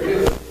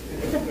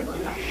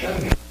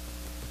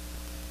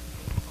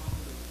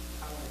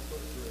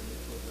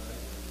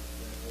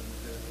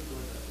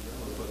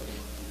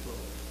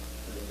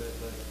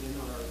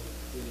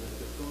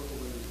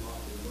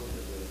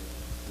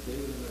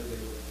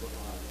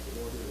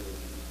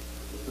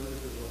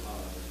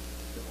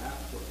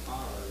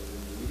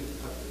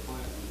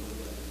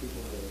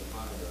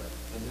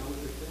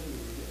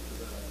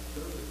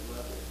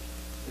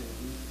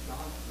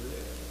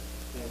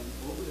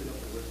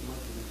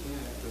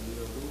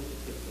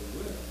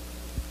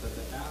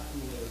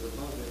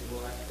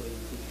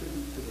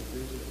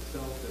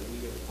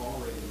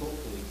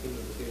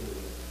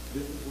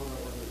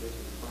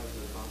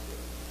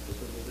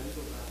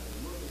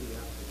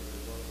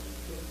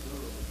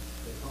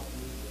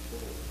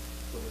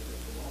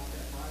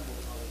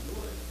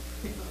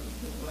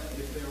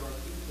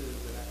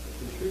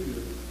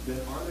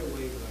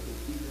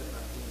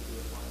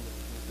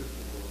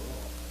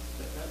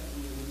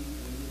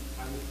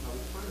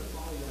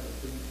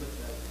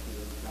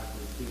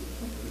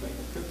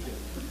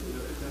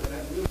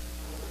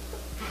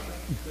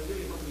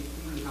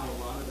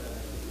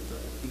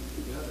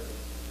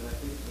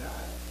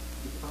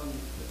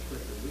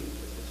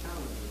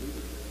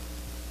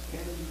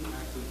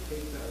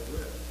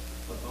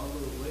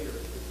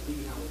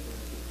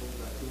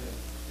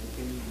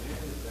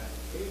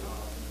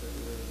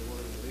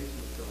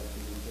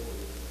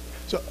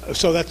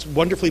 So that's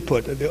wonderfully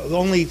put. The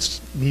only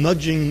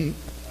nudging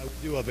I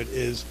would do of it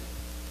is,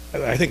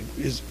 I think,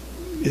 is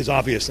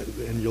obvious,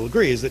 and you'll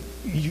agree, is that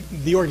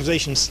the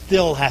organization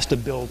still has to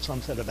build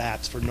some set of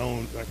apps for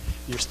known.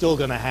 You're still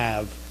going to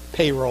have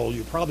payroll.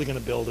 You're probably going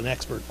to build an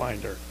expert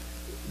finder.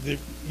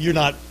 You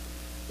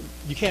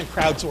can't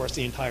crowdsource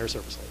the entire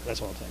service layer.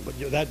 That's all I'm saying.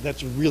 But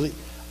that's really,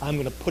 I'm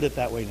going to put it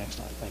that way next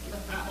time. Thank you.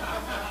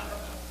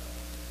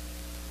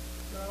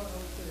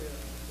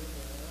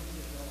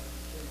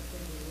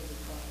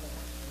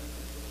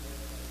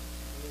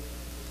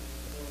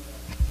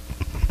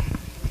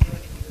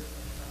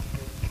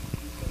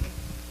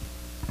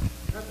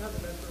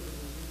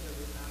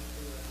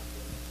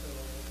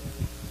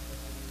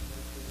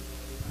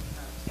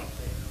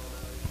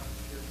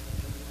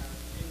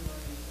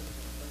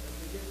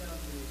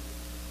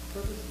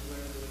 purposes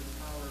there that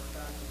empower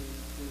faculty,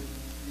 students,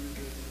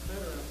 users, et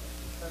cetera,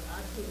 that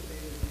actually the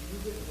data, we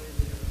use it in ways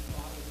that get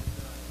problems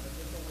done, a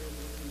different way of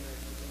looking at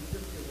it, and we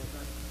just feel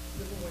that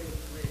different way of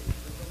creating,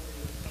 different way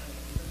of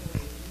science, different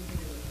way of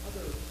using it with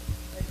other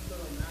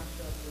external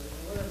mashups or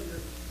whatever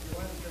you're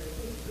wanting to say. I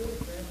think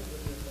good examples of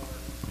this are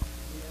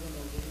the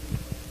MMO gaming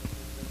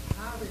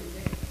have a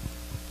game.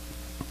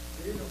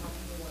 They didn't know how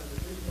people wanted to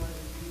visualize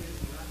it, use it,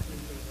 interact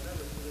with it,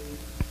 whatever, so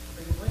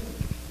they created language,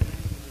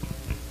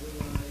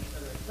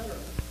 et cetera.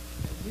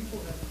 And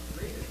people have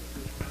created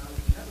through cloud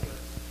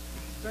networks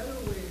better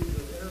ways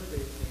of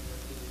interfacing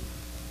with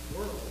the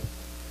world,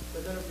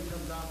 but then it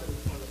becomes out that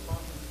it's part of the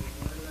process.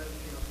 Whenever that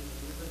came up,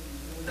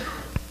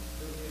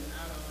 there'll be an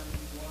add-on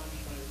launched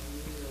by the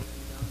community or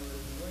be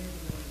downloaded millions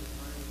and millions of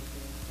times and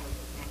being part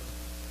of the process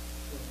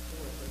going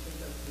forward. So I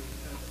think that's the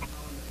kind of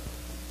empowerment of it.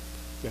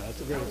 Yeah, that's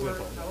a great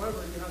example. However,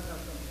 you have to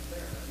have something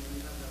there. I mean,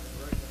 you have to have a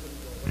direction that wouldn't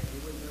go away. You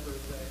would never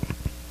say,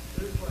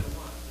 here's what I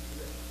want. This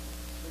is it.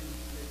 Please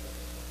make that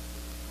work.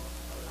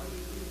 I would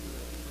agree with you.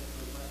 I think that's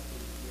the last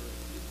thing your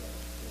feedback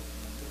is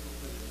different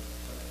places.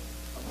 But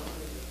I'm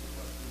wondering if the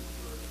questions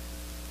were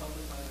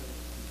publicized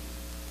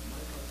and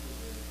my question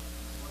is,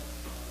 what are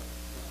classes?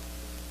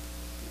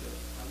 Because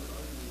I would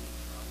argue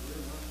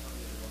we're not trying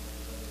to develop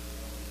a better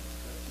development.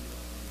 That's not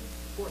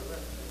Of course,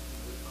 right.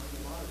 we're trying to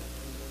moderate.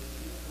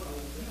 Well,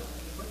 yeah,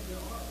 but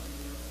there are. I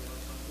mean, there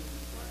are some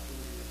things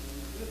actually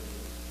doing good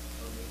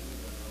or making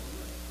their own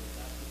way. So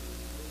that's what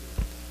we're focused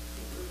on. So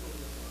we're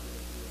focused on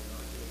it in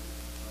our case.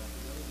 The other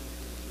thing that we're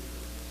doing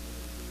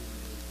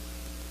is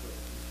but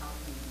how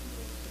can we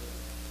make this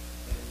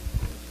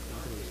and in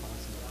our case,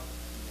 without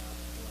the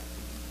actual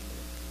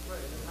activity.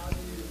 Right, and how can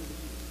you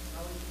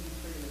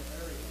create an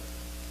area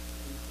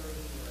in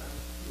service or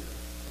atmosphere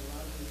that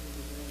allows you to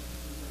do things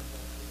and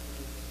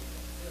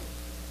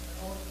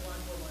all the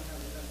platform might have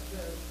is that's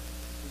this,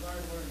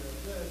 desired learner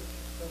does this,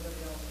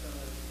 somebody else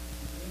does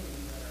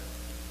gaming better,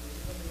 or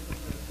somebody does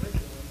better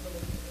curriculum,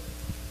 somebody,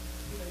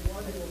 you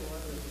want to be able to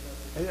leverage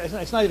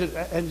that. It's not even,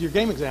 and your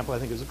game example I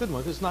think is a good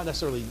one because it's not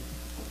necessarily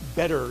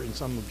better in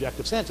some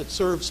objective sense. It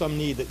serves some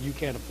need that you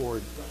can't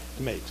afford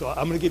to make. So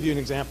I'm going to give you an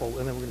example,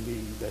 and then we're going to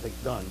be, I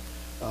think, done.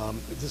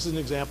 This is an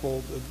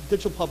example. The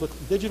Digital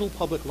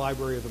Public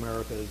Library of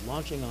America is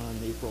launching on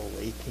April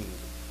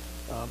 18th.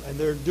 And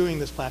they're doing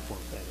this platform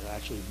thing.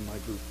 Actually, my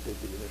group did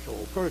the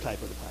initial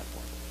prototype of the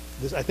platform.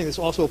 I think this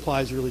also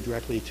applies really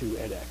directly to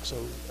edX,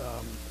 so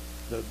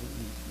the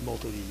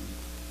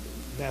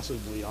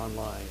massively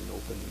online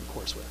open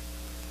courseware.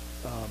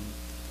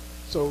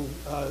 So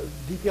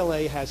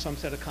DPLA has some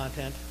set of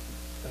content,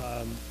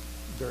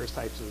 various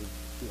types of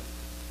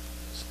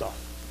stuff,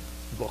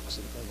 books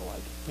and the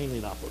like, mainly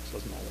not books,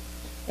 doesn't matter.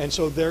 And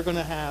so they're going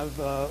to have,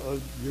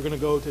 you're going to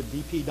go to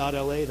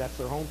dp.la, that's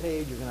their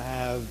homepage. You're going to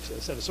have a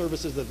set of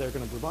services that they're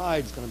going to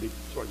provide. It's going to be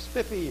sort of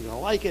spiffy, you're going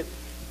to like it.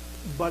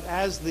 But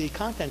as the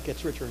content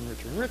gets richer and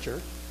richer and richer,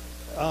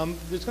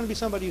 there's going to be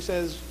somebody who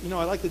says,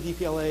 I like the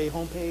DPLA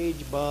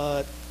homepage,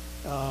 but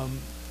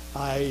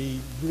I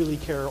really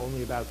care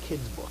only about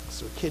kids'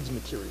 books or kids'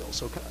 material.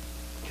 So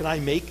can I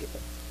make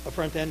a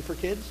front end for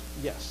kids?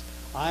 Yes.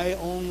 I'm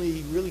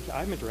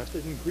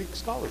interested in Greek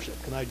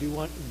scholarship. Can I do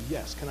one?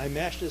 Yes. Can I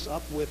mash this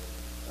up with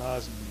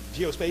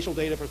geospatial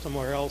data from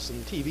somewhere else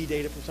and TV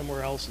data from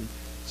somewhere else and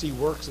see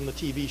works in the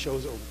TV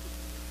shows?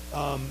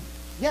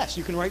 Yes,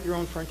 you can write your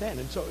own front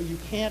end. And so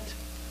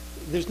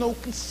there's no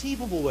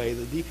conceivable way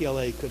that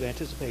DPLA could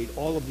anticipate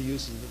all of the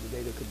uses that the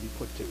data could be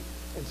put to.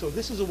 And so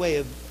this is a way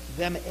of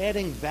them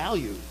adding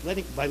value,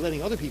 by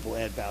letting other people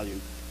add value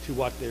to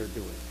what they're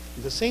doing.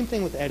 The same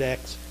thing with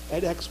edX.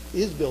 edX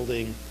is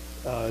building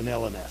an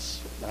LMS.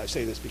 I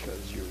say this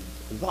because you're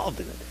involved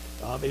in it.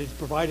 It is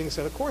providing a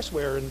set of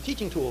courseware and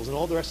teaching tools and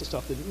all the rest of the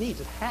stuff that it needs.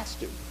 It has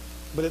to.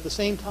 But at the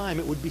same time,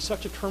 it would be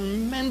such a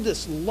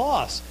tremendous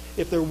loss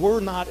if there were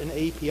not an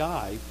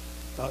API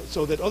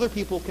so that other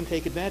people can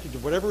take advantage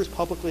of whatever is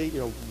publicly,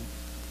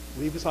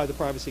 leave aside the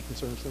privacy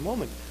concerns for the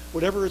moment,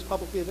 whatever is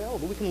publicly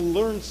available. We can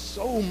learn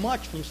so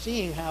much from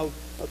seeing how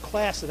a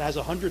class that has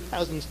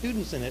 100,000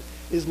 students in it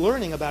is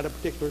learning about a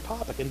particular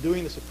topic, and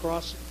doing this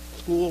across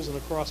schools and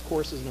across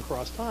courses and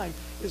across time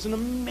is an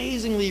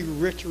amazingly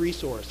rich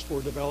resource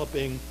for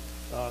developing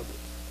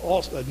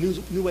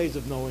new ways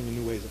of knowing and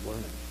new ways of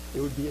learning. It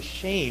would be a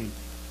shame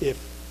if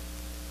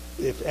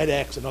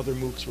edX and other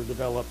MOOCs were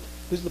developed.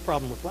 This is the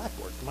problem with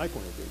Blackboard, from my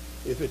point of view.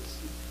 If it's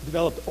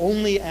developed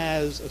only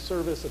as a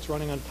service that's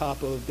running on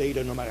top of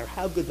data, no matter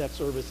how good that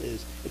service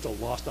is, it's a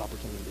lost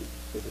opportunity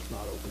if it's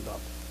not opened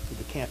up,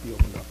 if it can't be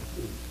opened up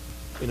to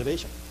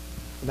innovation.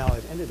 Now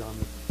I've ended on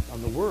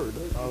the word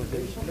of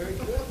innovation. Very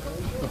good.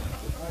 Very good. All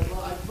right,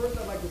 well, first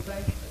I'd like to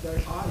thank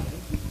the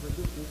audience whose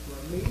participants were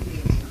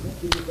amazing.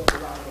 Give yourself a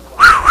round of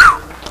applause.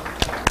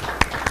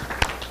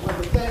 I'd like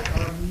to thank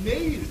our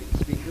amazing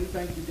speakers.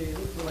 Thank you,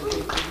 David, for